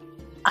blinks.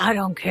 I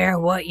don't care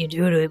what you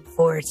do to it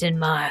before it's in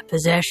my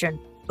possession,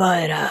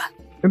 but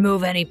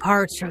remove any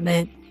parts from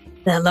it,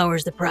 that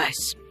lowers the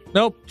price.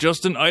 Nope,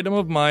 just an item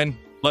of mine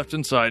left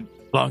inside.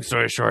 Long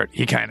story short,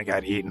 he kind of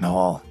got eaten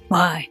whole.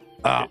 Why?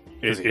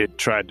 It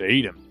tried to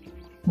eat him.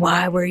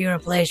 Why were you in a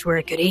place where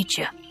it could eat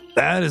you?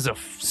 That is a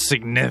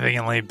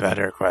significantly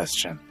better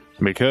question.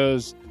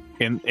 Because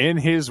in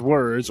his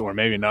words, or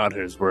maybe not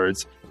his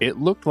words, it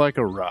looked like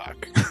a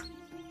rock.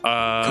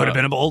 Could have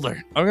been a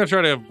boulder. I'm going to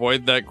try to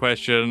avoid that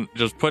question.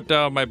 Just put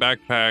down my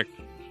backpack,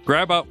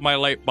 grab out my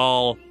light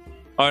ball.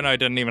 Oh, no, I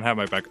didn't even have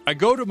my backpack. I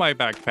go to my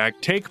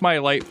backpack, take my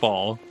light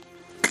ball,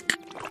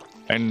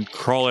 and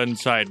crawl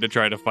inside to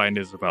try to find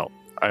Isabel.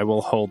 I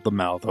will hold the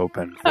mouth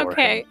open for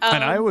him.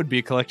 And I would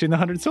be collecting the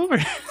 100 silver.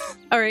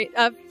 All right,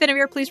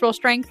 Finavir, please roll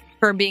strength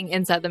for being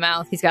inside the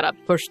mouth. He's got to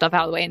push stuff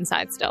out of the way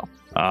inside still.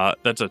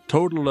 That's a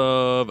total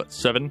of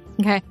 7.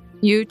 Okay.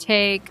 You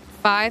take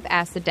 5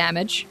 acid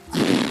damage.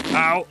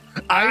 Ow.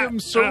 I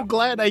am so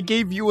glad I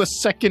gave you a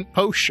second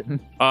potion.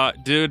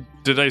 Dude,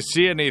 did I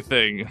see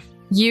anything?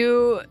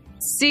 You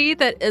see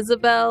that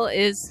Isabel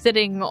is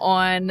sitting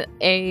on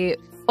a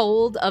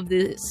fold of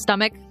the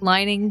stomach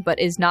lining, but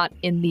is not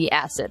in the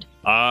acid.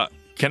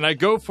 Can I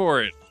go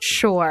for it?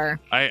 Sure.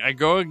 I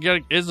go and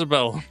get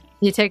Isabel.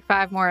 You take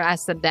 5 more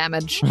acid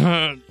damage.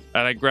 And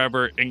I grab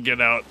her and get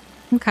out.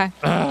 Okay.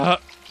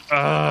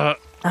 I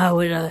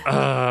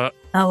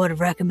would have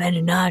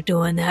recommended not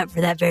doing that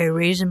for that very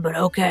reason, but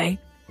okay.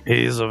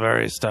 He's a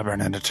very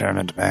stubborn and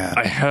determined man.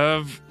 I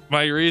have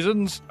my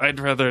reasons. I'd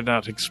rather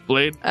not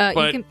explain,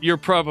 but you're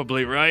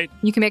probably right.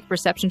 You can make a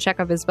perception check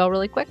of Isabel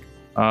really quick.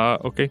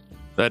 Okay.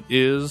 That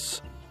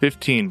is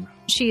 15.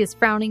 She is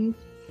frowning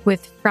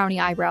with frowny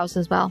eyebrows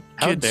as well.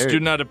 Kids do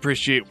not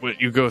appreciate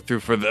what you go through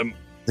for them.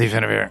 Leave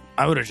him here.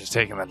 I would have just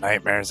taken the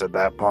nightmares at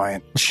that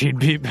point. She'd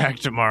be back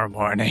tomorrow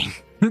morning.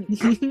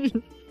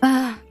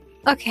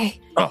 Okay.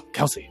 Oh,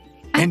 Kelsey.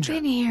 I've Ninja.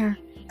 been here.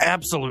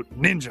 Absolute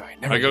ninja. I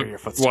never I go hear your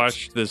footsteps.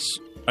 wash this.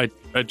 I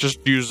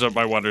just use up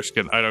my water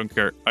skin. I don't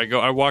care.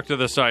 I walk to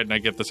the side and I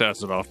get this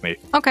acid off me.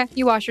 Okay,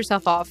 you wash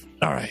yourself off.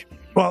 All right.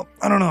 Well,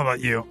 I don't know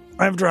about you.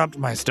 I've dropped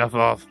my stuff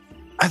off.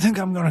 I think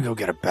I'm going to go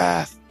get a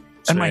bath.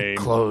 And my Same.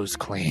 clothes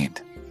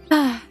cleaned.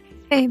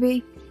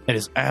 Baby. It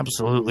is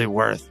absolutely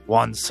worth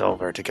 1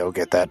 silver to go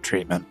get that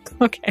treatment.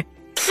 Okay.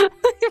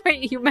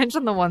 Wait, you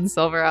mentioned the 1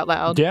 silver out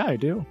loud. Yeah, I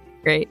do.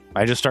 Great.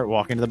 I just start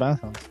walking to the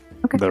bathroom.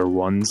 They're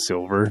 1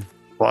 silver.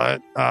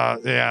 What?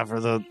 Yeah, for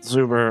the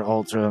super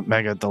ultra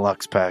mega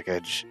deluxe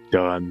package.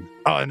 Done.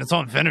 Oh, and it's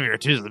on Finavir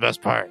too, is the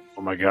best part.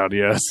 Oh my god,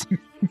 yes.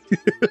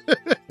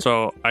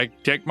 So I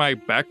take my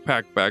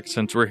backpack back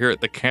since we're here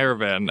at the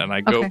caravan, and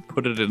I go Okay.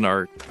 put it in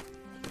our.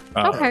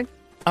 Okay.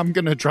 I'm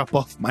going to drop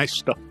off my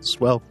stuff as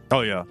well.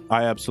 Oh, yeah.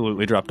 I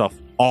absolutely dropped off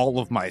all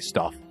of my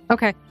stuff.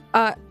 Okay.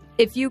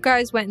 If you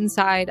guys went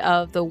inside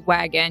of the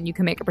wagon, you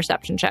can make a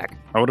perception check.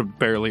 I would have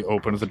barely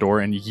opened the door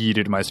and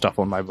yeeted my stuff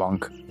on my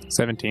bunk.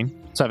 17.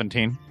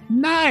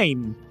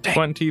 9.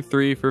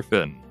 23 for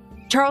Finn.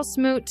 Charles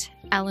Smoot,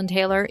 Alan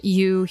Taylor,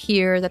 you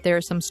hear that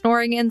there's some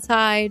snoring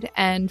inside,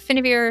 and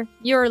Finavir,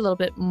 you're a little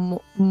bit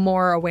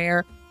more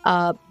aware,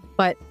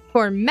 but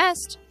For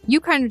Mest, you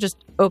kind of just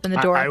open the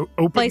door, I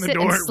open place the it,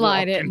 door and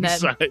slide walk it, and then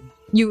inside.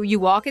 you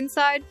walk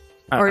inside.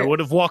 Or- I would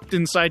have walked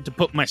inside to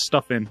put my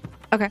stuff in.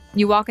 Okay,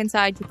 you walk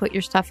inside, you put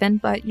your stuff in,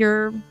 but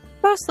you're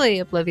mostly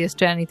oblivious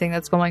to anything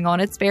that's going on.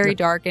 It's very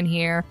dark in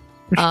here.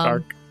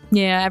 Dark.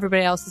 Yeah,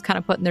 everybody else is kind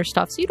of putting their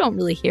stuff, so you don't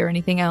really hear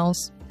anything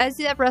else. As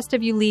the rest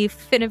of you leave,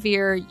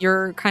 Finavir,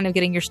 you're kind of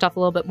getting your stuff a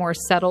little bit more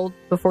settled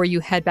before you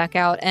head back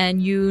out,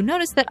 and you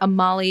notice that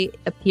Amali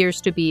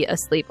appears to be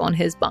asleep on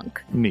his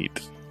bunk.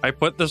 Neat. I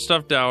put the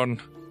stuff down.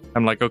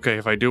 I'm like, okay,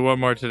 if I do one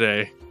more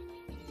today,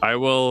 I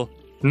will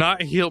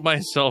not heal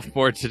myself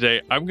more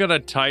today. I'm going to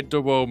Tide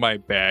to Woe my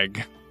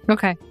bag.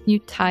 Okay, you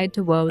tied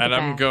to Woe the And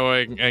I'm bag.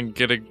 going and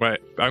getting my...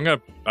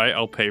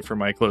 I'll pay for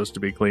my clothes to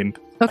be cleaned.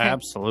 Okay.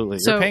 Absolutely.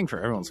 So You're paying for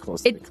everyone's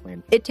clothes to be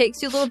clean. It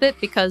takes you a little bit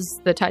because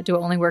the Tide to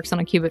Woe only works on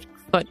a cubic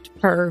foot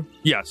per...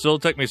 Yeah, so it'll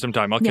take me some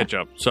time. I'll catch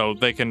up. So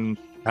they can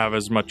have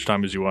as much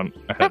time as you want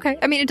ahead. Okay,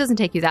 I mean, it doesn't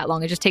take you that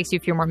long. It just takes you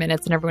a few more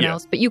minutes than everyone Yeah.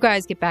 else. But you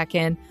guys get back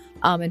in,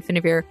 and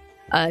Finavir,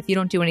 if you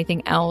don't do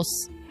anything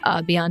else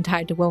beyond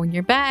Tied to Woe in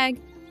your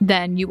bag,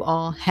 then you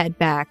all head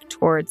back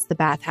towards the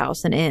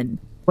bathhouse and inn,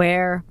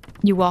 where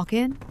you walk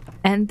in,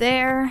 and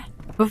there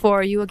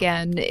before you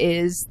again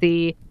is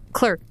the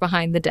clerk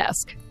behind the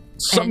desk.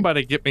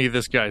 Somebody get me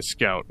this guy's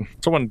scout.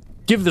 Someone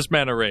give this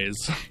man a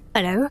raise.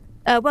 Hello.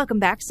 Welcome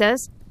back,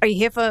 sirs. Are you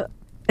here for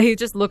He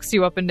just looks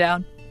you up and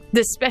down.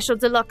 the special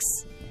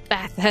deluxe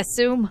bath, I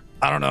assume?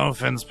 I don't know if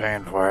Finn's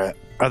paying for it.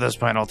 At this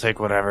point, I'll take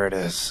whatever it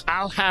is.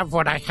 I'll have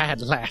what I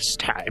had last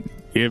time.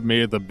 Give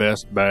me the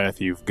best bath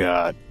you've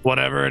got.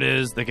 Whatever it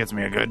is that gets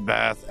me a good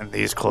bath and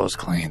these clothes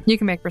clean. You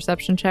can make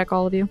perception check,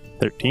 all of you.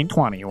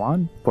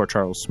 1321 for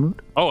Charles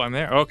Smoot. Oh, I'm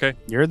there. Okay.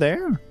 You're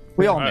there.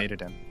 We all Uh, made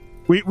it in.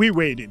 We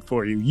waited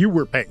for you. You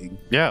were paying.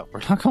 Yeah, we're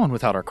not going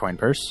without our coin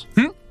purse.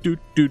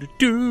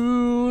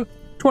 Do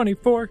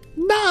 24.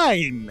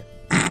 9!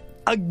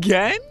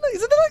 Again?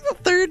 Isn't that like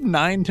the third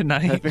 9 I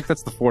tonight? think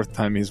that's the fourth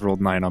time he's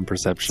rolled 9 on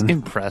perception.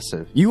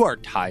 Impressive. You are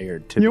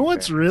tired, too. You know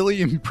what's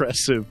really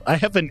impressive? I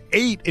have an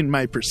 8 in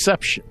my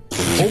perception.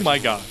 Oh my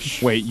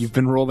gosh. Wait, you've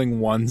been rolling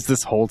ones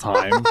this whole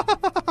time?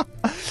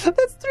 That's 3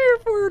 or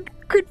 4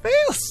 crit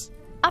fails.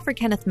 Alfred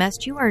Kenneth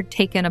Mest, you are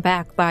taken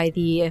aback by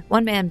the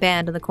one-man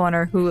band in the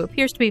corner who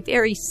appears to be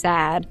very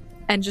sad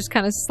and just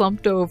kind of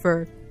slumped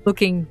over,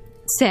 looking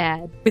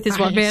sad with his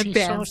Why one-man is he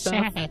band so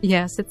stuff. sad?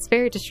 Yes, it's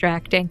very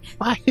distracting.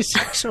 Why is he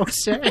so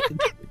sad?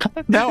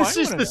 Now This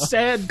is the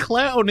sad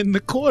clown in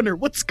the corner.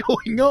 What's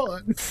going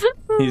on?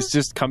 He's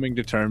just coming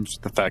to terms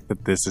with the fact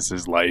that this is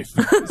his life.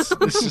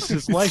 This is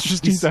his life.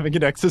 He's having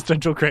an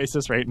existential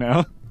crisis right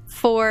now.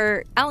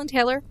 For Alan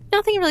Taylor,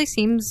 nothing really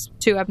seems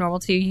too abnormal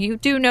to you. You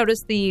do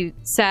notice the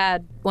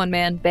sad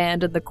one-man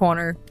band in the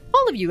corner.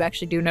 All of you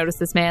actually do notice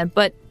this man,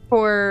 but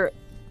for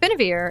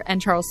Finavir and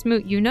Charles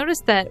Smoot, you notice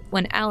that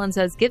when Alan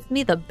says, "Give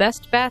me the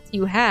best bath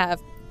you have,"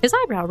 his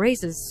eyebrow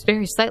raises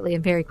very slightly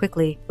and very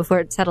quickly before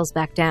it settles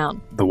back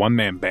down. The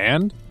one-man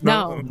band?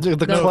 No, The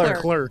the clerk.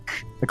 Clerk.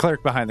 The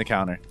clerk behind the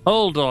counter.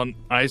 Hold on.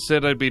 I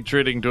said I'd be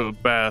treating to a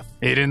bath.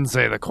 He didn't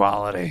say the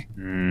quality.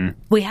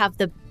 We have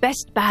the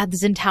best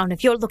baths in town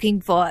if you're looking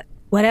for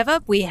whatever.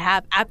 We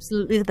have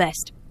absolutely the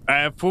best.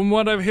 From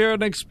what I've heard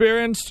and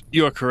experienced,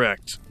 you're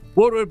correct.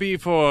 What would it be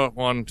for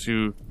 1,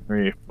 2,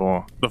 3,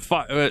 4? The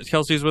 5.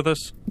 Kelsey's with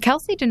us.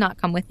 Kelsey did not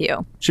come with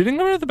you. She didn't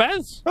go to the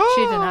baths.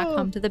 She did not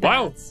come to the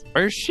Wow. baths.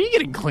 Where's she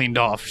getting cleaned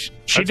off? She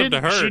That's up to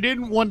didn't. her. She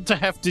didn't want to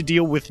have to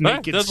deal with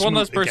naked. That's one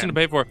less Smoot person again.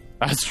 to pay for.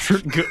 That's true.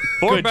 Good.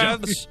 4 Good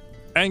job. baths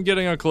and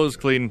getting our clothes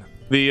clean.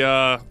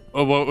 The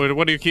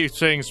what do you keep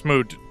saying,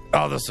 Smoot?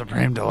 Oh, the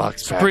Supreme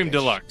Deluxe Supreme package.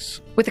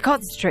 Deluxe With the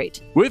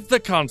concentrate. with the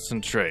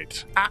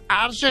concentrate.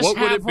 I'll just What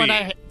would have it what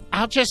be?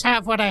 I'll just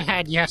have what I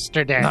had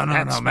yesterday. No,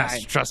 That's Master.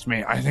 fine. Trust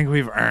me. I think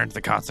we've earned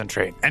the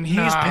concentrate. And he's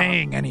No.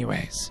 paying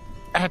anyways.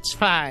 That's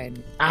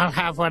fine. I'll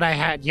have what I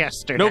had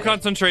yesterday. No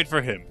concentrate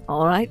for him.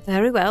 All right,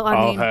 very well. I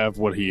I'll mean, have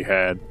what he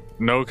had.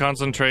 No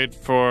concentrate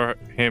for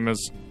him as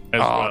Oh,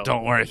 well.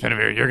 don't worry,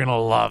 Finavir. You're going to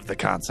love the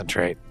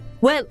concentrate.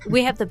 well,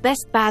 we have the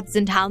best baths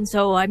in town,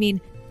 so I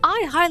mean,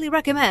 I highly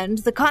recommend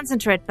the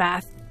concentrate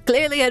bath.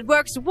 Clearly, it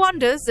works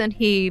wonders. And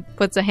he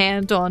puts a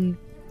hand on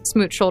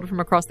Smoot's shoulder from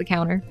across the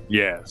counter,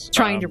 Yes.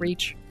 trying to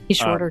reach. He's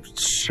shorter.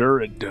 Sure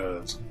it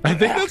does. I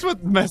think that's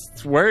what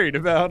Mest's worried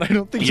about. I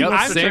don't think he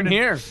wants to same turn it-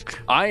 here.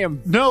 I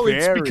am No,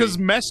 it's very- because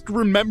Mest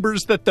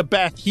remembers that the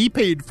bath he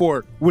paid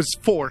for was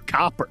 4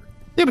 copper.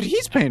 Yeah, but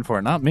he's paying for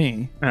it, not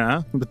me.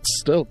 But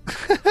still.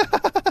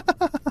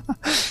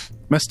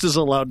 Mest is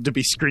allowed to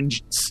be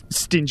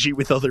stingy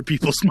with other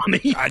people's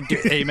money.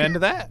 Amen to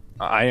that.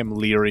 I am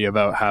leery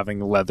about having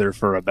leather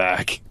for a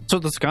back. So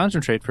let's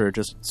concentrate for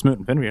just Smoot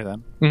and Finavir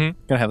then. Mhm.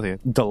 Gonna have the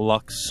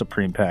deluxe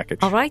Supreme package.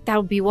 All right, that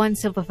would be 1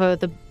 silver for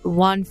the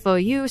one for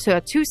you, so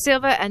 2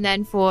 silver, and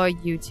then for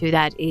you two,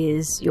 that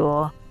is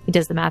your. He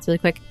does the math really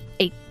quick.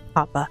 8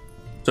 copper.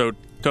 So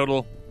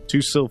total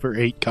 2 silver,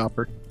 8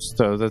 copper.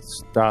 So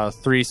that's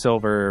 3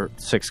 silver,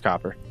 6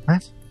 copper.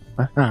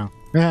 Oh.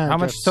 Yeah, How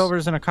much just- silver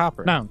is in a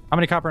copper? No. How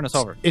many copper in a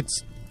silver?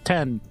 It's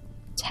 10.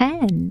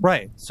 10.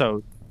 Right.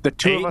 So The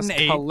two 8 of us and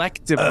 8.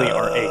 collectively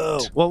are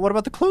 8. Well, what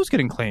about the clothes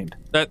getting cleaned?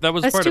 That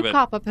was That's part 2 of it.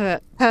 copper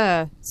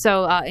per.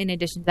 So in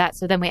addition to that,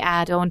 so then we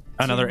add on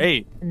Another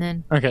 8, and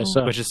then Okay,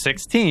 so which is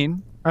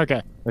 16,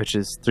 okay. which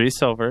is 3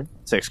 silver,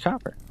 6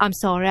 copper. I'm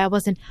sorry, I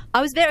was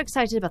very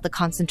excited about the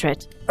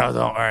concentrate. Oh,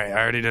 don't worry.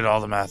 I already did all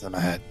the math in my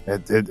head.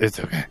 It's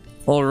okay.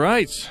 All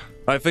right.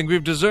 I think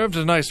we've deserved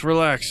a nice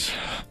relax.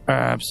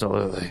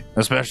 Absolutely.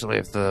 Especially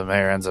if the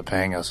mayor ends up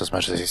paying us as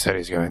much as he said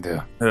he's going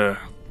to.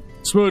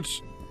 Smoot,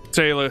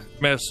 Taylor,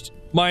 Mist,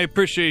 my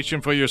appreciation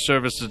for your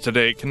services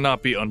today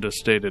cannot be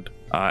understated.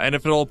 And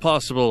if at all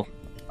possible,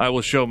 I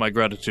will show my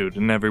gratitude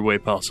in every way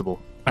possible.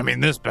 I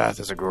mean, this bath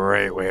is a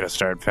great way to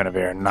start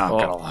Finavir, not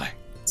gonna lie.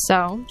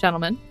 So,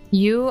 gentlemen,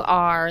 you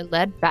are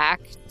led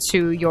back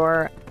to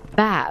your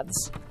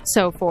baths.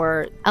 So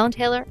for Ellen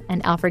Taylor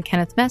and Alfred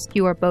Kenneth Mest,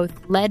 you are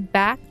both led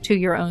back to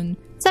your own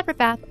separate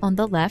bath on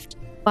the left,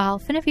 while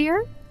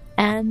Finavir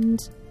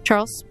and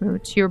Charles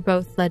Smoot, you're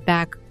both led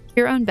back to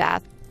your own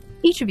bath,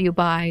 each of you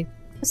by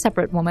a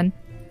separate woman.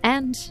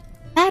 And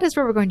that is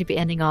where we're going to be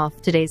ending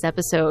off today's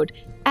episode,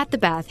 at the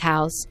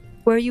bathhouse,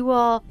 where you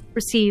all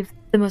receive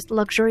the most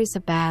luxurious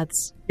of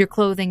baths. Your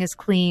clothing is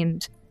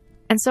cleaned.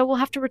 And so we'll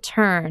have to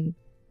return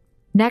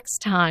next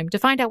time to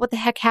find out what the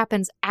heck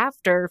happens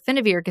after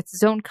Finavir gets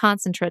his own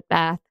concentrate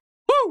bath.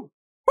 Woo!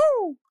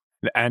 Woo!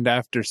 And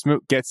after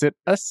Smoot gets it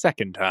a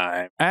second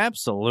time.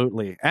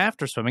 Absolutely.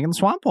 After swimming in the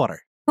swamp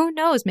water. Who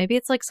knows? Maybe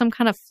it's like some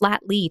kind of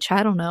flat leech.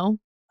 I don't know.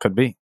 Could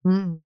be.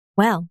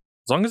 Well.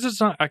 As long as it's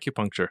not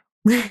acupuncture.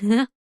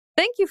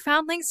 Thank you,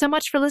 Foundlings, so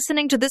much for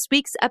listening to this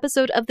week's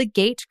episode of The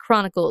Gate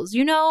Chronicles.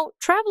 You know,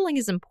 traveling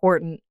is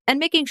important, and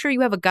making sure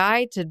you have a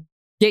guide to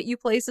get you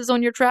places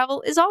on your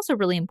travel is also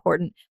really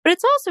important. But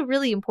it's also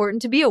really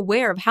important to be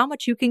aware of how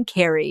much you can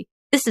carry.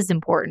 This is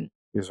important.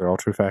 These are all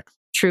true facts.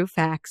 True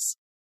facts.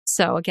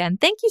 So again,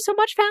 thank you so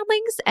much,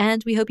 Foundlings,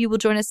 and we hope you will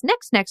join us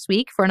next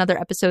week for another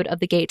episode of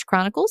The Gate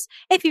Chronicles.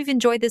 If you've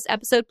enjoyed this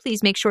episode,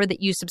 please make sure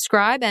that you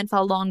subscribe and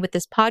follow along with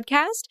this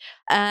podcast.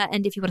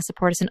 And if you want to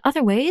support us in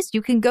other ways,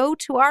 you can go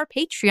to our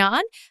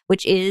Patreon,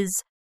 which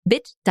is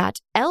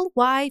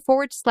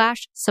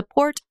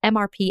bit.ly/support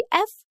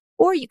MRPF,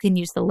 or you can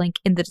use the link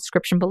in the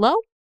description below.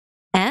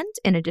 And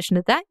in addition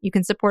to that, you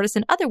can support us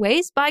in other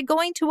ways by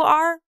going to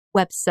our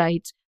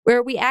website,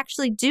 where we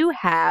actually do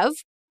have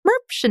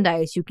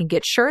merchandise. You can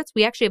get shirts.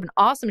 We actually have an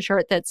awesome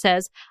shirt that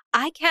says,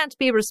 "I can't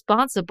be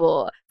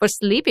responsible for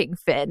sleeping,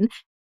 Finn."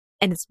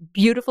 And it's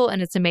beautiful and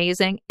it's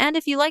amazing. And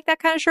if you like that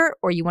kind of shirt,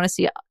 or you want to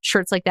see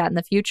shirts like that in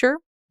the future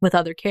with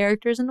other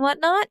characters and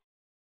whatnot,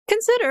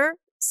 consider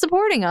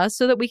supporting us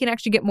so that we can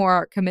actually get more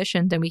art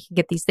commissioned and we can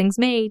get these things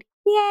made.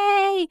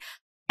 Yay!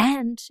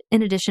 And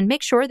in addition,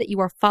 make sure that you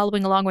are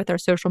following along with our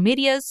social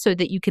medias so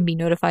that you can be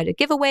notified of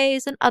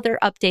giveaways and other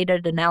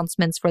updated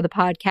announcements for the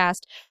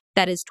podcast.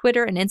 That is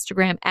Twitter and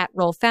Instagram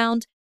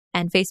 @RollFound,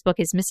 and Facebook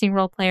is Missing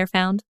Role Player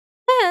Found.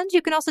 And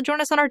you can also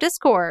join us on our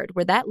Discord,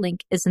 where that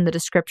link is in the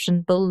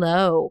description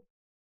below.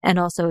 And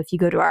also, if you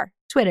go to our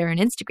Twitter and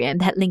Instagram,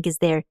 that link is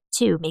there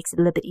too. Makes it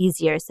a little bit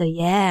easier. So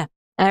yeah.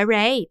 All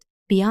right.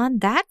 Beyond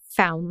that,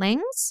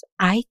 Foundlings,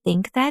 I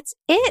think that's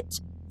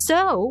it.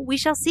 So we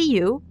shall see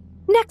you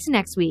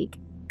next week.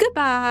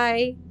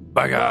 Goodbye.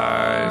 Bye,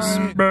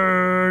 guys.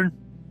 Burn.